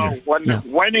 Monsignor. I know.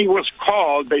 When he was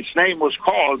called, his name was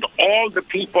called, all the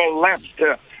people left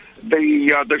the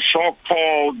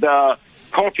so-called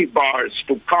coffee bars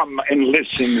to come and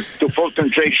listen to Fulton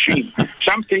Sheen.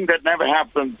 Something that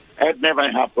had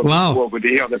never happened before with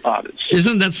the other fathers.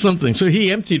 Isn't that something? So he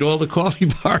emptied all the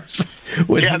coffee bars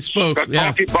when he spoke. The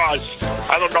coffee bars.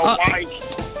 I don't know why.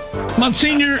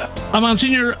 Monsignor,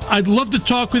 I'd love to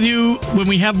talk with you when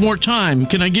we have more time.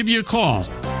 Can I give you a call?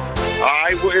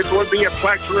 It would be a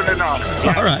pleasure and an honor.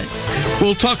 Yeah. All right.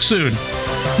 We'll talk soon.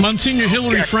 Monsignor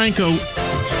Hilary Franco,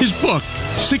 his book,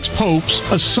 Six Popes,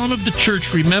 A Son of the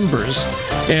Church Remembers.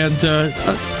 And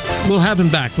we'll have him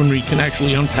back when we can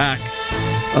actually unpack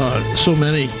so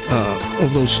many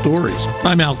of those stories.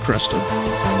 I'm Al Cresta.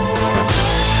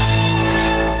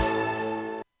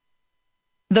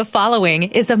 The following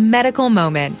is a medical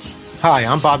moment. Hi,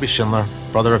 I'm Bobby Schindler,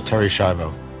 brother of Terry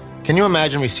Schiavo. Can you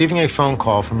imagine receiving a phone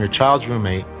call from your child's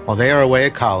roommate while they are away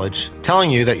at college, telling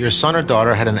you that your son or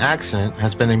daughter had an accident and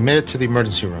has been admitted to the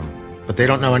emergency room, but they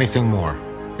don't know anything more?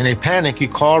 In a panic, you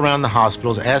call around the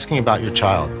hospitals asking about your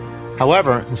child.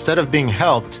 However, instead of being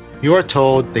helped, you are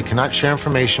told they cannot share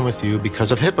information with you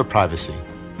because of HIPAA privacy.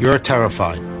 You are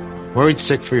terrified, worried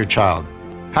sick for your child.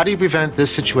 How do you prevent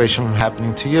this situation from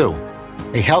happening to you?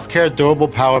 A healthcare durable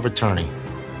power of attorney.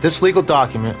 This legal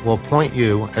document will appoint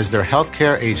you as their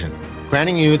healthcare agent,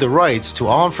 granting you the rights to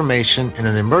all information in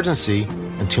an emergency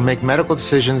and to make medical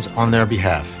decisions on their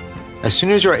behalf. As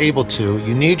soon as you're able to,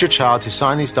 you need your child to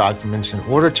sign these documents in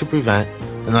order to prevent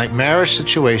the nightmarish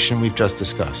situation we've just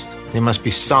discussed. They must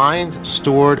be signed,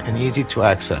 stored, and easy to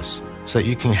access so that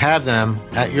you can have them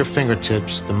at your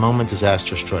fingertips the moment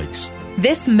disaster strikes.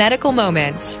 This medical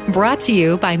moment brought to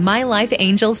you by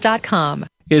MyLifeAngels.com.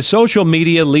 Is social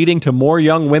media leading to more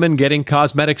young women getting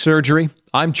cosmetic surgery?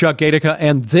 I'm Chuck Gatica,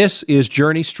 and this is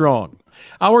Journey Strong.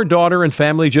 Our daughter and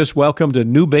family just welcomed a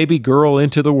new baby girl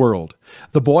into the world.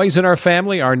 The boys in our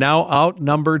family are now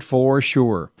outnumbered for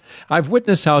sure. I've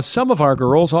witnessed how some of our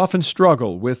girls often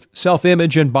struggle with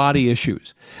self-image and body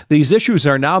issues. These issues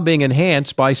are now being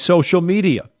enhanced by social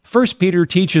media. 1 Peter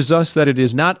teaches us that it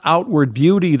is not outward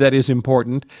beauty that is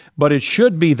important, but it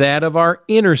should be that of our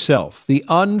inner self, the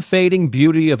unfading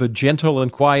beauty of a gentle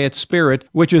and quiet spirit,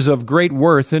 which is of great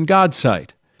worth in God's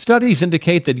sight. Studies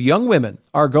indicate that young women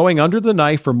are going under the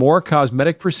knife for more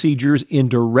cosmetic procedures in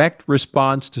direct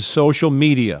response to social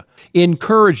media.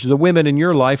 Encourage the women in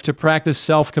your life to practice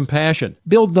self-compassion.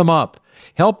 Build them up.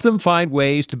 Help them find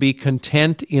ways to be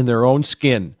content in their own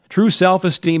skin. True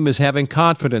self-esteem is having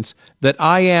confidence that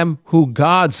I am who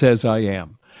God says I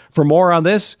am. For more on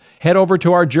this, head over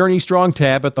to our Journey Strong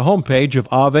tab at the homepage of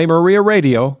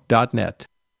AveMariaRadio.net.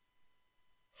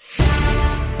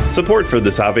 Support for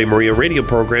this Ave Maria radio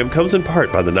program comes in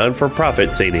part by the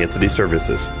non-for-profit St. Anthony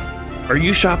Services. Are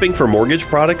you shopping for mortgage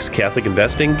products, Catholic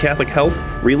investing, Catholic health,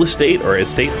 real estate, or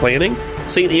estate planning?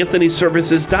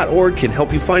 StAnthonyServices.org can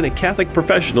help you find a Catholic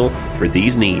professional for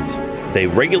these needs. They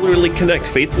regularly connect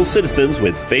faithful citizens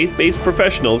with faith-based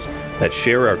professionals that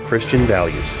share our Christian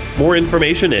values. More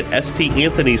information at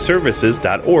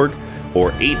StAnthonyServices.org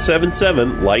or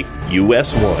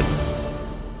 877-LIFE-US1.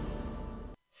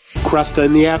 Cresta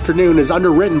in the Afternoon is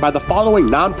underwritten by the following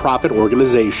nonprofit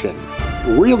organization: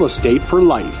 Real Estate for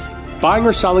Life. Buying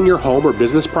or selling your home or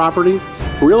business property?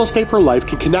 Real Estate for Life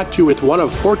can connect you with one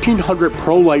of 1,400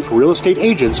 pro-life real estate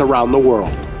agents around the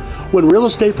world. When Real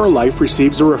Estate for Life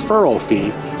receives a referral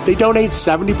fee, they donate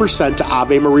 70% to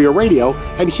Ave Maria Radio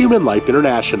and Human Life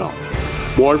International.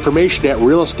 More information at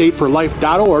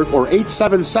realestateforlife.org or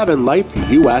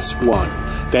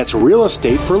 877-LIFE-US1. That's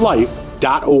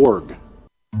realestateforlife.org.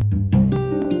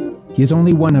 He is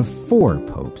only one of 4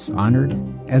 popes honored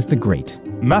as the Great.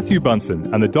 Matthew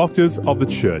Bunsen and the Doctors of the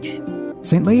Church.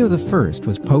 St. Leo I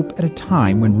was pope at a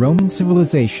time when Roman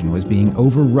civilization was being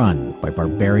overrun by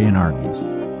barbarian armies.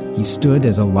 He stood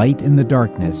as a light in the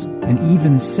darkness and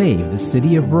even saved the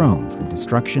city of Rome from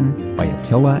destruction by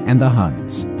Attila and the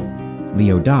Huns.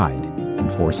 Leo died in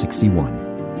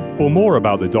 461. For more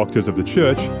about the Doctors of the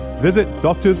Church, visit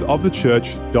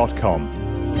doctorsofthechurch.com.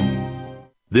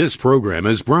 This program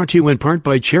is brought to you in part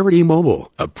by Charity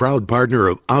Mobile, a proud partner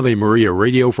of Ave Maria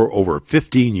Radio for over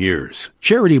 15 years.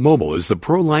 Charity Mobile is the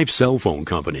pro-life cell phone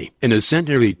company and has sent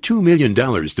nearly $2 million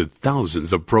to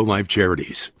thousands of pro-life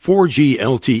charities. 4G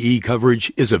LTE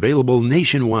coverage is available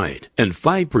nationwide, and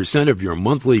 5% of your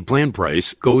monthly plan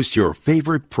price goes to your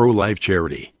favorite pro-life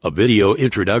charity. A video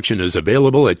introduction is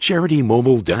available at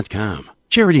CharityMobile.com.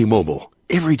 Charity Mobile,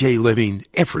 everyday living,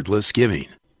 effortless giving.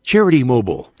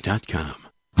 CharityMobile.com.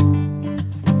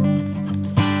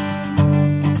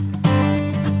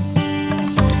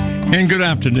 And good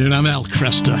afternoon. I'm Al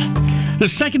Cresta. The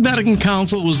Second Vatican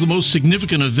Council was the most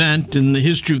significant event in the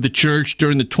history of the Church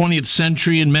during the 20th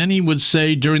century, and many would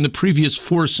say during the previous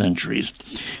 4 centuries.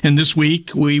 And this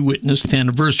week, we witnessed the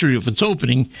anniversary of its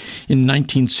opening in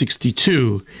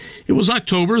 1962. It was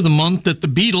October, the month that the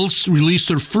Beatles released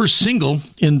their first single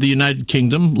in the United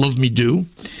Kingdom, Love Me Do.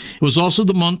 It was also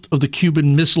the month of the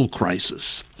Cuban Missile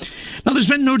Crisis. Now, there's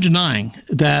been no denying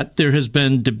that there has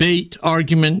been debate,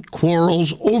 argument,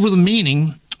 quarrels over the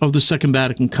meaning of the Second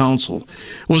Vatican Council.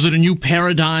 Was it a new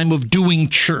paradigm of doing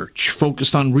church,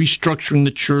 focused on restructuring the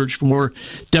church for more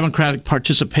democratic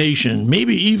participation,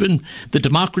 maybe even the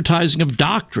democratizing of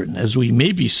doctrine, as we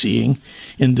may be seeing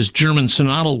in this German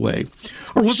synodal way?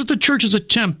 Or was it the Church's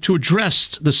attempt to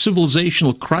address the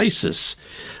civilizational crisis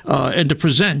and to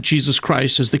present Jesus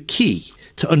Christ as the key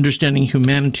to understanding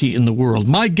humanity in the world?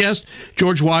 My guest,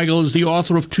 George Weigel, is the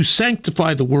author of To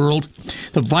Sanctify the World,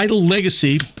 The Vital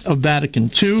Legacy of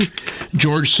Vatican II.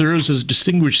 George serves as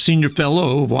Distinguished Senior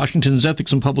Fellow of Washington's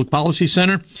Ethics and Public Policy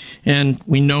Center, and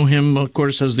we know him, of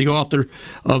course, as the author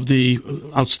of the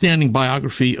outstanding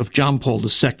biography of John Paul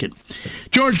II.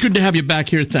 George, good to have you back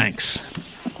here. Thanks.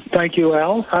 Thank you,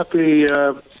 Al. Happy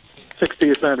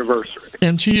 60th anniversary.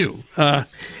 And to you.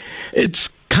 It's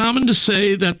common to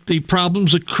say that the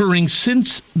problems occurring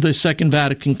since the Second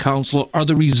Vatican Council are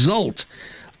the result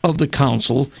of the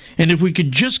Council, and if we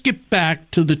could just get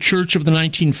back to the Church of the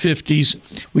 1950s,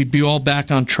 we'd be all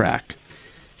back on track.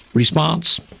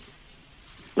 Response?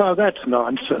 No, that's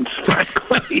nonsense,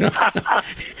 frankly.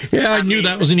 Yeah, I knew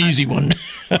that was an easy one.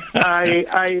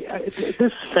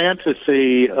 This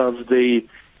fantasy of the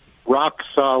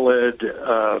rock-solid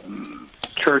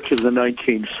Church of the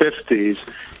 1950s,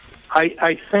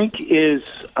 I think is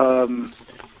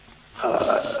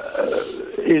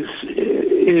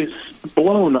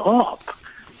blown up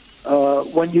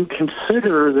when you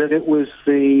consider that it was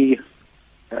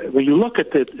when you look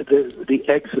at the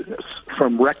exodus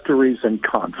from rectories and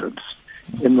convents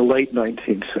in the late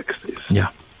 1960s. Yeah,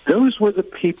 those were the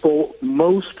people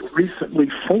most recently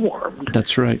formed.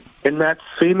 That's right. In that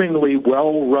seemingly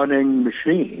well-running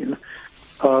machine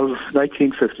of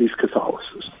 1950s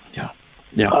Catholicism.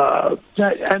 Yeah.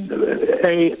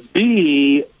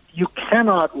 B, you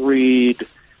cannot read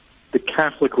the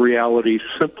Catholic reality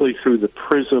simply through the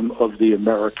prism of the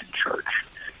American Church.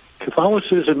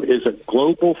 Catholicism is a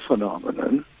global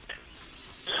phenomenon.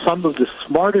 Some of the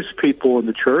smartest people in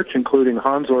the Church, including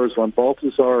Hans Urs von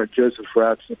Balthasar and Joseph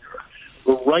Ratzinger,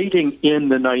 were writing in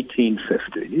the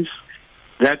 1950s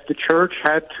that the Church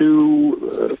had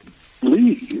to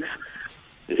leave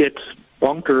its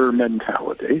bunker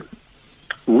mentality,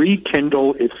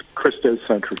 rekindle its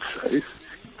Christocentric faith,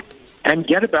 and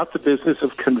get about the business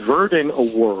of converting a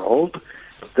world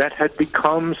that had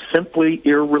become simply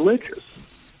irreligious.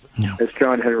 Yeah. As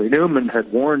John Henry Newman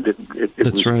had warned it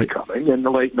was right. becoming in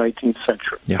the late 19th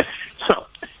century. Yeah. So,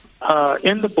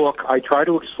 in the book, I try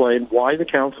to explain why the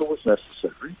council was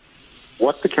necessary,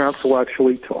 what the council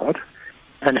actually taught,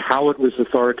 and how it was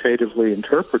authoritatively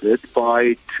interpreted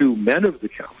by 2 men of the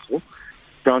council,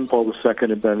 John Paul II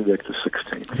and Benedict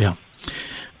XVI. Yeah.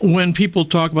 When people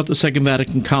talk about the Second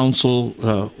Vatican Council,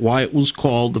 why it was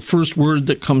called, the first word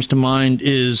that comes to mind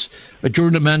is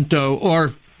aggiornamento,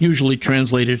 or usually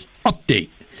translated update.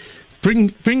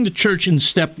 Bring the Church in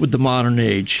step with the modern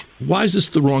age. Why is this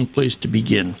the wrong place to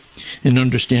begin in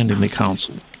understanding the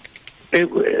Council?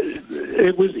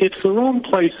 It's the wrong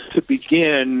place to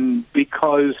begin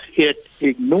because it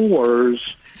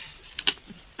ignores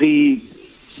the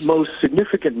most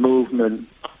significant movement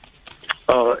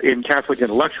in Catholic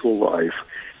intellectual life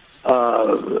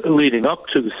leading up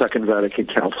to the Second Vatican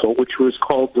Council, which was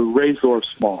called the Razor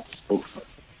Small movement,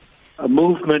 a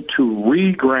movement to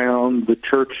reground the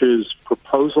Church's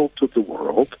proposal to the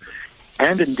world,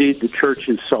 and indeed the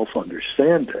Church's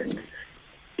self-understanding,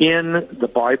 in the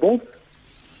Bible,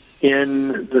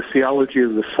 in the theology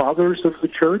of the fathers of the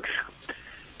Church,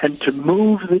 and to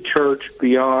move the Church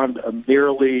beyond a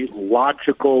merely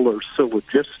logical or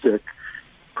syllogistic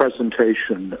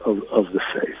presentation of the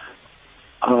faith.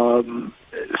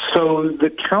 So the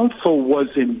council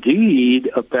was indeed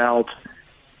about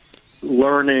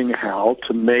learning how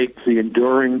to make the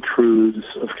enduring truths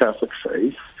of Catholic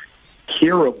faith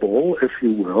hearable, if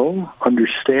you will,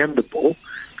 understandable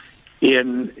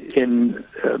in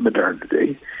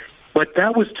modernity. But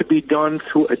that was to be done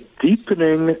through a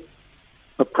deepening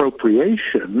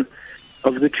appropriation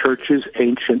of the Church's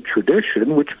ancient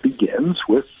tradition, which begins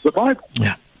with the Bible.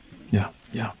 Yeah.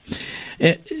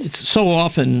 It's so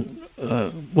often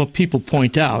what people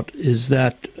point out is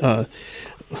that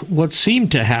what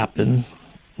seemed to happen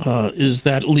is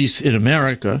that, at least in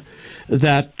America,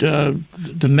 that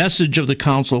the message of the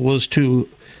council was to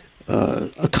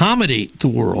accommodate the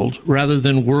world rather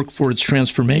than work for its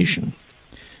transformation.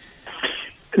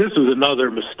 This was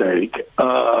another mistake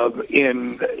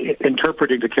in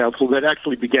interpreting the council that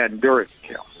actually began during the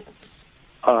council.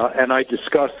 And I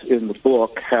discuss in the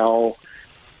book how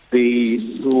the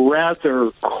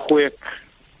rather quick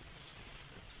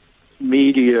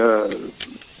media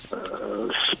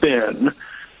spin,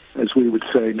 as we would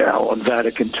say now, on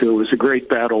Vatican II is a great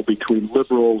battle between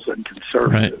liberals and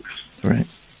conservatives.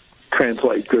 Right.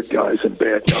 Translate good guys and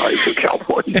bad guys, or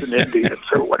cowboys and Indians,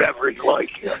 or whatever you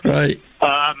like. Right.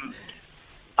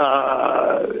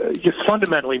 Just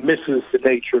fundamentally misses the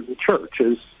nature of the church.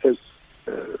 As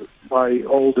my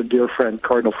old and dear friend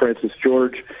Cardinal Francis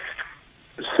George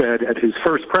said at his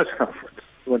first press conference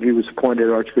when he was appointed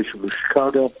Archbishop of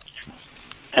Chicago,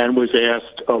 and was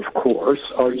asked, of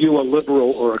course, are you a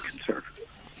liberal or a conservative?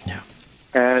 Yeah.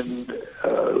 And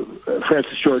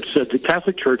Francis George said, the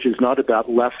Catholic Church is not about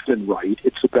left and right,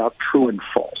 it's about true and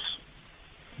false.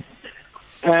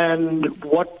 And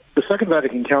what the Second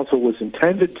Vatican Council was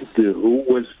intended to do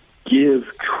was give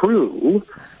true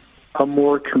a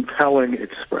more compelling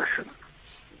expression.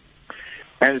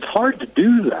 And it's hard to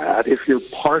do that if you're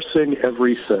parsing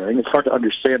everything. It's hard to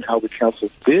understand how the Council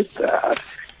did that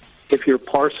if you're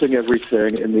parsing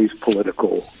everything in these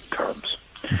political terms.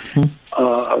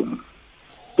 Mm-hmm.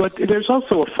 But there's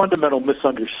also a fundamental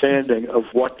misunderstanding of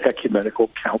what ecumenical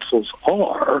councils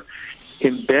are,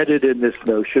 embedded in this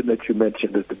notion that you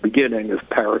mentioned at the beginning of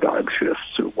paradigm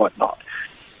shifts or whatnot.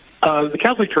 The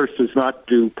Catholic Church does not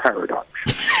do paradigm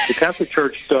shifts. The Catholic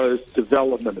Church does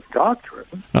development of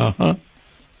doctrine,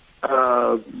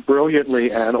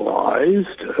 brilliantly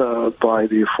analyzed by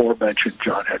the aforementioned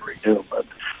John Henry Newman.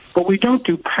 But we don't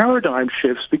do paradigm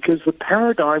shifts because the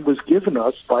paradigm was given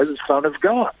us by the Son of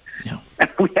God. Yeah.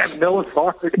 And we have no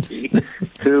authority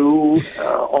to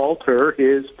alter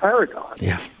his paradigm.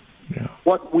 Yeah. Yeah.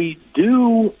 What we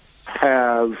do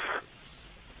have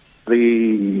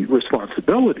the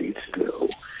responsibility to do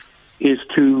is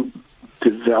to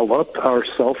develop our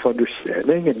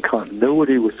self-understanding in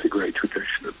continuity with the great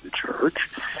tradition of the Church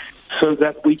so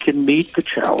that we can meet the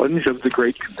challenge of the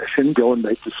Great Commission, go and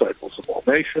make disciples of all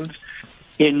nations,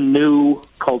 in new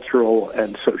cultural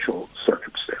and social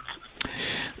circumstances.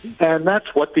 And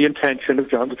that's what the intention of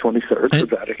John XXIII for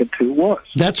Vatican II was.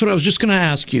 That's what I was just going to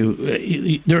ask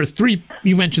you. There are three,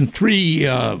 you mentioned three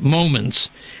moments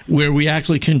where we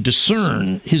actually can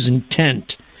discern his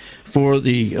intent for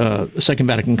the Second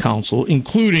Vatican Council,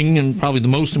 including, and probably the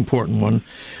most important one,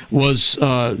 was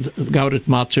Gaudet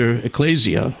Mater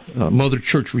Ecclesia, Mother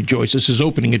Church Rejoices, his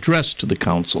opening address to the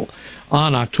Council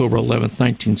on October 11th,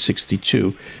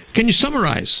 1962. Can you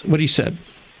summarize what he said?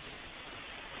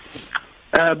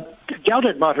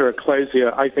 Gaudet Mater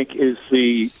Ecclesia, I think, is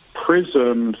the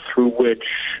prism through which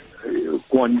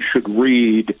one should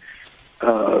read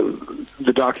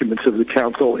the documents of the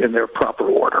Council in their proper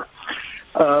order.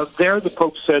 There, the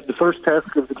Pope said the first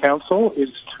task of the Council is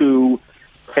to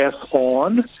pass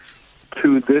on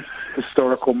to this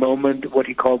historical moment what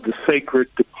he called the sacred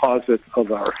deposit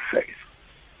of our faith.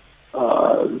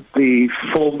 The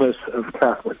fullness of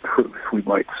Catholic truth, we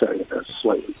might say, in a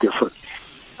slightly different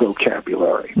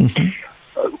vocabulary.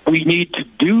 Mm-hmm. We need to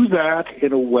do that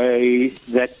in a way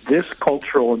that this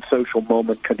cultural and social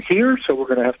moment can hear, so we're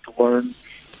going to have to learn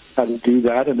how to do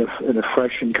that in a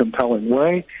fresh and compelling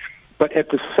way. But at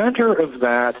the center of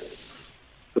that,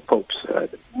 the Pope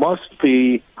said, must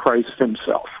be Christ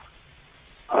himself.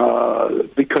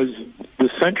 Because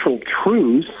the central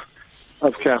truth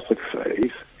of Catholic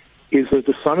faith is that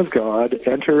the Son of God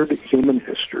entered human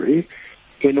history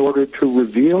in order to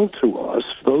reveal to us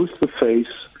both the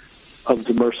face of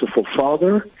the merciful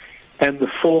Father and the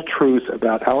full truth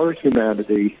about our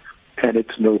humanity and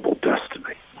its noble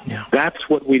destiny. Yeah. That's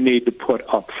what we need to put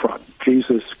up front.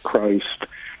 Jesus Christ,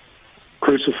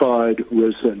 crucified,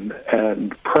 risen,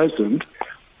 and present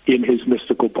in his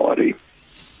mystical body,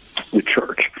 the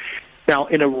Church. Now,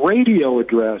 in a radio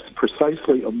address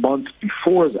precisely a month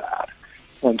before that,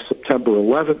 on September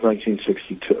 11,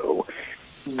 1962,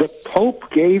 the Pope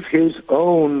gave his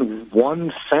own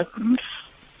one-sentence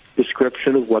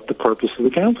description of what the purpose of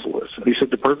the Council is. And he said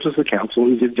the purpose of the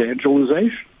Council is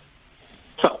evangelization.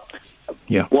 So,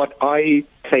 what I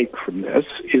take from this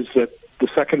is that the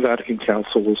Second Vatican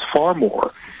Council was far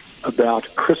more about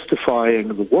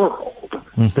Christifying the world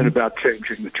than about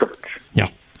changing the Church.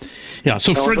 Yeah.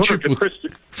 So now,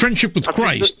 friendship with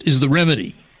Christ is the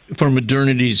remedy for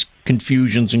modernity's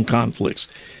confusions and conflicts.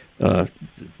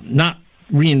 Not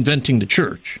reinventing the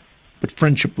Church, but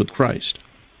friendship with Christ.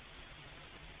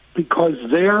 Because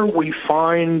there we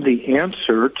find the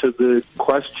answer to the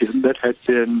question that had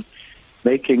been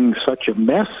making such a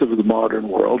mess of the modern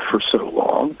world for so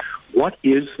long. What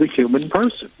is the human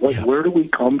person? Where do we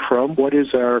come from? What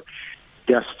is our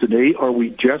destiny? Are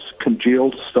we just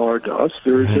congealed stardust?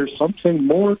 There's something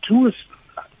more to us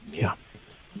than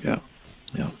that.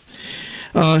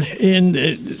 And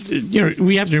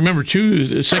we have to remember too,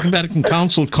 the Second Vatican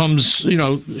Council comes,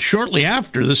 shortly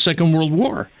after the Second World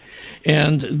War,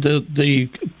 and the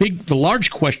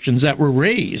large questions that were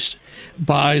raised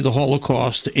by the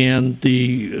Holocaust and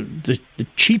the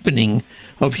cheapening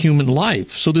of human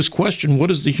life. So this question,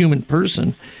 what is the human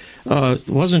person,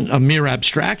 wasn't a mere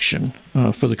abstraction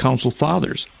for the Council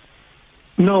Fathers.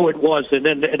 No, it wasn't,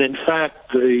 and in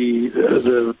fact,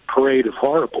 the parade of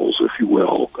horribles, if you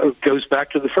will, goes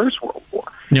back to the First World War,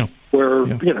 where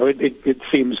it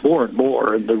seems more and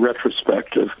more in the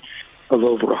retrospect of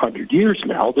over 100 years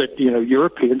now that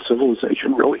European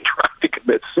civilization really tried to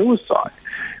commit suicide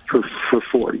for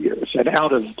 4 years, and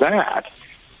out of that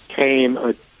came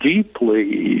a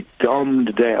deeply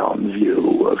dumbed down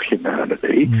view of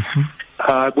humanity,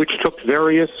 which took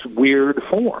various weird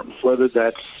forms, whether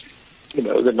that's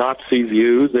the Nazi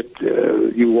view that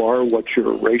you are what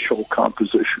your racial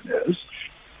composition is,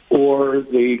 or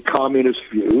the communist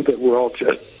view that we're all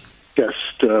just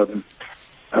the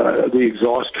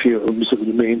exhaust fumes of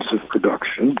the means of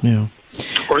production,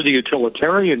 or the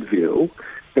utilitarian view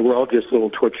that we're all just little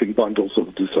twitching bundles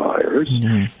of desires.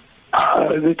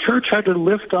 The Church had to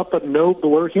lift up a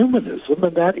nobler humanism,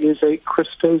 and that is a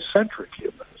Christocentric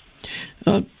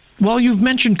humanism. Well, you've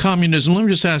mentioned communism. Let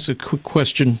me just ask a quick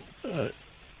question.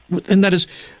 And that is,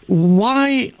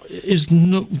 why is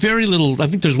very little, I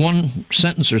think there's one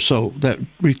sentence or so that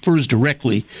refers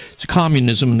directly to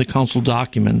communism in the Council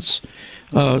documents.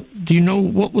 Do you know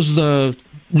what was the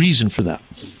reason for that?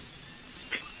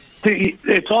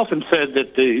 It's often said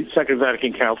that the Second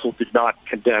Vatican Council did not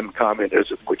condemn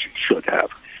communism, which it should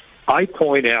have. I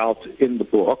point out in the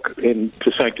book,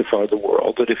 To Sanctify the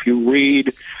World, that if you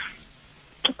read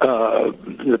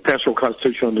the Pastoral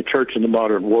Constitution on the Church in the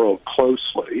Modern World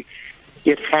closely,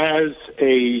 it has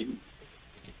a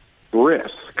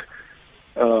brisk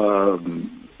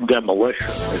demolition,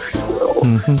 if you will,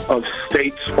 of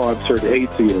state-sponsored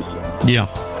atheism.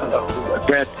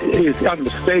 That is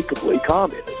unmistakably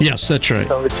communist. Yes, that's right.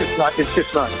 So it's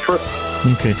just not true.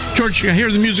 Okay. George, I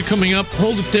hear the music coming up.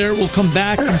 Hold it there. We'll come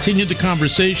back, continue the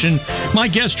conversation. My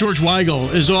guest, George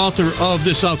Weigel, is author of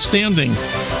this outstanding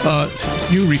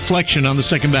new reflection on the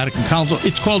Second Vatican Council.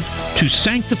 It's called To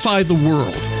Sanctify the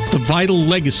World, the Vital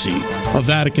Legacy of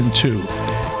Vatican II.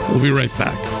 We'll be right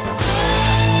back.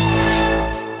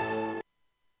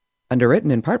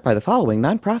 Underwritten in part by the following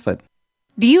nonprofit.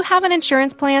 Do you have an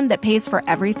insurance plan that pays for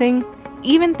everything,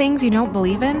 even things you don't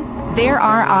believe in? There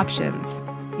are options.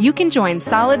 You can join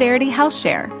Solidarity Health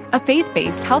Share, a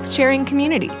faith-based health-sharing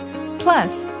community.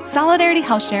 Plus, Solidarity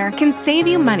Health Share can save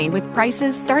you money with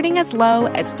prices starting as low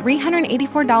as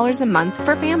 $384 a month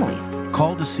for families.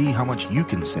 Call to see how much you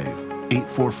can save.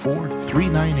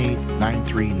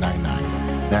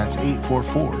 844-398-9399. That's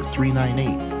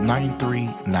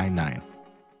 844-398-9399.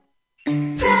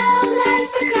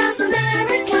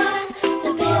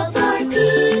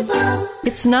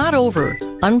 It's not over.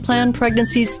 Unplanned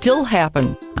pregnancies still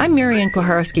happen. I'm Marianne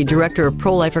Koharski, Director of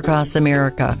Pro-Life Across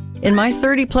America. In my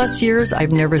 30-plus years,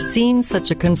 I've never seen such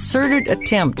a concerted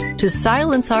attempt to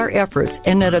silence our efforts,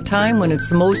 and at a time when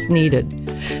it's most needed.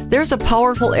 There's a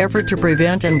powerful effort to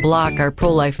prevent and block our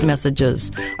pro-life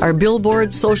messages. Our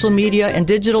billboards, social media, and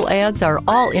digital ads are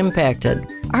all impacted.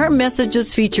 Our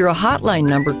messages feature a hotline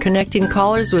number connecting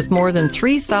callers with more than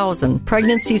 3,000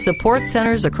 pregnancy support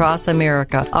centers across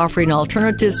America, offering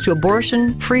alternatives to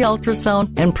abortion, free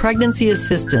ultrasound, and pregnancy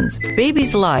assistance.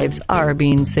 Babies' lives are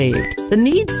being saved. The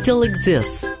need still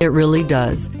exists. It really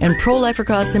does. And Pro-Life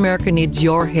Across America needs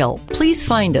your help. Please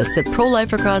find us at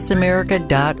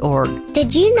prolifeacrossamerica.org.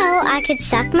 Did you know I could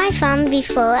suck my thumb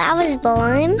before I was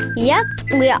born? Yep,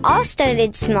 we all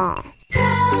started small.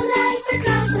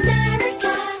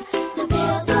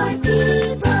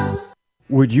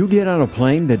 Would you get on a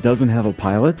plane that doesn't have a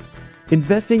pilot?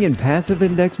 Investing in passive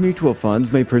index mutual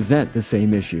funds may present the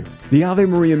same issue. The Ave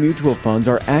Maria mutual funds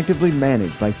are actively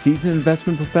managed by seasoned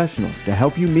investment professionals to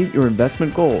help you meet your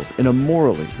investment goals in a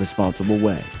morally responsible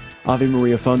way. Ave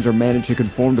Maria funds are managed to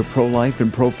conform to pro-life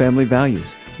and pro-family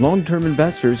values. Long-term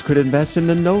investors could invest in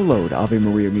the no-load Ave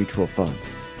Maria mutual funds.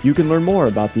 You can learn more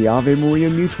about the Ave Maria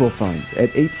mutual funds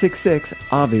at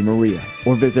 866-AVE-MARIA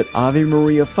or visit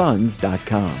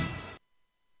AveMariaFunds.com.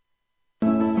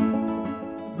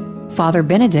 Father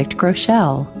Benedict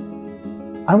Groeschel.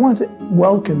 I want to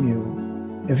welcome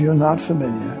you, if you're not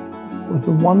familiar, with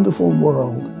the wonderful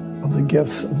world of the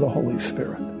gifts of the Holy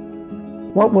Spirit.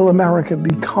 What will America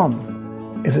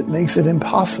become if it makes it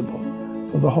impossible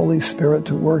for the Holy Spirit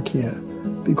to work here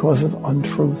because of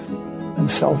untruth and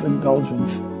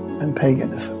self-indulgence and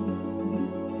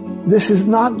paganism? This is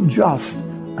not just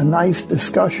a nice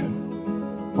discussion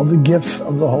of the gifts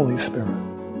of the Holy Spirit,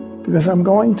 because I'm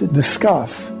going to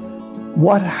discuss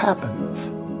what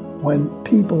happens when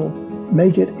people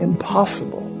make it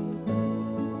impossible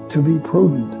to be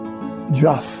prudent,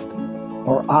 just,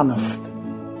 or honest,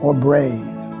 or brave,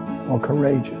 or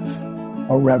courageous,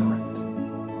 or reverent.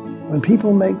 When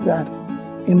people make that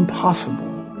impossible,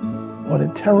 what a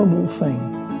terrible thing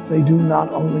they do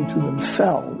not only to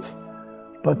themselves,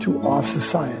 but to our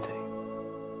society.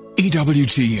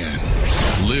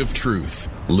 EWTN. Live truth.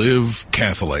 Live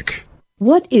Catholic.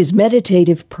 What is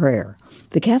meditative prayer?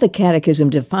 The Catholic Catechism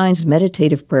defines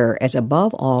meditative prayer as,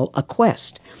 above all, a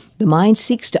quest. The mind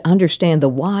seeks to understand the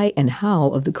why and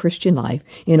how of the Christian life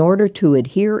in order to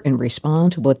adhere and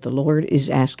respond to what the Lord is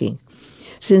asking.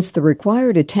 Since the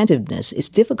required attentiveness is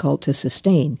difficult to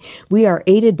sustain, we are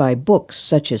aided by books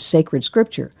such as sacred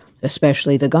scripture,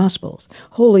 especially the Gospels,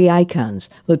 holy icons,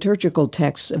 liturgical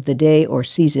texts of the day or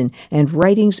season, and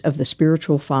writings of the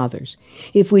spiritual fathers.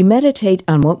 If we meditate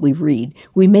on what we read,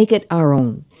 we make it our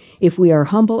own. If we are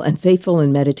humble and faithful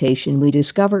in meditation, we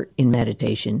discover in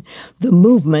meditation the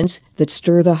movements that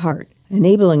stir the heart,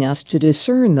 enabling us to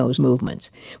discern those movements.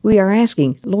 We are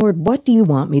asking, Lord, what do you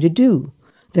want me to do?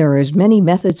 There are as many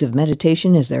methods of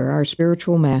meditation as there are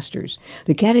spiritual masters.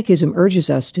 The Catechism urges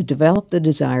us to develop the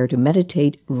desire to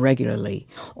meditate regularly.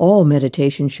 All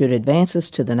meditation should advance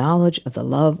us to the knowledge of the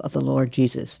love of the Lord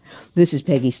Jesus. This is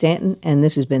Peggy Stanton, and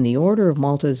this has been the Order of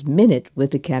Malta's Minute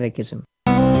with the Catechism.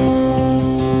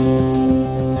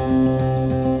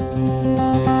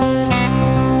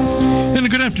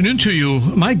 Good afternoon to you.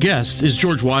 My guest is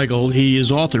George Weigel. He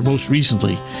is author, most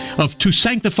recently, of To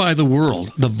Sanctify the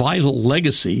World, The Vital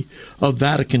Legacy of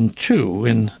Vatican II.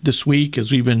 And this week,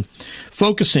 as we've been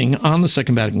focusing on the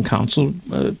Second Vatican Council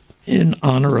in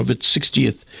honor of its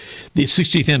the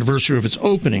 60th anniversary of its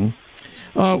opening,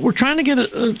 we're trying to get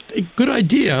a good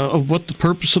idea of what the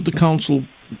purpose of the Council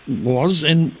was,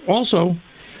 and also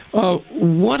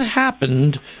what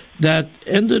happened that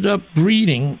ended up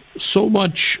breeding so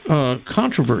much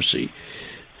controversy.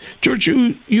 George,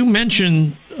 you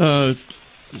mentioned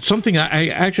something I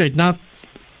actually had not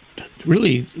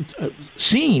really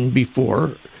seen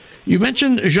before. You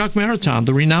mentioned Jacques Maritain,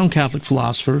 the renowned Catholic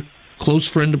philosopher, close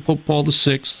friend of Pope Paul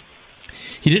VI.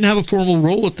 He didn't have a formal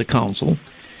role at the Council,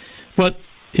 but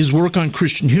his work on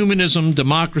Christian humanism,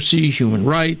 democracy, human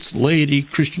rights, laity,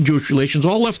 Christian-Jewish relations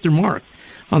all left their mark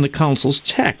on the Council's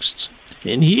texts.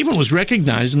 And he even was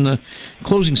recognized in the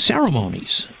closing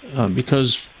ceremonies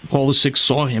because Paul VI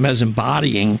saw him as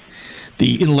embodying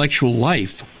the intellectual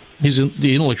life,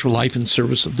 the intellectual life in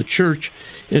service of the Church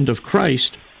and of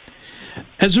Christ.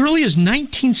 As early as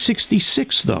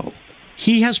 1966, though,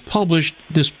 he has published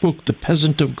this book, The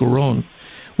Peasant of Garonne,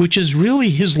 which is really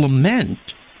his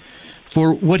lament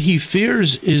for what he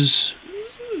fears is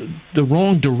the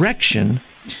wrong direction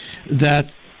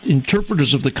that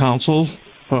interpreters of the Council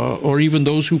or even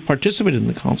those who participated in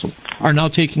the Council are now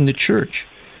taking the Church.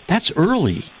 That's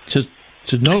early to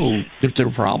know if there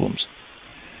are problems.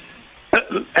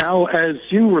 Al, as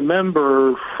you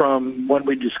remember from when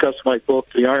we discussed my book,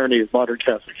 The Irony of Modern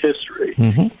Catholic History,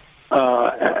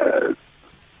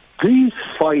 these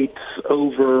fights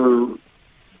over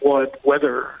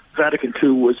whether Vatican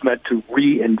II was meant to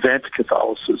reinvent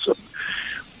Catholicism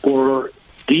or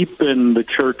deepen the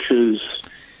Church's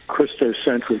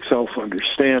Christocentric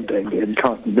self-understanding in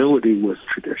continuity with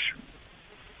tradition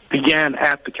began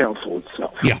at the Council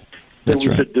itself. Yeah, there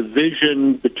was a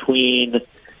division between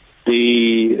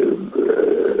the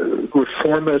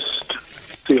reformist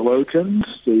theologians,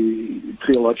 the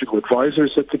theological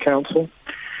advisors at the Council,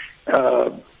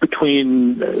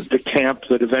 between the camp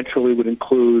that eventually would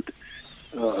include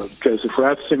Joseph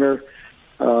Ratzinger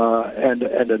and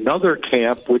another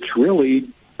camp which really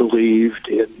believed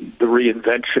in the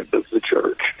reinvention of the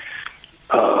Church,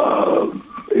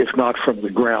 if not from the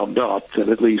ground up,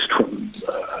 then at least from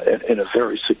in a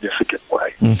very significant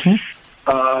way.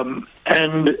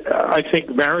 And I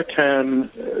think Maritain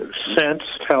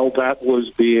sensed how that was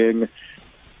being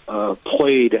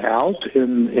played out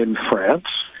in France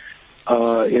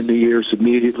in the years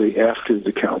immediately after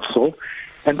the Council.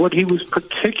 And what he was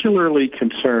particularly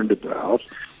concerned about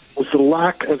was the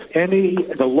loss of any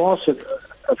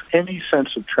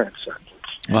sense of transcendence.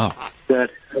 Wow.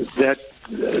 That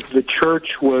the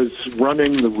Church was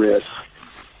running the risk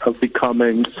of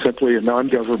becoming simply a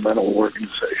non-governmental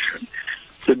organization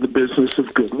in the business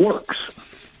of good works.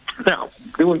 Now,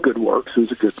 doing good works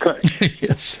is a good thing,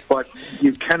 yes, but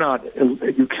you cannot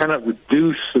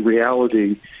reduce the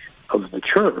reality of the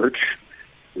church,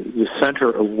 the center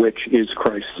of which is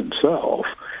Christ himself,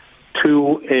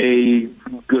 to a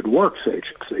good works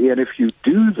agency. And if you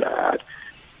do that,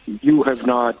 you have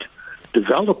not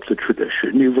developed the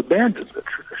tradition, you've abandoned the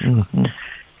tradition. Mm-hmm.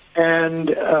 And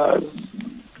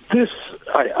this,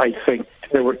 I think,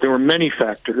 there were many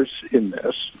factors in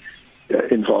this,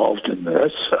 involved in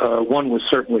this. One was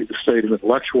certainly the state of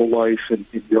intellectual life in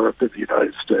Europe and the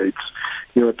United States,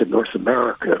 Europe and North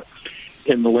America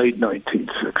in the late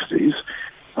 1960s.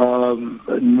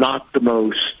 Not the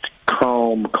most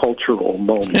calm cultural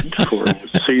moment for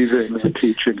receiving the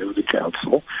teaching of the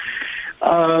council.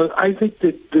 I think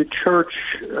that the church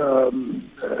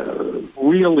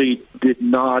really did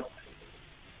not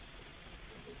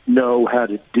know how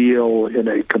to deal in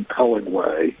a compelling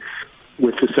way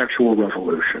with the sexual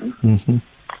revolution. Mm-hmm.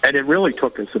 And it really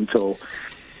took us until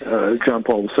John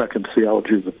Paul II's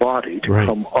Theology of the Body to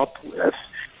come up with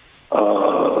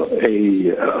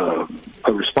a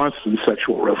response to the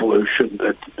sexual revolution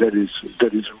that is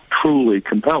truly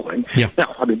compelling. Yeah.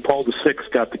 Now, I mean, Paul VI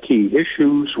got the key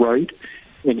issues right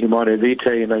in Humanae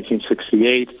Vitae in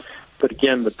 1968, but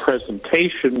again, the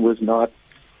presentation was not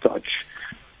such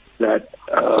that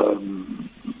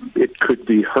it could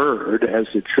be heard as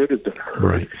it should have been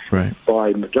heard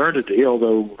by modernity,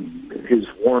 although his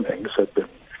warnings have been,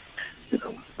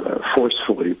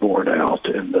 forcefully borne out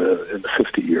in the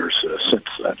 50 years since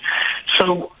then.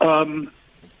 So,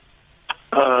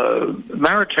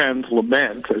 Maritan's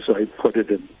lament, as I put it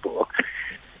in the book,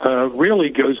 really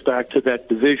goes back to that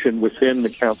division within the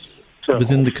council itself.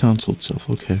 Within the council itself,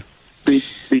 okay.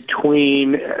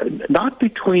 Not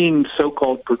between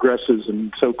so-called progressives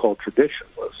and so-called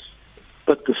traditionalists,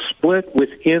 but the split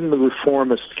within the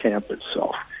reformist camp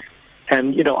itself.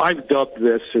 And, I've dubbed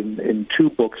this in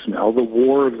two books now, The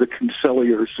War of the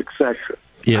Conciliar Succession.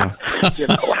 Yeah.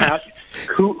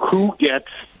 Who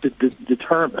gets to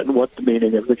determine what the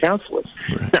meaning of the council is.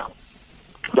 Right. Now,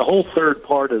 the whole third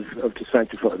part of To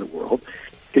Sanctify the World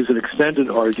is an extended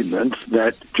argument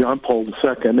that John Paul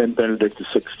II and Benedict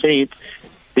XVI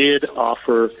did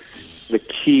offer the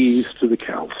keys to the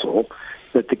council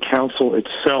that the council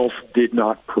itself did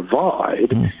not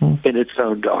provide in its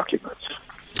own documents.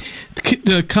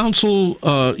 The council,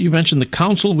 you mentioned the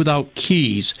council without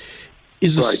keys.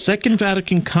 Is the Second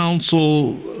Vatican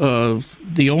Council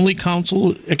the only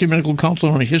council, ecumenical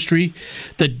council in history,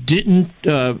 that didn't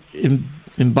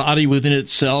embody within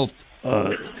itself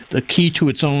the key to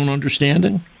its own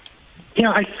understanding?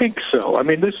 Yeah, I think so. I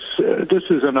mean, this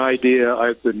is an idea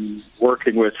I've been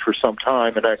working with for some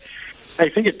time, and I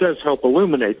think it does help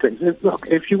illuminate things. Look,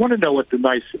 if you want to know what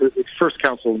the First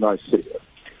Council of Nicaea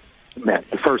meant,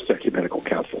 the First Ecumenical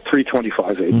Council,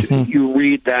 325 AD, you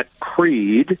read that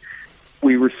creed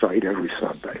we recite every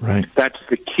Sunday. Right. That's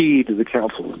the key to the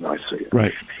Council of Nicaea.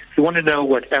 Right. If you want to know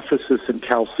what Ephesus and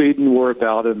Chalcedon were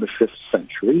about in the 5th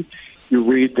century, you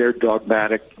read their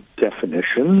dogmatic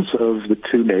definitions of the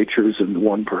two natures in the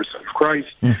one person of Christ,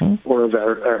 or of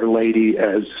Our Lady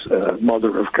as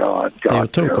Mother of God,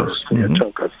 Theotokos.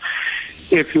 Theotokos.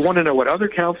 If you want to know what other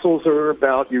councils are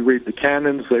about, you read the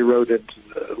canons they wrote into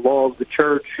the law of the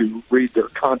church, you read their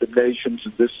condemnations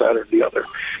of this, that, or the other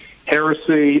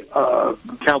heresy.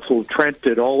 Council of Trent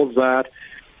did all of that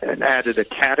and added a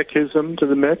catechism to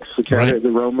the mix,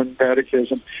 the Roman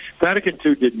catechism. Vatican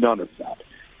II did none of that.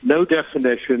 No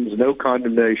definitions, no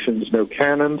condemnations, no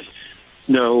canons,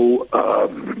 no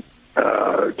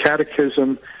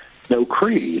catechism, no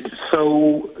creed.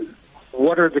 So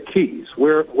what are the keys?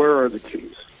 Where are the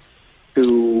keys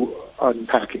to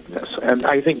unpacking this? And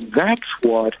I think that's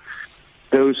what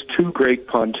those two great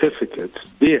pontificates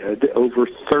did over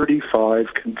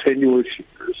 35 continuous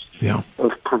years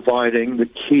of providing the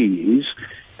keys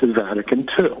to Vatican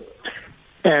II.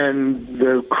 And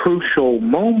the crucial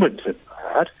moment in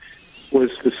that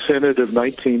was the Synod of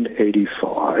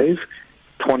 1985,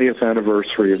 20th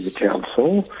anniversary of the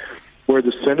Council, where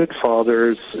the Synod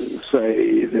Fathers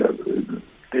say,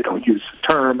 they don't use the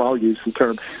term, I'll use the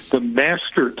term, the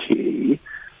master key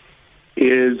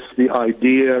is the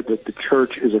idea that the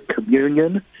Church is a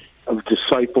communion of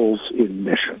disciples in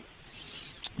mission.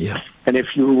 Yeah. And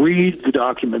if you read the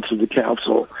documents of the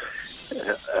Council,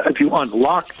 if you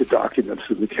unlock the documents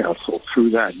of the Council through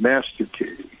that master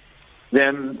key,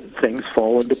 then things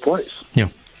fall into place. Yeah.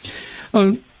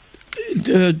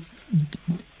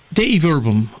 Dei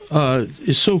Verbum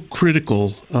is so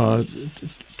critical to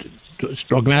its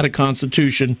dogmatic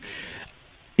constitution.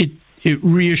 it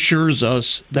reassures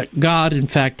us that God, in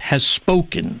fact, has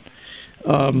spoken.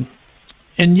 And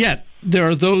yet, there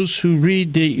are those who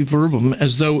read Dei Verbum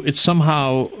as though it's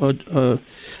somehow a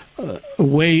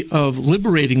way of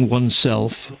liberating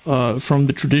oneself from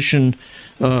the tradition,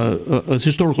 a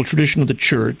historical tradition of the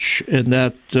Church, and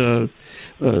that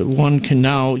one can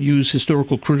now use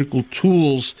historical critical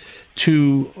tools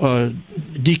to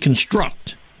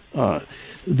deconstruct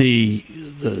the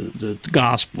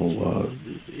gospel,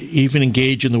 even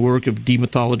engage in the work of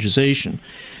demythologization.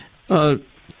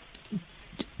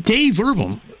 Dei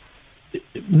Verbum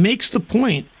makes the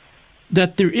point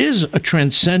that there is a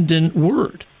transcendent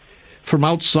word from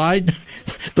outside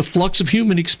the flux of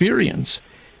human experience,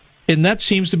 and that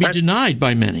seems to be denied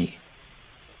by many.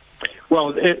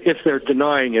 Well, if they're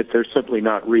denying it, they're simply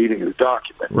not reading the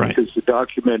document, right? Because the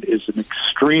document is an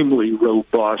extremely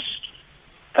robust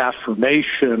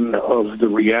affirmation of the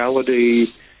reality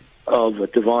of a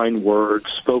divine word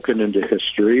spoken into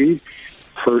history,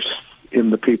 first in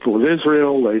the people of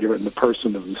Israel, later in the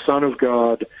person of the Son of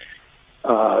God,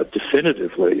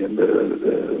 definitively in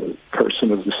the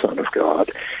person of the Son of God.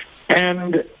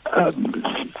 And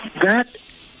that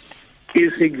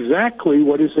is exactly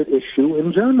what is at issue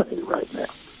in Germany right now,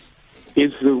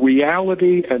 is the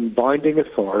reality and binding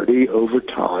authority over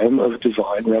time of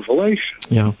divine revelation.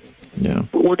 Yeah.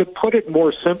 Or to put it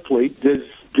more simply,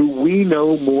 do we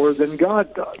know more than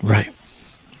God does? Right.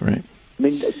 I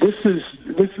mean, this is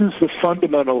the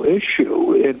fundamental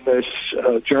issue in this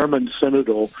German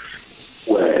synodal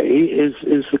way,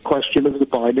 is the question of the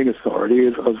binding authority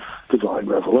of divine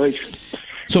revelation.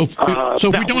 So if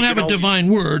we don't have a divine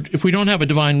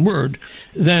word,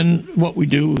 then what we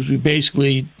do is we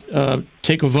basically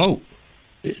take a vote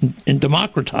and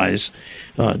democratize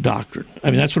doctrine. I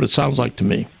mean, that's what it sounds like to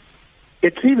me.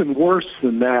 It's even worse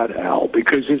than that, Al,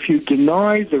 because if you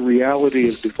deny the reality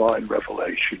of divine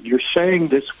revelation, you're saying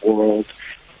this world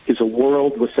is a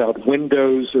world without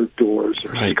windows or doors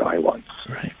or skylights.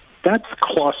 Right. That's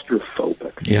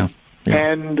claustrophobic. Yeah.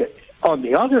 And on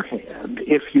the other hand,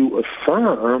 if you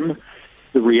affirm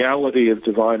the reality of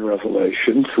divine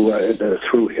revelation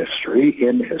through history,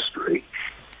 in history,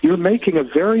 you're making a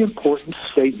very important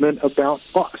statement about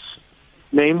us.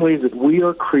 Namely, that we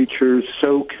are creatures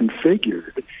so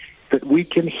configured that we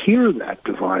can hear that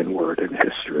divine word in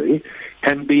history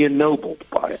and be ennobled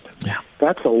by it. Yeah.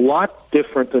 That's a lot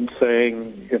different than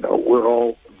saying, we're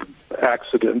all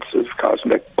accidents of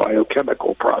cosmic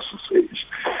biochemical processes.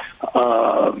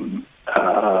 And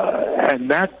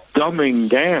that dumbing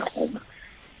down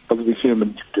of the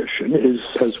human condition is,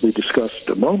 as we discussed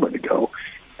a moment ago,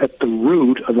 at the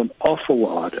root of an awful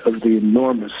lot of the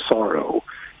enormous sorrow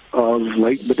of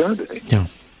late modernity. Yeah.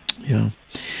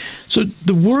 So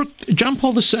the work, John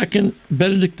Paul II,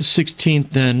 Benedict XVI,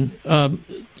 then,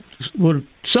 were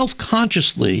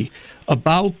self-consciously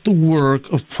about the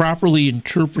work of properly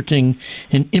interpreting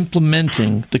and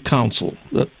implementing the council.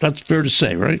 That's fair to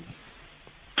say, right?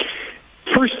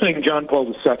 First thing John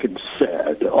Paul II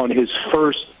said on his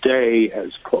first day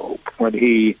as Pope, when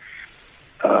he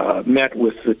met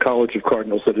with the College of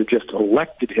Cardinals that had just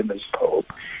elected him as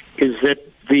Pope, is that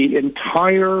the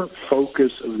entire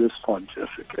focus of this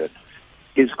pontificate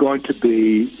is going to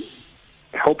be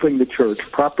helping the Church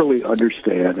properly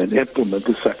understand and implement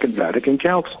the Second Vatican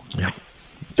Council. Yeah.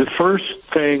 The first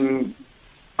thing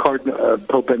Pope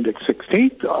Benedict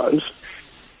XVI does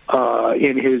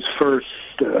in his first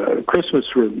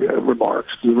Christmas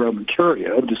remarks to the Roman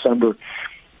Curia in December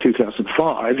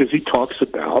 2005 is he talks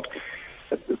about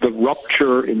the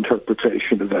rupture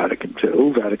interpretation of Vatican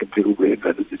II. Vatican II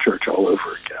reinvented the Church all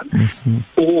over again.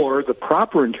 Or the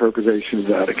proper interpretation of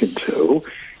Vatican II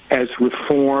as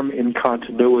reform in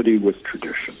continuity with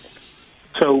tradition.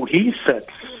 So he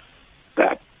sets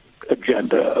that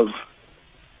agenda of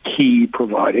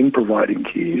providing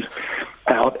keys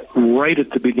out right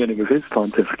at the beginning of his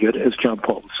pontificate, as John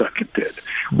Paul II did,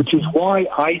 which is why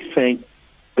I think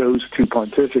those two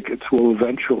pontificates will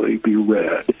eventually be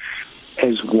read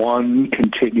as one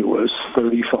continuous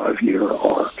 35-year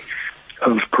arc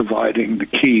of providing the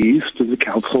keys to the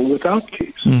council without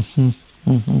keys.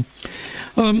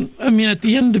 At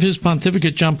the end of his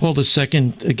pontificate, John Paul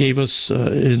II gave us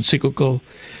an encyclical,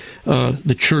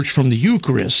 The Church from the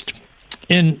Eucharist.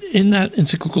 And in that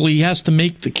encyclical, he has to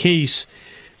make the case,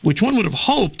 which one would have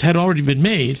hoped had already been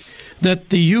made, that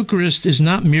the Eucharist is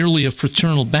not merely a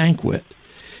fraternal banquet.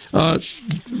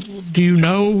 Do you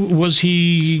know, was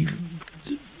he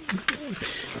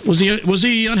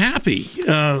unhappy?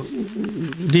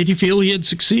 Did he feel he had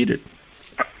succeeded?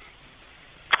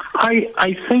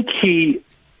 I think he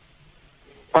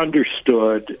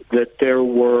understood that there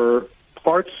were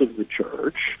parts of the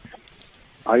church,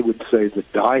 I would say the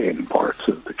dying parts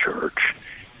of the church,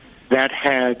 that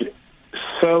had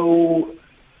so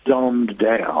dumbed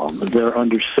down their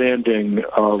understanding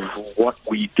of what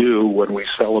we do when we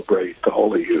celebrate the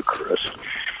Holy Eucharist,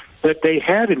 that they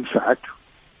had, in fact,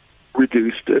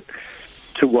 reduced it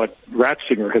to what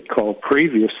Ratzinger had called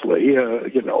previously,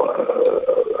 the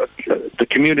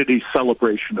community's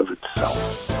celebration of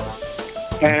itself.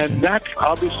 And that's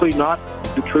obviously not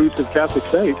the truth of Catholic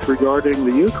faith regarding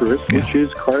the Eucharist, which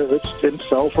is Christ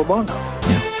himself among us.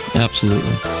 Yeah,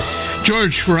 absolutely.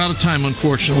 George, we're out of time,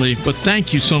 unfortunately, but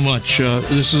thank you so much.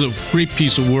 This is a great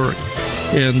piece of work,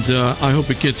 and I hope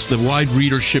it gets the wide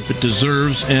readership it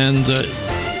deserves and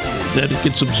that it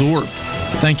gets absorbed.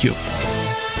 Thank you.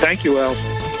 Thank you, Al.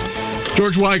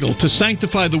 George Weigel, To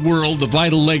Sanctify the World, The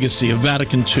Vital Legacy of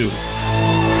Vatican II.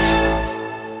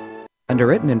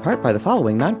 Underwritten in part by the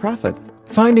following nonprofit.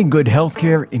 Finding good health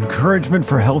care, encouragement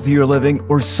for healthier living,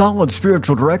 or solid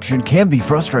spiritual direction can be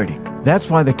frustrating. That's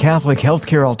why the Catholic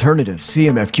Healthcare Alternative,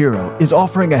 CMF Curo, is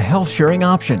offering a health-sharing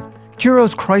option.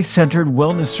 Curo's Christ-centered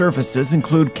wellness services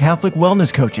include Catholic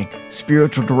wellness coaching,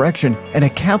 spiritual direction, and a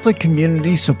Catholic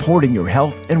community supporting your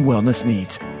health and wellness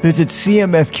needs. Visit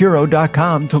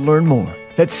cmfcuro.com to learn more.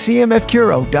 That's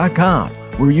cmfcuro.com,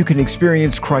 where you can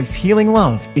experience Christ's healing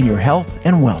love in your health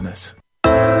and wellness.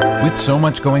 With so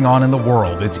much going on in the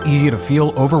world, it's easy to feel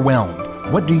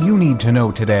overwhelmed. What do you need to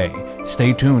know today?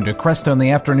 Stay tuned to Cresta in the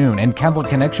Afternoon and Catholic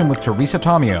Connection with Teresa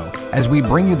Tomeo as we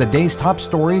bring you the day's top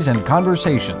stories and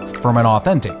conversations from an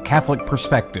authentic Catholic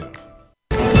perspective.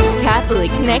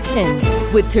 Catholic Connection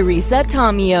with Teresa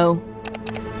Tomeo.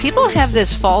 People have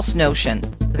this false notion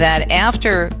that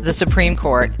after the Supreme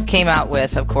Court came out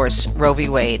with, of course, Roe v.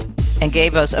 Wade, and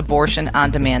gave us abortion on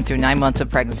demand through 9 months of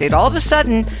pregnancy, all of a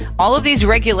sudden, all of these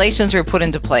regulations were put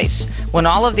into place. When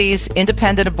all of these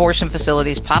independent abortion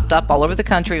facilities popped up all over the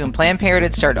country, when Planned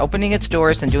Parenthood started opening its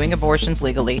doors and doing abortions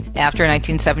legally after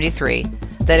 1973,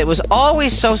 that it was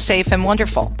always so safe and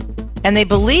wonderful. And they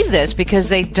believe this because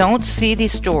they don't see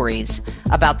these stories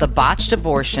about the botched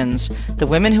abortions, the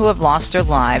women who have lost their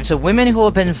lives, the women who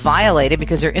have been violated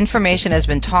because their information has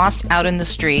been tossed out in the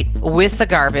street with the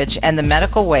garbage and the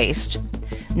medical waste.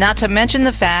 Not to mention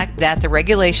the fact that the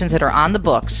regulations that are on the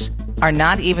books are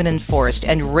not even enforced,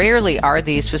 and rarely are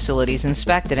these facilities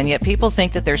inspected, and yet people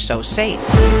think that they're so safe.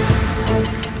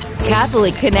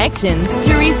 Catholic Connections,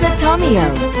 Teresa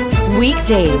Tomeo.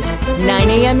 Weekdays, 9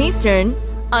 a.m. Eastern,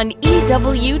 on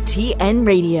EWTN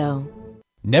Radio.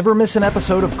 Never miss an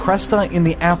episode of Cresta in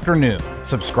the Afternoon.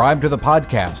 Subscribe to the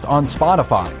podcast on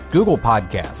Spotify, Google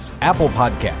Podcasts, Apple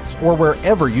Podcasts, or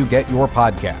wherever you get your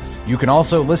podcasts. You can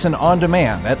also listen on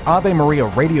demand at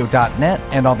AveMariaRadio.net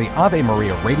and on the Ave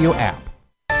Maria Radio app.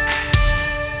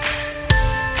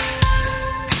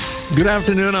 Good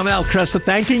afternoon. I'm Al Cresta,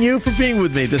 thanking you for being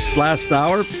with me this last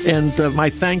hour. And my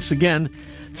thanks again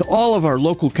to all of our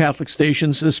local Catholic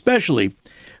stations, especially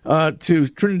to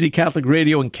Trinity Catholic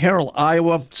Radio in Carroll,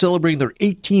 Iowa, celebrating their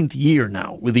 18th year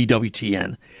now with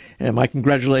EWTN. And my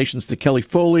congratulations to Kelly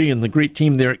Foley and the great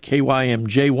team there at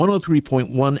KYMJ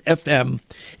 103.1 FM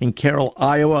in Carroll,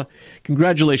 Iowa.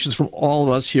 Congratulations from all of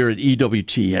us here at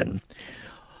EWTN.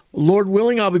 Lord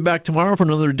willing, I'll be back tomorrow for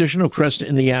another edition of Cresta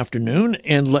in the Afternoon.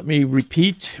 And let me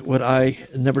repeat what I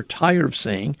never tire of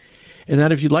saying, and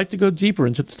that if you'd like to go deeper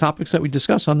into the topics that we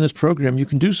discuss on this program, you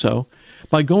can do so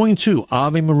by going to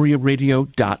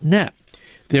AveMariaRadio.net.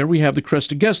 There we have the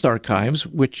Cresta Guest Archives,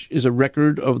 which is a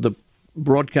record of the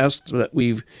broadcasts that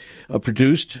we've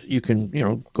produced. You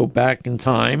can, go back in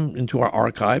time into our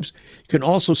archives. You can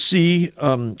also see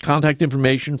contact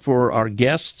information for our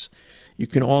guests. You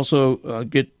can also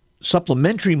get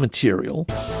supplementary material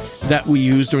that we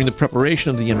use during the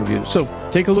preparation of the interview. So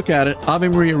take a look at it,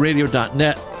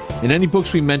 AveMariaRadio.net. And any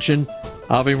books we mention,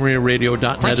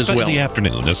 AveMariaRadio.net as well. Cresta in the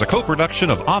Afternoon is a co-production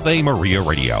of Ave Maria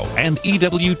Radio and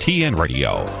EWTN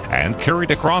Radio, and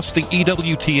carried across the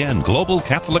EWTN Global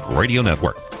Catholic Radio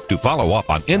Network. To follow up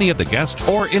on any of the guests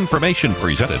or information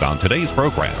presented on today's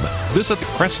program, visit the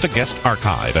Cresta Guest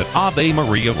Archive at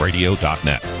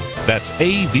AveMariaRadio.net. That's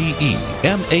AveMaria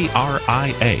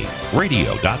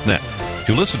Radio.net.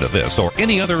 To listen to this or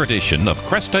any other edition of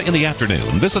Cresta in the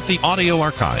Afternoon, visit the audio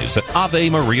archives at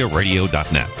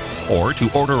AveMariaRadio.net. Or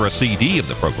to order a CD of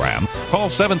the program, call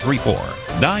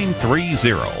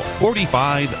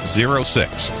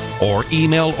 734-930-4506 or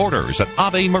email orders at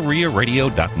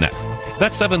AveMariaRadio.net.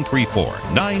 That's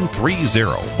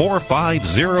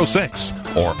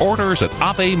 734-930-4506 or orders at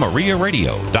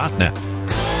AveMariaRadio.net.